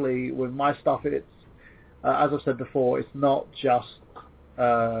 Basically, with my stuff, it's as I've said before, it's not just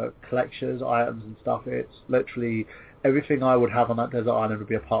collections, items and stuff. It's literally everything I would have on that desert island would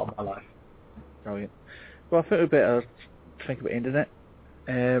be a part of my life. Brilliant. Well, I think we better think about ending it.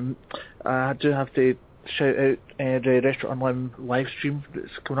 I do have to shout out the Retro Unlimited live stream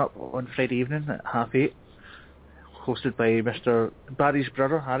that's coming up on Friday evening at 8:30, hosted by Mr. Barry's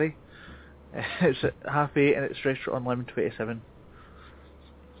brother, Harry. It's at 8:30 and it's Retro Unlimited 27.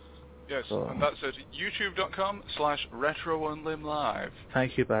 Yes, and that's at youtube.com/RetroUnlimLive.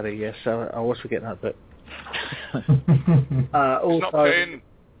 Thank you, Barry. Yes, I always forget that bit. It's not pain.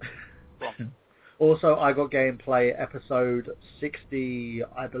 Also, I got gameplay episode 60,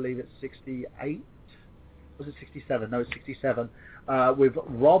 I believe it's 68. Was it 67? No, it's 67. With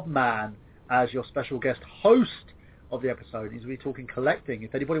Rob Mann as your special guest host of the episode. He's going to be talking collecting.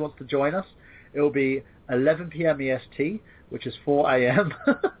 If anybody wants to join us, it will be 11 p.m. EST, which is 4 a.m.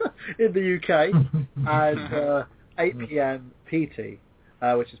 in the UK, and 8 p.m. PT,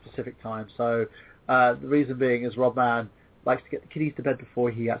 which is Pacific time. So the reason being is Rob Mann likes to get the kiddies to bed before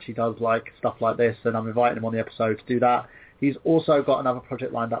he actually does like stuff like this, and I'm inviting him on the episode to do that. He's also got another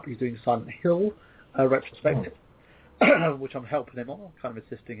project lined up. He's doing Silent Hill retrospective, which I'm helping him on. I'm kind of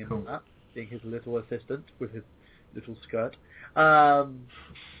assisting him on that, being his little assistant with his little skirt. I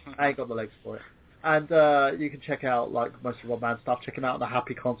ain't got the legs for it. And you can check out like most of Rob Mann's stuff. Check him out on the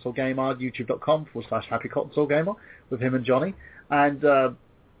Happy Console Gamer, youtube.com/Happy Console Gamer with him and Johnny. And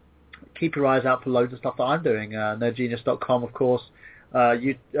keep your eyes out for loads of stuff that I'm doing. Nerdgenius.com, of course.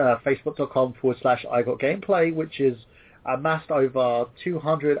 Facebook.com/IGotGameplay, which is amassed over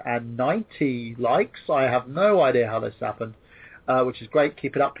 290 likes. I have no idea how this happened, which is great.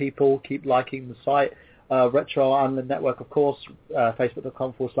 Keep it up, people. Keep liking the site. Retro Island Network, of course,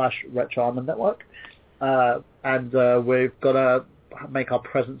 Facebook.com/Retro Island Network. And we've got to make our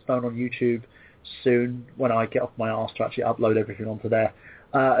presence known on YouTube soon when I get off my arse to actually upload everything onto there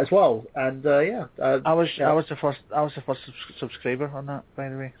as well. And I was the first subscriber on that, by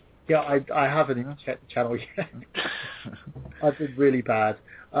the way. Yeah, I haven't even checked the channel yet. I've been really bad.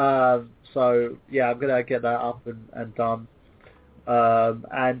 So yeah, I'm gonna get that up and done.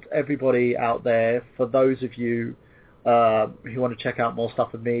 And everybody out there, for those of you who want to check out more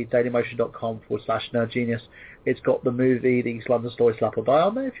stuff with me, dailymotion.com/nerdgenius. It's got the movie, The East London Story Slap or Die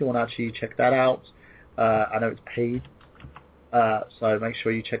on there if you want to actually check that out. I know it's paid, so make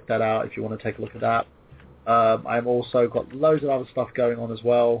sure you check that out if you want to take a look at that. I've also got loads of other stuff going on as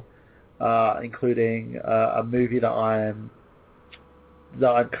well, including a movie that I'm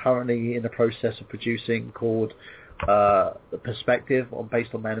currently in the process of producing called The Perspective,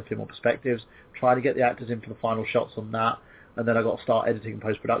 based on Man and Female Perspectives. Trying to get the actors in for the final shots on that, and then I've got to start editing and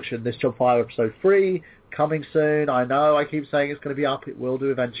post-production. This Job Fire episode 3 coming soon. I know I keep saying it's going to be up. It will do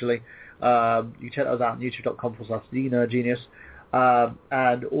eventually. You can check those out on youtube.com/TheNerdGenius.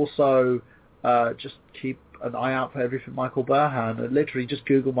 And also just keep an eye out for everything Michael Burhan. And literally just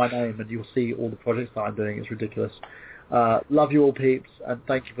Google my name and you'll see all the projects that I'm doing. It's ridiculous. Love you all, peeps, and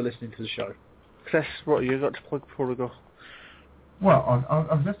thank you for listening to the show. Chris, what have you got to plug before we go? Well,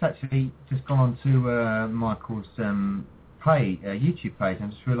 I've just gone on to Michael's YouTube page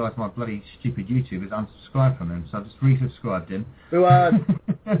and just realised my bloody stupid YouTube is unsubscribed from him, so I just resubscribed him. I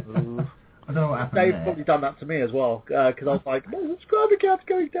don't know what happened Dave's there. probably done that to me as well, because I was like, my subscriber count's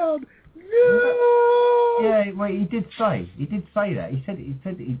going down. No! Yeah, well, he did say that. He said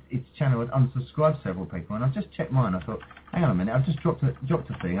his channel had unsubscribed several people, and I just checked mine. I thought, hang on a minute, I've just dropped a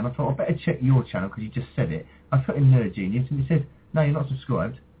thing, and I thought I better check your channel because you just said it. I put in Nerd Genius, and it said, no, you're not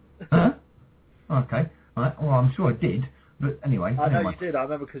subscribed. Huh? Okay. All right. Well, I'm sure I did, but anyway. I know you did. I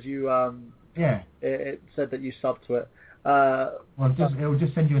remember because you it said that you subbed to it. It'll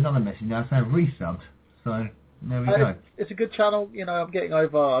just send you another message now saying resubbed. So there we go. It's a good channel. You know, I'm getting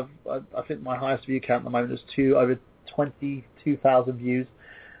over. I think my highest view count at the moment is over 22,000 views.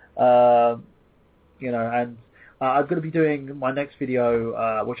 And I'm going to be doing my next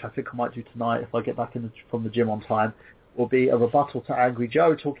video, which I think I might do tonight if I get back from the gym on time. Will be a rebuttal to Angry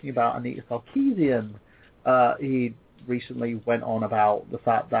Joe talking about Anita Sarkeesian. He recently went on about the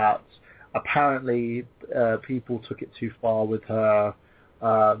fact that apparently people took it too far with her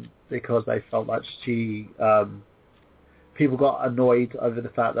because they felt like people got annoyed over the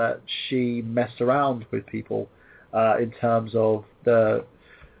fact that she messed around with people in terms of he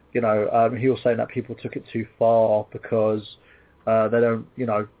was saying that people took it too far because they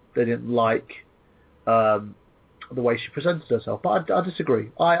didn't like the way she presented herself. But I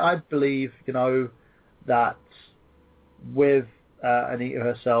disagree. I believe, that with Anita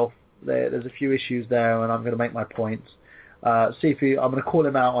herself, there's a few issues there, and I'm going to make my point. I'm going to call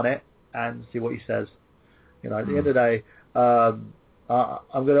him out on it and see what he says. At the end of the day, I've got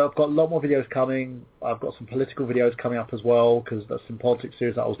a lot more videos coming. I've got some political videos coming up as well because that's some politics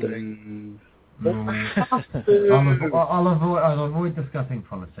series that I was doing. I'll avoid discussing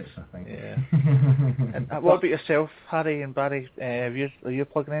politics, I think. Yeah. And what about yourself, Harry and Barry? Are you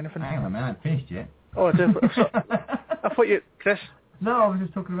plugging anything? Hang on a minute, I haven't finished yet. Oh, I do. I thought you, Chris. No, I was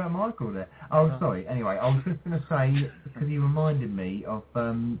just talking about Michael there. Oh, sorry. Anyway, I was just going to say, because he reminded me of,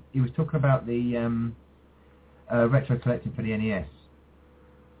 he was talking about the retro collecting for the NES.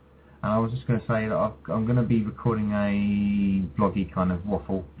 And I was just going to say that I'm going to be recording a bloggy kind of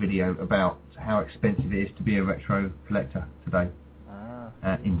waffle video about how expensive it is to be a retro collector today,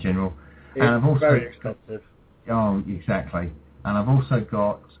 in general. It's and I've also, very expensive. Oh, exactly. And I've also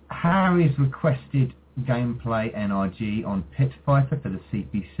got Harry's requested gameplay NRG on Pit Fighter for the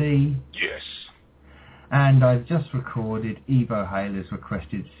CPC. Yes. And I've just recorded Evo Haler's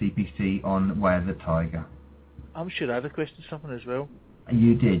requested CPC on Way of the Tiger. I'm sure I requested something as well.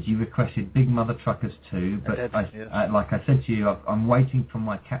 You did. You requested Big Mother Truckers 2, but like I said to you, I'm waiting for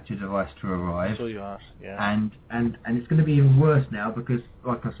my capture device to arrive. So you are, yeah. And it's going to be even worse now because,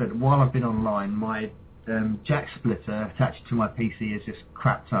 like I said, while I've been online, my jack splitter attached to my PC has just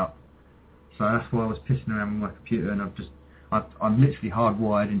crapped up. So So that's why I was pissing around with my computer, and I'm literally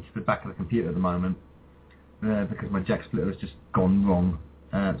hardwired into the back of the computer at the moment because my jack splitter has just gone wrong.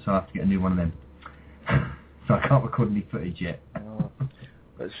 So I have to get a new one of them. So I can't record any footage yet.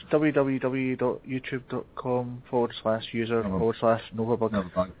 It's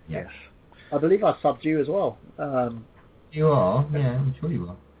www.youtube.com/user/Novabug. Yes. I believe I subbed you as well. You are? Yeah, I'm sure you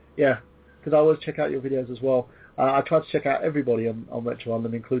are. Yeah, because I always check out your videos as well. I try to check out everybody on Retro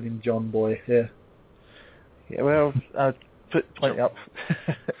Island, including John Boy here. Yeah, well, I'll put plenty up.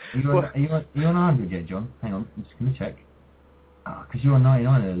 Are you on 100 yet, John? Hang on, I'm just going to check. Because you were on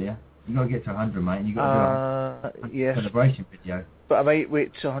 99 earlier. You got to get to 100, mate, and you got to do a celebration video. But I might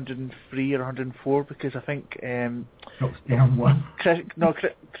wait to 103 or 104 because I think drops down one. Chris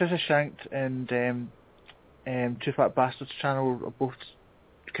is Shanked and Two Fat Bastards channel are both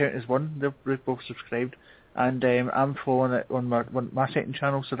count as one. They're both subscribed, and I'm following it on my second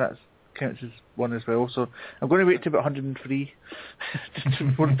channel, so that counts as one as well. So I'm going to wait to about 103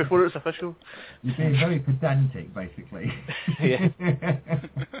 before it's official. You're being very pedantic, basically. Yeah.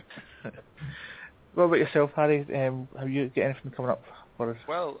 What about yourself, Harry? Have you got anything coming up for us?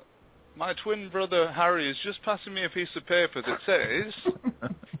 Well, my twin brother Harry is just passing me a piece of paper that says...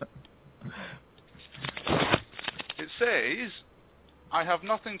 it says, I have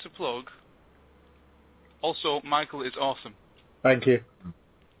nothing to plug. Also, Michael is awesome. Thank you.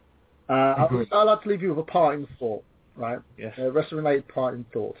 I'd like to leave you with a parting thought, right? Yes. Wrestling-related parting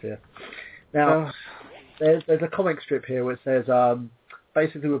thought here. Now, there's a comic strip here where it says...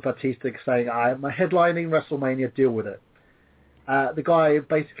 basically with Batista saying, I'm headlining WrestleMania, deal with it. The guy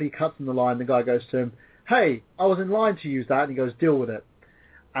basically cuts in the line, the guy goes to him, hey, I was in line to use that, and he goes, deal with it.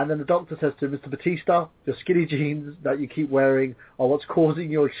 And then the doctor says to him, Mr. Batista, your skinny jeans that you keep wearing are what's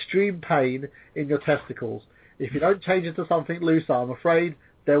causing your extreme pain in your testicles. If you don't change it to something looser, I'm afraid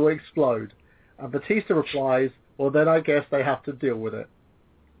they will explode. And Batista replies, well then I guess they have to deal with it.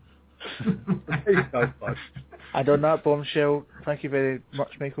 There you go, folks. And on that bombshell, thank you very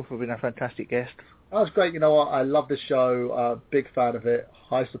much, Michael, for being a fantastic guest. That was great. You know what? I love this show. Big fan of it.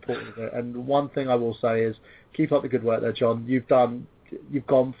 High supporter of it. And one thing I will say is, keep up the good work there, John. You've gone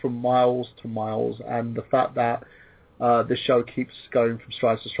from miles to miles, and the fact that this show keeps going from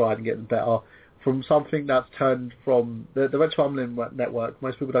stride to stride and getting better, from something that's turned from the Retro Island network.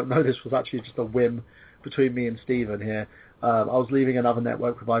 Most people don't know this was actually just a whim between me and Stephen here. I was leaving another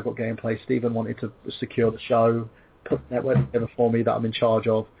network with I Got Gameplay. Stephen wanted to secure the show, put the network together for me that I'm in charge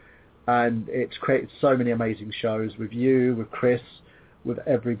of, and it's created so many amazing shows with you, with Chris, with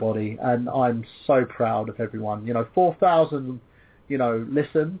everybody, and I'm so proud of everyone. 4,000,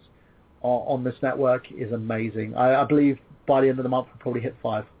 listens on this network is amazing. I believe by the end of the month we'll probably hit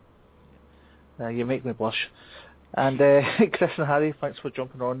 5. You make me blush. And Chris and Harry, thanks for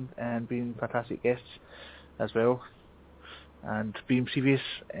jumping on and being fantastic guests as well. And being previous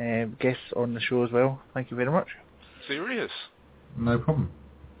guests on the show as well. Thank you very much. Serious? No problem.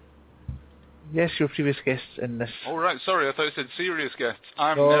 Yes, your previous guests in this. Oh, right, sorry, I thought you said serious guests.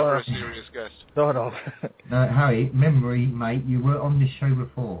 I'm never a serious guest. No. No, Harry, memory, mate, you were on this show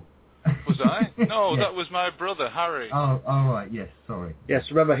before. Was I? No, Yes. That was my brother, Harry. Oh, right, yes, sorry.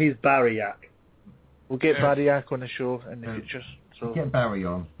 Yes, remember, he's Barry Yak. We'll get Yeah. Barry Yak on the show in the future. So Get Barry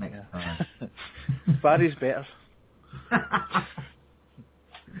on next time. Barry's better.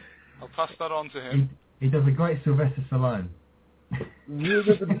 I'll pass that on to him. He does a great Sylvester Stallone.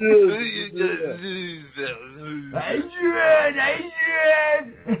 Adrian!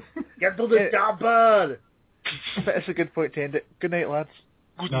 Get to the chopper! That's a good point to end it. Good night, lads.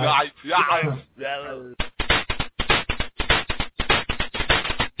 Good night.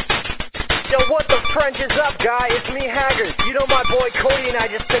 Yo, what the French is up, guy? It's me, Haggard. You know my boy Cody and I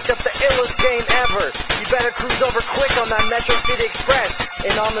just picked up the illest game ever. You better cruise over quick on that Metro City Express.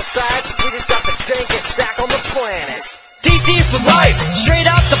 And on the side, we just got the dankest stack on the planet. DC for life, straight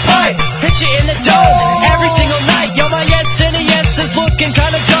out the pipe. Hit you in the dome every single night. Yo, my yes and a yes is looking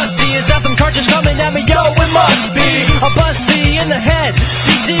kinda dusty. Is that some cartridge coming at me? Yo, it must be a busty in the head.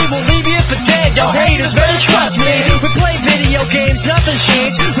 DC will leave you for dead. Yo, haters better trust me. We play video games, nothing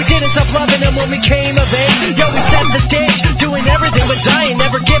changed. We didn't stop loving them when we came of age. Yo, we set the stage, doing everything but dying.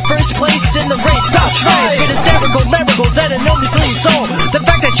 Never get first place in the race. Stop trying. Get hysterical, memorable, that enormously soul. The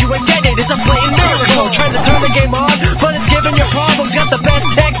fact that you ain't getting it is a blatant miracle. Trying to turn the game on, but it's giving your problems. Got the best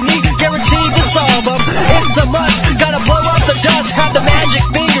technique, guaranteed to solve them. It's a must, gotta blow up the dust. Have the magic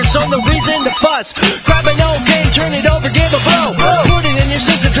fingers, so no reason to fuss. Grab an old game, turn it over, give a blow. Put it in your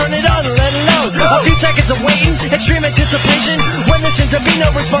system, turn it on and let it load. A few seconds of waiting, extreme anticipation. When there seems to be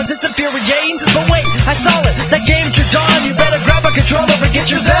no response, it's infuriating. But wait, I saw it, that game's your dawn. You better grab a controller and get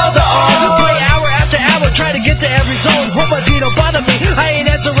your Zelda on. Play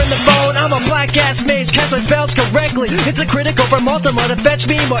critically. It's a critical from Ultima to fetch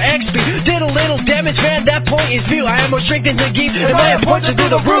me more XP. Did a little damage, man, that point is view. I am more strength than Geek, and my points are through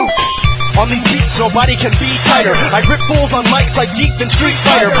the roof. On these beats, nobody can be tighter. I grip fools on mics like Deep in Street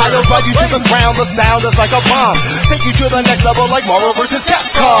Fighter. I'll drive you to the ground, the sound is like a bomb. Take you to the next level like Marvel vs.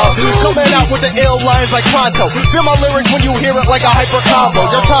 Capcom. Coming out with the ill lines like Pronto. Feel my lyrics when you hear it like a hyper combo.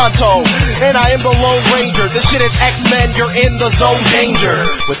 You're Tonto, and I am the Lone Ranger. This shit is X-Men, you're in the zone danger.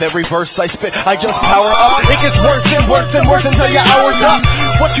 With every verse I spit, I just power up. It gets worse and worse and worse until your hour's up.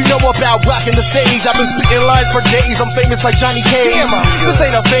 What you know about rocking the stage? I've been spitting lines for days, I'm famous like Johnny Cage. This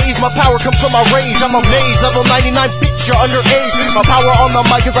ain't a phase, my power comes from my rage. I'm amazed, level 99, bitch, you're underage. My power on the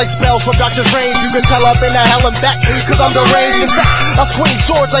mic is like spells from Dr. Strange. You can tell I've been to hell and back, cause I'm deranged. In fact, I swing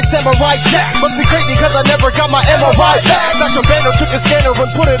swords like Samurai Jack. Must be crazy cause I never got my MRI back. Dr. Banner took his scanner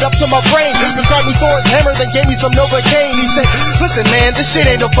and put it up to my brain. Prescribed me Thor's hammer, then gave me some Novocaine. He said, listen man, this shit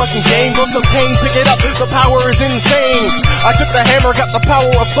ain't no fucking game. Go some pain, pick it up, the power is insane. I took the hammer, got the power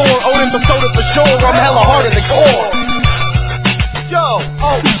of Thor. Odin bestowed it for sure, I'm hella hard at the core. Yo, oh,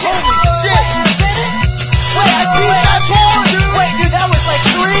 holy shit! Wait, I see that!